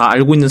누구나 다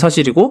알고 있는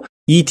사실이고,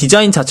 이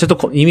디자인 자체도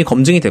이미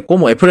검증이 됐고,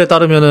 뭐 애플에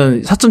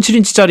따르면은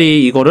 4.7인치짜리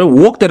이거를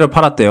 5억대를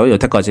팔았대요,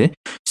 여태까지.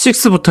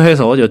 6부터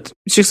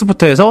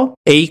해서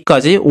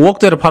A까지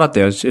 5억대를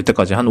팔았대요,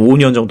 여태까지. 한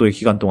 5년 정도의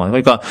기간 동안.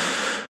 그러니까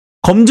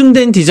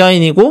검증된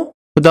디자인이고,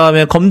 그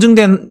다음에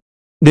검증된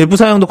내부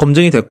사양도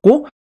검증이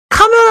됐고,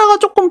 카메라가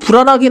조금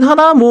불안하긴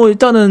하나,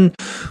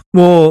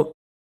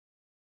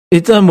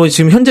 일단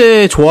지금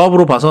현재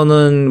조합으로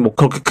봐서는 뭐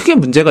그렇게 크게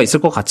문제가 있을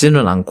것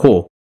같지는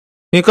않고,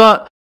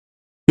 그러니까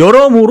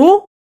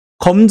여러모로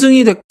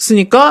검증이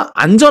됐으니까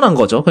안전한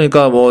거죠.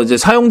 그러니까 뭐 이제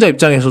사용자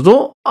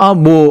입장에서도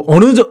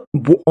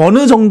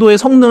어느 정도의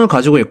성능을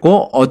가지고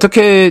있고,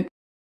 그러니까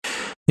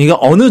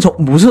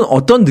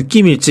어떤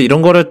느낌일지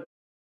이런 거를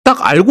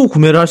딱 알고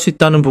구매를 할 수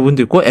있다는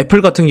부분도 있고,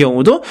 애플 같은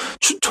경우도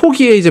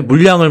초기에 이제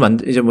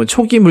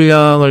초기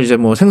물량을 이제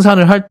뭐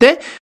생산을 할 때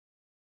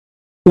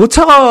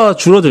오차가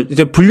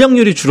이제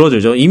불량률이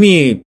줄어들죠.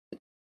 이미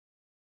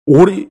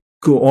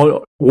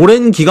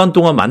오랜 기간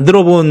동안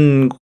만들어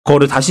본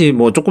거를 다시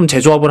뭐 조금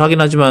재조합을 하긴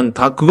하지만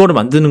다 그거를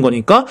만드는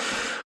거니까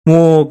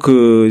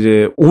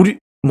이제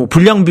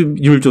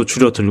불량률도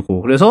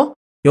줄어들고, 그래서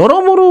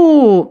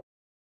여러모로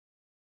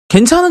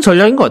괜찮은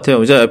전략인 것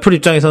같아요. 이제 애플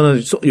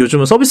입장에서는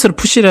요즘은 서비스를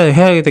푸시를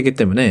해야 되기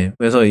때문에,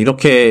 그래서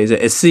이렇게 이제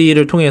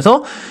SE를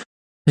통해서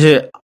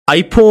이제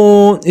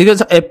이게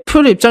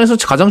애플 입장에서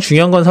가장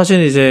중요한 건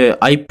사실 이제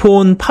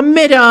아이폰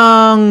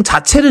판매량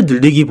자체를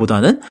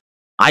늘리기보다는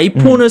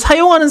아이폰을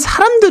사용하는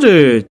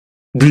사람들을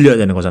늘려야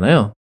되는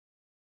거잖아요.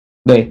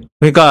 네.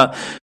 그러니까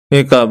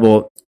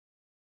뭐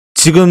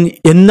지금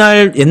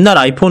옛날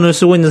아이폰을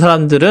쓰고 있는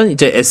사람들은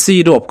이제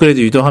SE로 업그레이드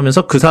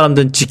유도하면서 그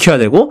사람들은 지켜야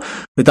되고,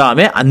 그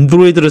다음에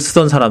안드로이드를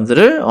쓰던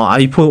사람들을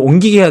아이폰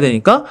옮기게 해야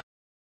되니까,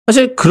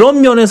 사실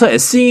그런 면에서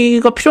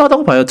SE가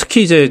필요하다고 봐요.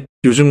 특히 이제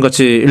요즘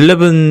같이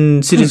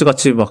 11 시리즈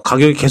같이 막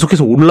가격이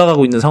계속해서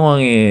올라가고 있는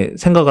상황에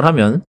생각을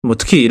하면, 뭐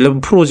특히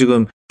 11 프로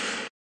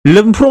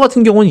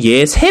같은 경우는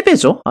얘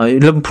 3배죠.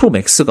 11 프로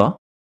맥스가.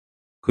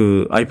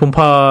 그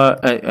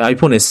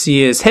아이폰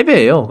SE의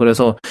 3배예요.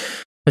 그래서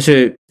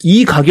사실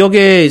이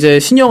가격에 이제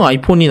신형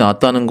아이폰이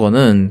나왔다는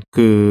거는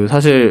그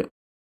사실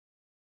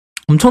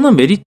엄청난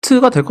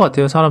메리트가 될 것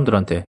같아요,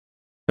 사람들한테.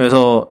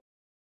 그래서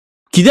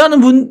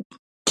기대하는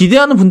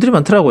분들이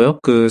많더라고요.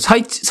 그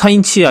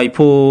 4인치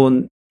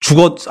아이폰은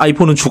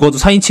죽어도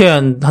 4인치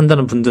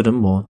한다는 분들은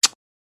뭐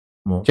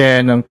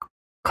이제는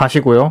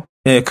가시고요.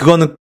 네,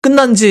 그거는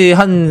끝난 지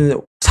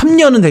한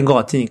 3년은 된 것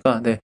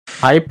같으니까, 네.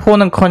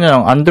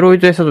 아이폰은커녕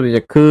안드로이드에서도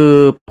이제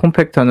그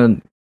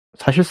폼팩터는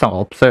사실상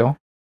없어요.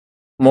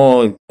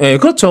 예,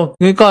 그렇죠.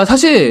 그러니까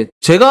사실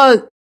제가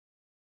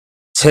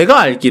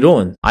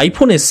알기론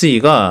아이폰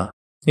SE가,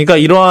 그러니까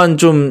이러한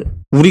좀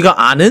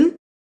우리가 아는,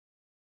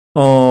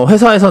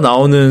 회사에서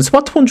나오는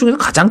스마트폰 중에서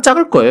가장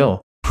작을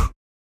거예요.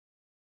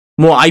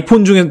 뭐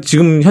아이폰 중에,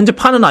 지금 현재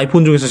파는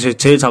아이폰 중에서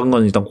제일 작은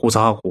건 일단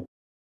고사하고.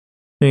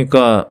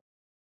 그러니까,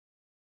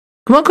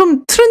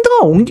 그만큼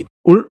트렌드가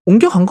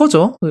옮겨간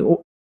거죠.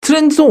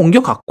 트렌드도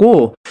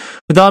옮겨갔고,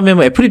 그 다음에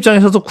뭐 애플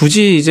입장에서도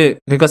굳이 이제,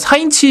 그러니까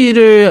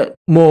 4인치를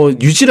뭐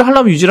유지를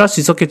하려면 유지를 할 수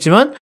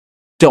있었겠지만,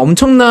 이제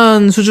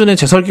엄청난 수준의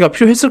재설계가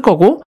필요했을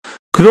거고,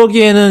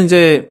 그러기에는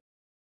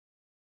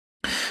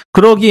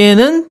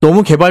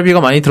너무 개발비가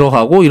많이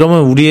들어가고,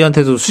 이러면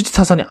우리한테도 수지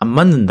타산이 안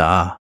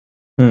맞는다.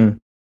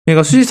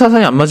 그러니까 수지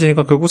타산이 안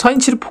맞으니까 결국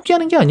 4인치를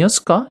포기하는 게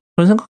아니었을까?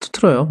 그런 생각도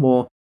들어요.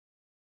 뭐,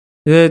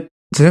 이제,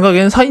 제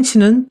생각에는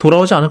 4인치는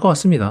돌아오지 않을 것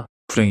같습니다.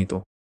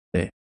 불행히도.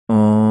 네.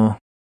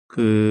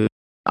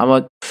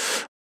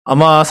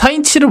 아마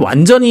 4인치를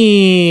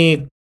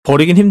완전히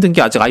버리긴 힘든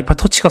게 아직 아이팟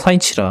터치가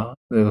 4인치라.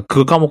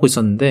 그걸 까먹고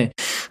있었는데.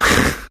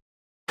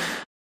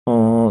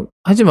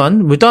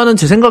 하지만, 일단은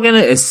제 생각에는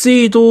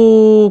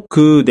SE도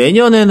그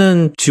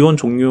내년에는 지원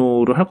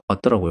종료를 할 것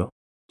같더라고요.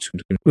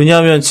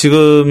 왜냐하면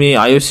지금이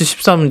iOS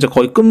 13 이제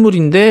거의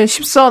끝물인데,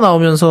 14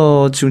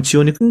 나오면서 지금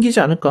지원이 끊기지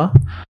않을까?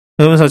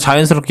 그러면서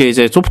자연스럽게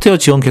이제 소프트웨어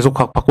지원 계속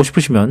받고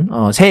싶으시면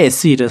새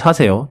SE를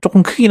사세요.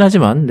 조금 크긴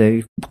하지만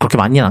네, 그렇게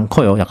많이는 안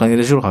커요. 약간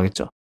이런 식으로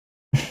가겠죠.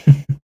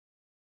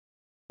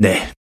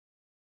 네.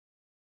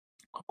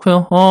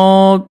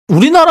 그렇고요.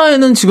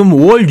 우리나라에는 지금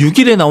 5월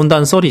 6일에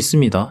나온다는 썰이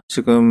있습니다.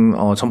 지금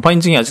전파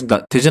인증이 아직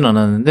되진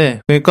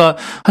않았는데, 그러니까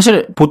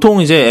사실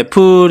보통 이제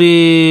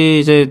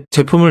애플이 이제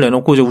제품을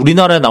내놓고 이제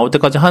우리나라에 나올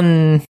때까지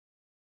한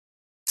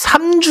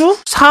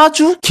 3주?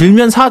 4주?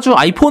 길면 4주?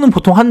 아이폰은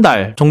보통 한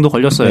달 정도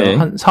걸렸어요. 네.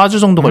 한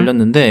 4주 정도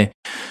걸렸는데,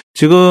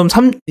 지금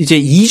이제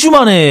 2주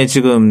만에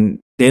지금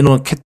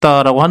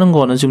내놓겠다라고 하는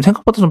거는 지금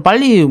생각보다 좀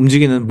빨리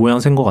움직이는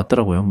모양새인 것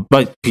같더라고요.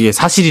 그게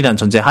사실이란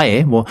전제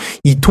하에, 뭐,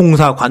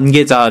 이통사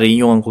관계자를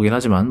인용한 거긴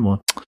하지만, 뭐,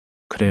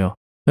 그래요.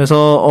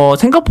 그래서,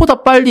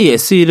 생각보다 빨리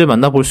SE를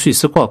만나볼 수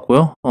있을 것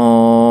같고요.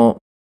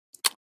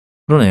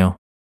 그러네요.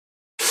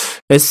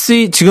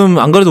 SE, 지금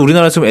안 그래도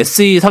우리나라에서 지금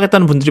SE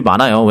사겠다는 분들이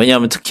많아요.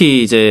 왜냐하면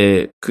특히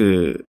이제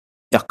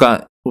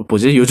약간,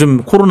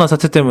 요즘 코로나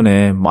사태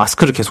때문에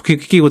마스크를 계속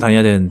끼고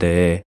다녀야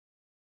되는데,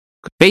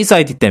 페이스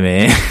아이디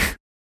때문에.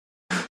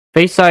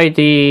 페이스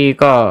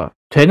아이디가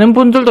되는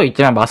분들도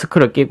있지만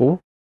마스크를 끼고,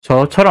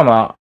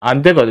 저처럼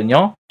안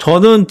되거든요.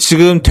 저는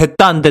지금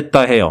됐다 안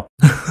됐다 해요.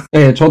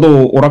 네,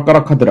 저도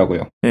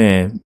오락가락하더라고요.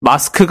 네,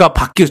 마스크가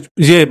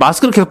이제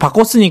마스크를 계속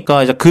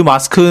바꿨으니까 이제 그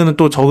마스크는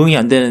또 적응이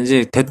안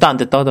되는지 됐다 안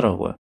됐다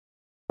하더라고요.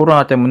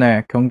 코로나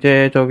때문에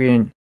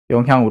경제적인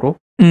영향으로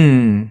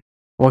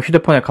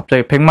휴대폰에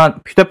갑자기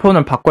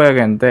휴대폰을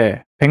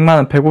바꿔야겠는데 100만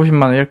원,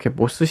 150만 원 이렇게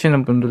못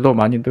쓰시는 분들도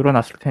많이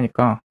늘어났을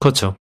테니까.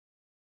 그렇죠.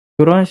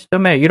 그런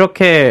시점에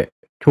이렇게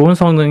좋은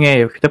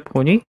성능의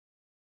휴대폰이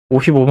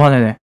 55만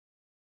원에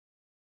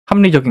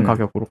합리적인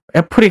가격으로.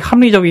 애플이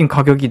합리적인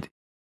가격이란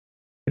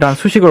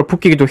수식어를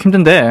붙이기도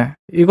힘든데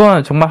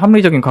이건 정말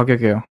합리적인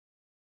가격이에요.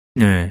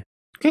 네.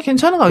 꽤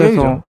괜찮은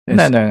가격이죠.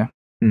 네네.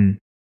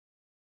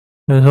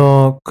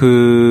 그래서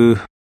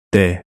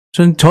네.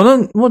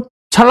 저는 뭐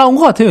잘 나온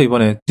것 같아요,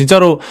 이번에.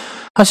 진짜로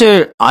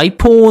사실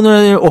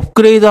아이폰을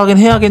업그레이드 하긴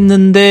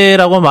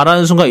해야겠는데라고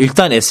말하는 순간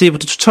일단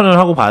SE부터 추천을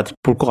하고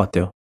볼 것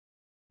같아요.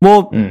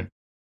 뭐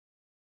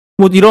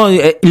이런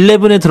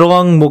 11에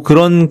들어간 뭐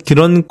그런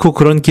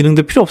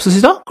기능들 필요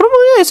없으시다? 그러면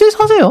그냥 SE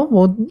사세요.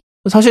 뭐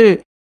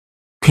사실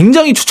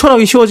굉장히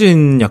추천하기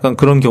쉬워진 약간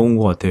그런 경우인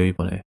것 같아요,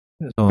 이번에.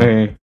 그래서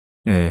네.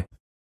 네.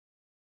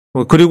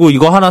 그리고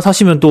이거 하나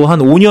사시면 또 한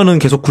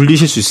 5년은 계속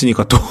굴리실 수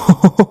있으니까 또.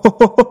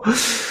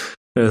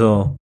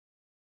 그래서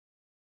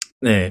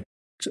네.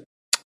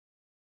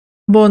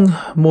 한번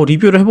뭐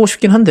리뷰를 해보고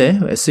싶긴 한데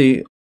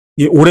SE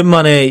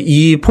오랜만에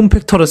이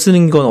폼팩터를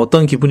쓰는 건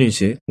어떤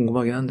기분일지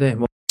궁금하긴 한데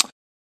뭐.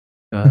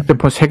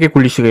 휴대폰 3개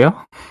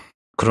굴리시게요?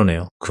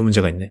 그러네요. 그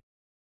문제가 있네.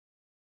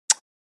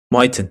 뭐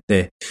하여튼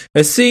네.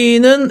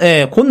 SE는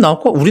곧 나올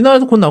거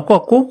우리나라도 곧 나올 것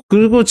같고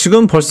그리고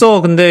지금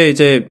벌써 근데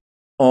이제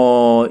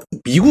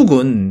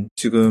미국은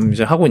지금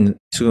이제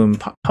지금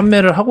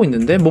판매를 하고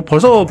있는데 뭐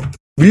벌써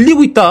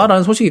밀리고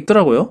있다라는 소식이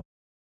있더라고요.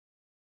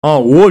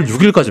 5월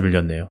 6일까지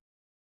밀렸네요.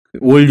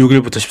 5월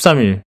 6일부터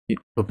 13일로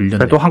밀렸네요.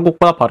 그래도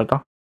한국보다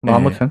빠르다. 뭐 네.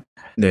 아무튼.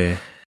 네.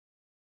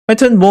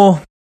 하여튼 뭐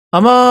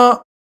아마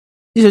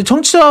이제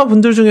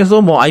청취자분들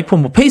중에서 뭐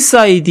아이폰 뭐 페이스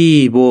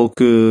아이디 뭐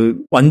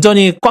그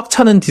완전히 꽉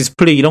차는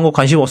디스플레이 이런 거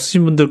관심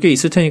없으신 분들 꽤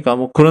있을 테니까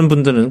뭐 그런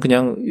분들은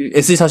그냥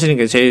SE 사시는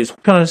게 제일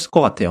속 편했을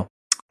것 같아요.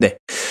 네.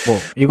 뭐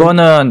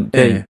이거는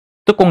네.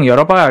 뚜껑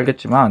열어봐야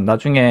알겠지만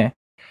나중에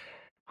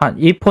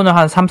이 폰을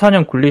한 3,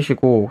 4년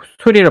굴리시고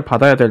수리를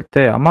받아야 될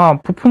때 아마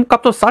부품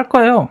값도 쌀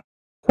거예요.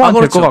 호환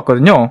될 것 그렇죠.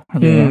 같거든요.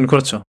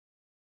 그렇죠.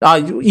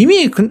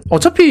 이미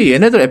어차피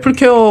얘네들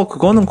애플케어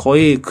그거는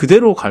거의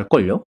그대로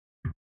갈걸요?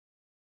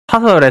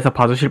 사설에서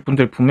받으실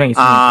분들 분명히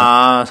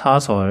있으니까.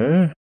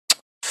 사설.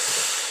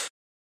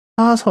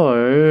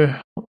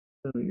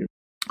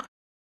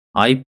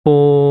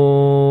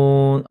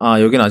 아이폰,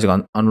 여긴 아직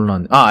안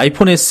올라왔네.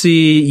 아이폰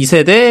SE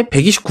 2세대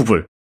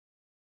 129불.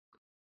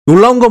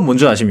 놀라운 건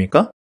뭔지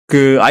아십니까?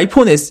 그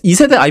아이폰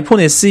 2세대 아이폰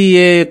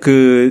SE의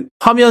그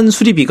화면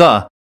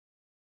수리비가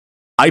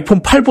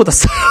아이폰 8보다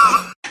싸요.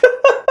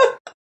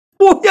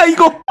 뭐야,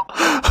 이거?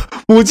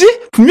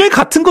 뭐지? 분명히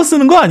같은 거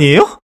쓰는 거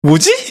아니에요?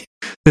 뭐지?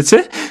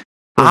 대체?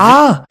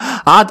 안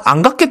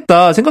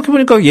갔겠다.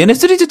 생각해보니까 얘네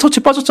 3D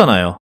터치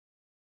빠졌잖아요.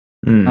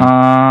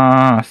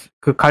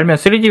 그 갈면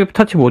 3D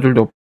터치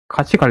모듈도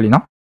같이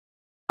갈리나?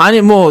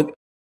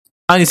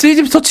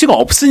 3D 터치가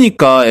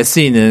없으니까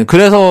SE는.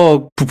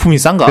 그래서 부품이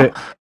싼가?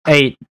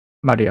 8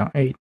 말이야,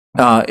 8.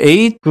 8?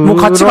 뭐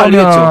같이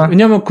갈리겠죠.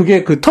 왜냐면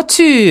그게 그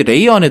터치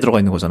레이어 안에 들어가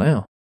있는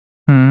거잖아요.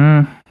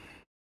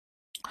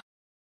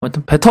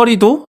 아무튼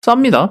배터리도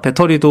쌉니다.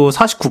 배터리도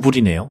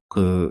 49불이네요.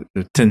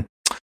 여튼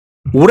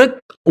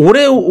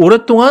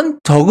오랫동안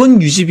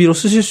적은 유지비로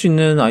쓰실 수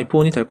있는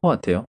아이폰이 될 것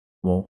같아요.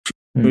 뭐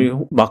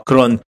막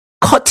그런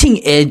커팅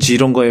에지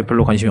이런 거에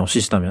별로 관심이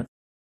없으시다면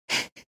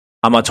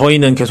아마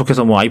저희는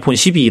계속해서 뭐 아이폰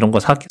 12 이런 거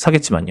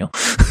사겠지만요.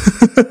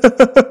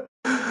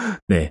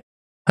 네.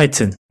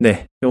 하여튼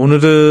네.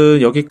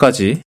 오늘은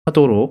여기까지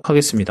하도록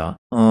하겠습니다.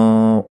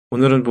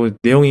 오늘은 뭐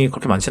내용이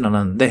그렇게 많진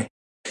않았는데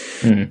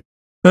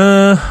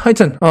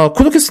하여튼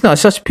코드캐스트는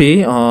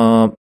아시다시피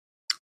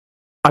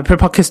애플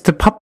팟캐스트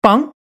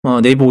팟빵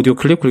네이버 오디오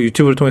클립 그리고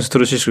유튜브를 통해서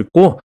들으실 수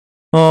있고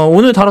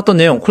오늘 다뤘던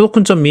내용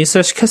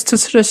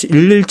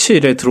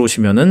코드쿤.me/cast/117에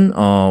들어오시면은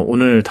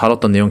오늘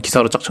다뤘던 내용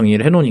기사로 쫙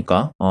정리를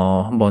해놓으니까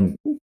한번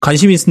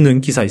관심 있는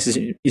기사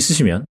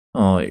있으시면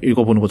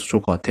읽어보는 것도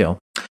좋을 것 같아요.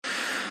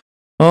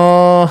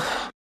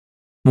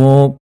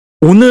 뭐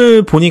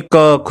오늘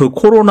보니까 그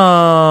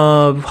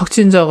코로나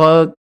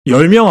확진자가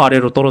 10명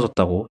아래로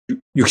떨어졌다고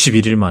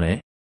 61일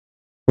만에.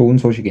 좋은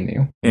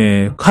소식이네요.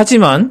 예,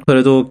 하지만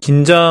그래도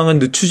긴장은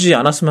늦추지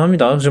않았으면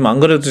합니다. 지금 안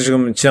그래도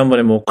지금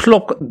지난번에 뭐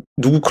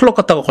누구 클럽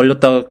갔다가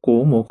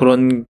걸렸다고 뭐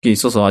그런 게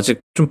있어서 아직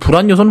좀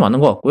불안 요소는 많은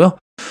것 같고요.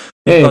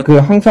 그러니까 그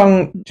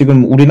항상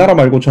지금 우리나라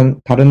말고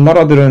다른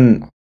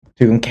나라들은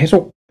지금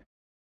계속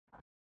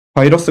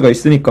바이러스가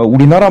있으니까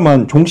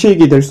우리나라만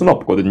종식이 될 수는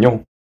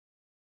없거든요.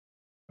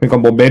 그러니까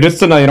뭐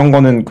메르스나 이런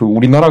거는 그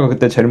우리나라가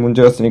그때 제일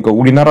문제였으니까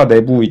우리나라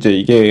내부 이제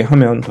이게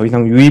하면 더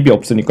이상 유입이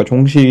없으니까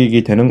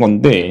종식이 되는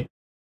건데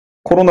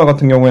코로나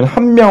같은 경우에는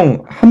한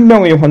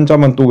명의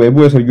환자만 또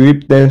외부에서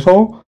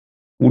유입돼서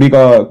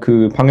우리가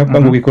그 방역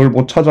당국이 그걸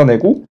못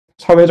찾아내고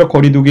사회적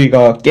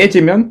거리두기가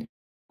깨지면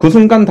그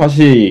순간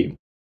다시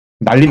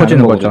난리 나는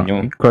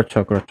거거든요.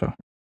 그렇죠.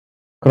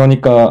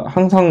 그러니까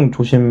항상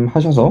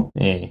조심하셔서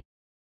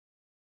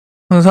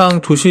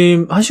항상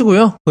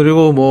조심하시고요.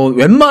 그리고 뭐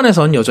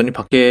웬만해선 여전히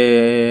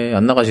밖에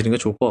안 나가시는 게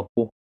좋을 것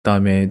같고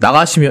그다음에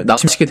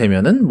나가시게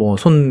되면은 뭐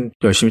손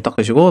열심히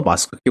닦으시고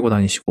마스크 끼고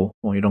다니시고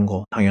뭐 이런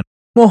거 당연.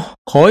 뭐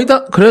거의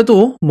다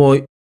그래도 뭐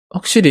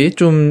확실히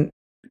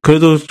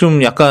그래도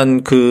좀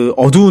약간 그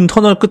어두운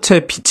터널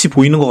끝에 빛이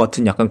보이는 것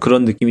같은 약간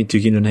그런 느낌이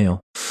들기는 해요.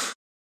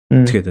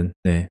 어떻게든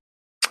네.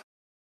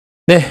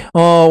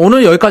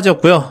 오늘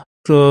여기까지였고요.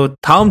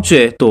 다음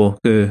주에 또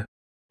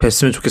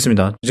뵀으면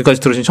좋겠습니다. 지금까지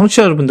들으신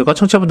청취자분들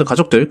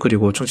가족들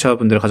그리고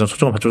청취자분들의 가장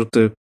소중한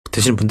가족들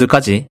되시는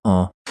분들까지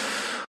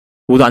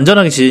모두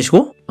안전하게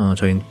지내시고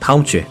저희는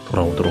다음 주에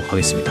돌아오도록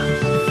하겠습니다.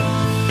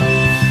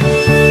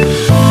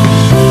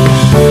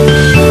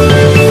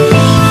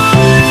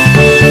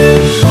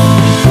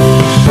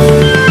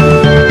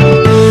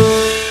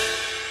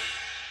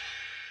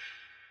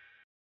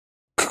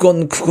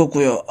 그건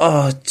그거고요.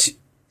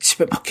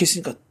 집에 박혀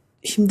있으니까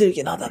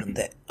힘들긴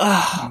하다는데.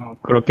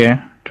 그렇게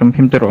좀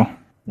힘들어.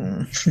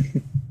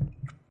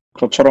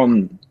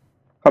 저처럼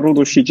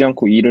하루도 쉬지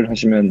않고 일을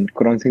하시면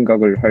그런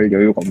생각을 할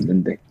여유가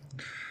없는데.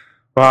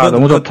 와,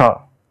 너무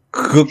좋다.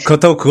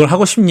 그렇다고 그걸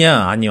하고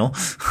싶냐? 아니요.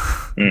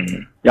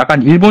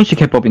 약간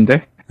일본식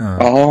해법인데?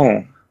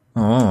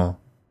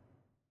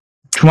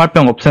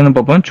 주말병 없애는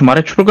법은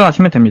주말에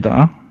출근하시면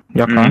됩니다.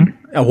 약간.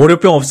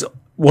 월요병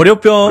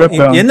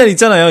옛날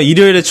있잖아요.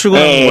 일요일에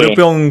출근하면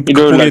월요병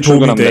극복에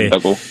도움이 돼.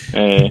 된다고.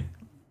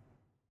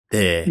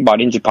 네.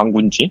 말인지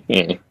방구인지.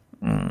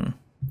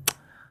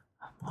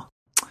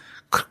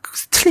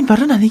 틀린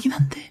말은 아니긴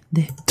한데.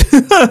 네.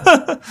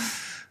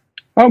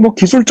 뭐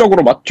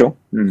기술적으로 맞죠.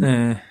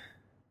 네.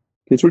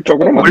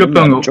 기술적으로 맞죠.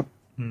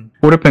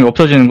 월요병이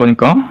없어지는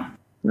거니까.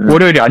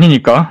 월요일이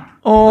아니니까.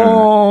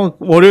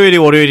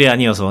 월요일이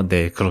아니어서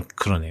네,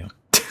 그러네요.